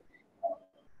solve.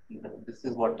 This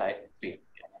is what I feel.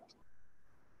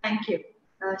 Thank you.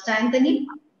 Anthony?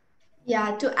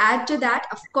 Yeah, to add to that,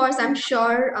 of course, I'm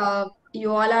sure you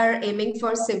all are aiming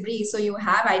for SBIRI, so you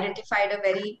have identified a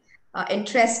very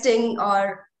interesting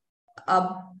or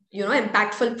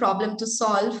impactful problem to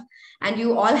solve, and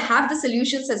you all have the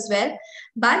solutions as well.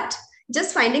 But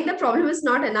just finding the problem is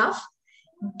not enough.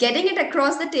 Getting it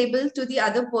across the table to the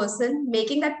other person,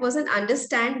 making that person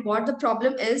understand what the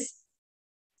problem is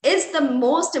the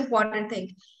most important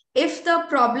thing. If the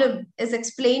problem is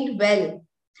explained well,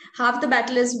 half the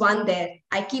battle is won there.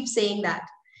 I keep saying that.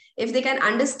 If they can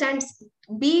understand,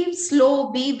 be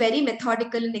slow, be very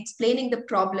methodical in explaining the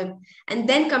problem, and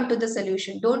then come to the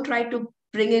solution. Don't try to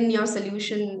bring in your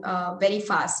solution very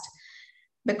fast,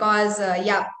 because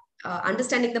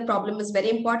understanding the problem is very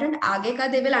important. Aage ka,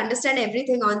 they will understand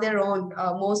everything on their own,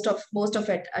 most of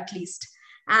it at least.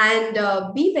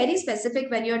 And be very specific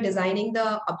when you're designing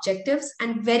the objectives,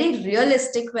 and very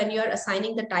realistic when you're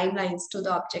assigning the timelines to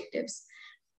the objectives.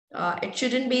 It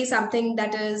shouldn't be something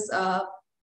that is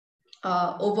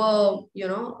overwhelming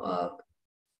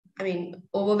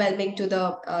to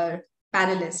the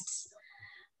panelists.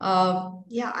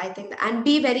 I think, and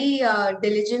be very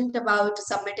diligent about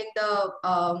submitting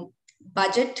the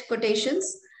budget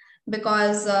quotations,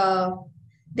 because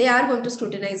they are going to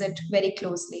scrutinize it very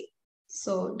closely.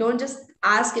 So don't just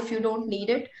ask if you don't need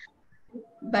it,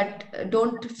 but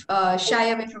don't shy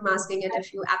away from asking it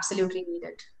if you absolutely need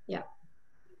it. Yeah.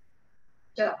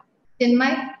 Sure.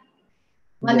 Chinmay,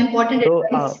 one important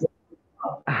advice.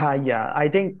 Yeah, I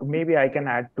think maybe I can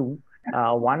add two.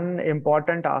 One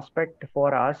important aspect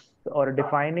for us, or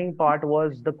defining part,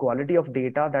 was the quality of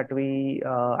data that we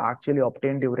actually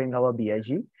obtained during our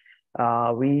BIG.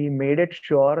 We made it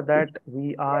sure that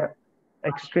we are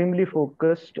extremely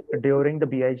focused during the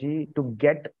BIG to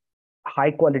get high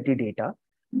quality data,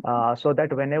 so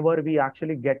that whenever we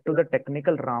actually get to the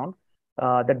technical round,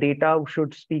 the data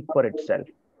should speak for itself.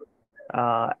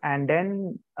 And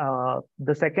then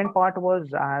the second part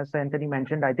was, as Anthony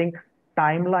mentioned, I think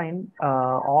timeline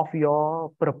of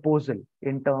your proposal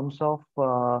in terms of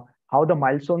how the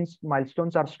milestones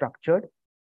are structured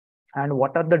and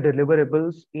what are the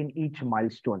deliverables in each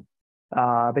milestone.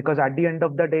 Because at the end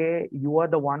of the day, you are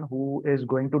the one who is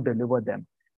going to deliver them.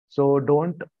 So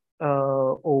don't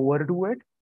overdo it,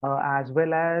 as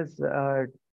well as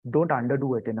don't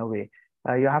underdo it in a way.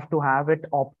 You have to have it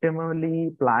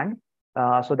optimally planned,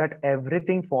 so that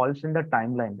everything falls in the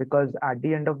timeline. Because at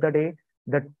the end of the day,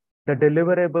 the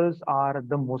deliverables are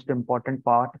the most important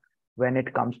part when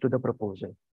it comes to the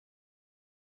proposal.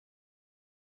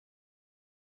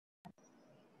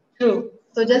 True.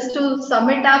 So just to sum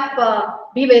it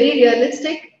up, be very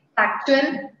realistic,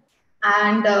 factual,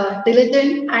 and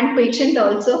diligent and patient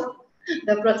also.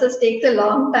 The process takes a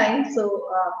long time, so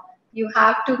you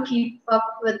have to keep up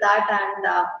with that and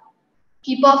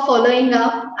keep on following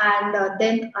up, and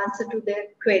then answer to their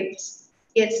queries.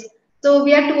 Yes. So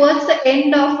we are towards the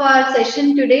end of our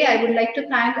session today. I would like to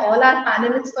thank all our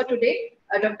panelists for today.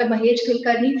 Dr. Mahesh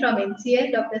Kulkarni from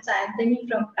NCL, Dr. Sayanthani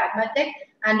from Pragmatech,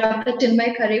 and Dr.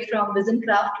 Chinmay Khare from Vision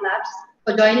Craft Labs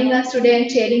for joining us today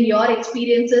and sharing your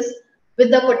experiences with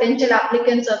the potential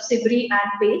applicants of SBIRI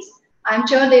and PACE. I'm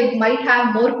sure they might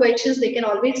have more questions. They can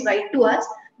always write to us.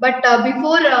 But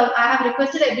before, I have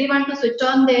requested everyone to switch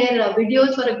on their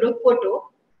videos for a group photo.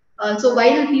 So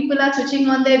while people are switching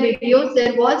on their videos,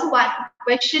 there was one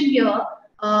question here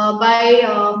by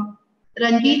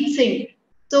Ranjit Singh.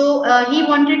 So he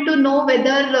wanted to know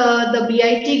whether the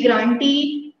BIT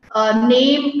grantee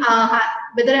name,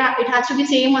 whether it has to be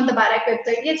same on the BIRAC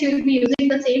website. Yes, you will be using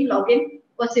the same login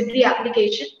for SBIRI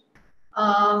application.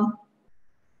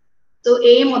 So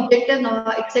aim, objective,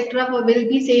 etc. will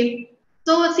be same.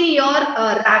 So see, your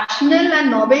rationale and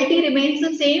novelty remains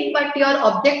the same, but your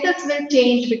objectives will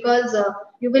change, because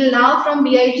you will now from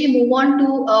BIG move on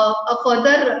to a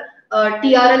further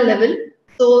TRL level.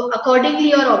 So accordingly,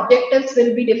 your objectives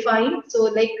will be defined. So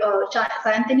like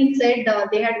Anthony said,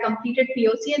 they had completed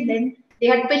POC and then they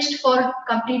had pitched for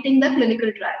completing the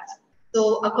clinical trials.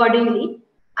 So accordingly,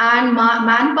 and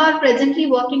manpower presently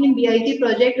working in BIG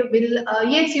project will,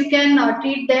 yes, you can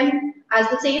treat them as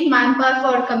the same manpower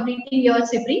for completing your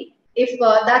SBIRI, if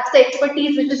that's the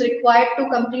expertise which is required to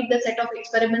complete the set of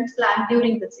experiments planned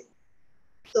during the SBIRI.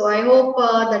 So I hope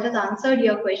that has answered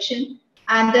your question.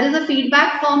 And there is a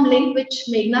feedback form link which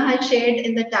Meghna has shared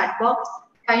in the chat box.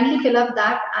 Kindly fill up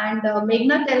that, and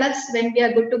Meghna, tell us when we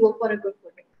are good to go for a good photo.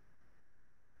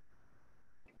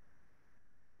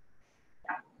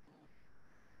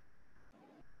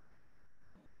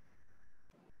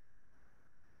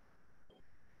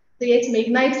 So yes,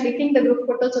 Meghna is clicking the group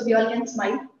photo, so we all can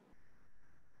smile.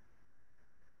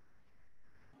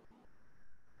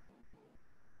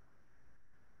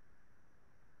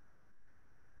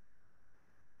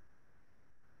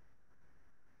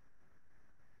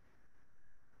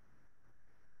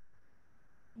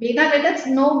 Meghna, let us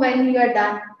know when you are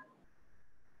done.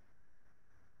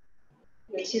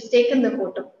 Yes, she's taken the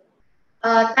photo.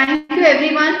 Thank you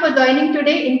everyone for joining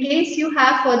today. In case you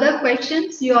have further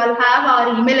questions, you all have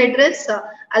our email address.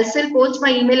 I'll still post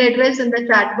my email address in the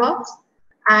chat box,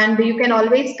 and you can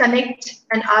always connect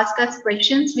and ask us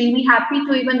questions. We'll be happy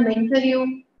to even mentor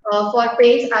you for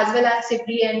PACE as well as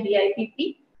SBIRI and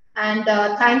BIPP. And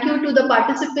thank you to the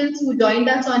participants who joined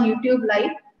us on YouTube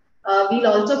Live. We'll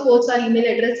also post our email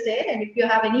address there, and if you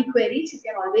have any queries, you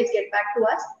can always get back to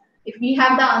us. If we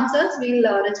have the answers,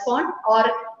 we'll respond, or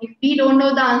if we don't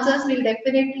know the answers, we'll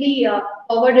definitely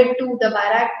forward it to the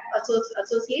BIRAC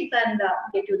associates and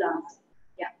get you the answer.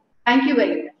 Yeah. Thank you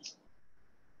very much.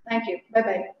 Thank you.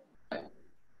 Bye-bye.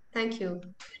 Thank you.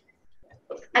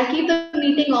 I'll keep the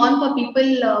meeting on for people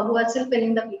who are still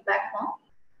filling the feedback form.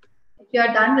 If you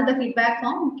are done with the feedback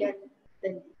form, you can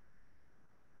then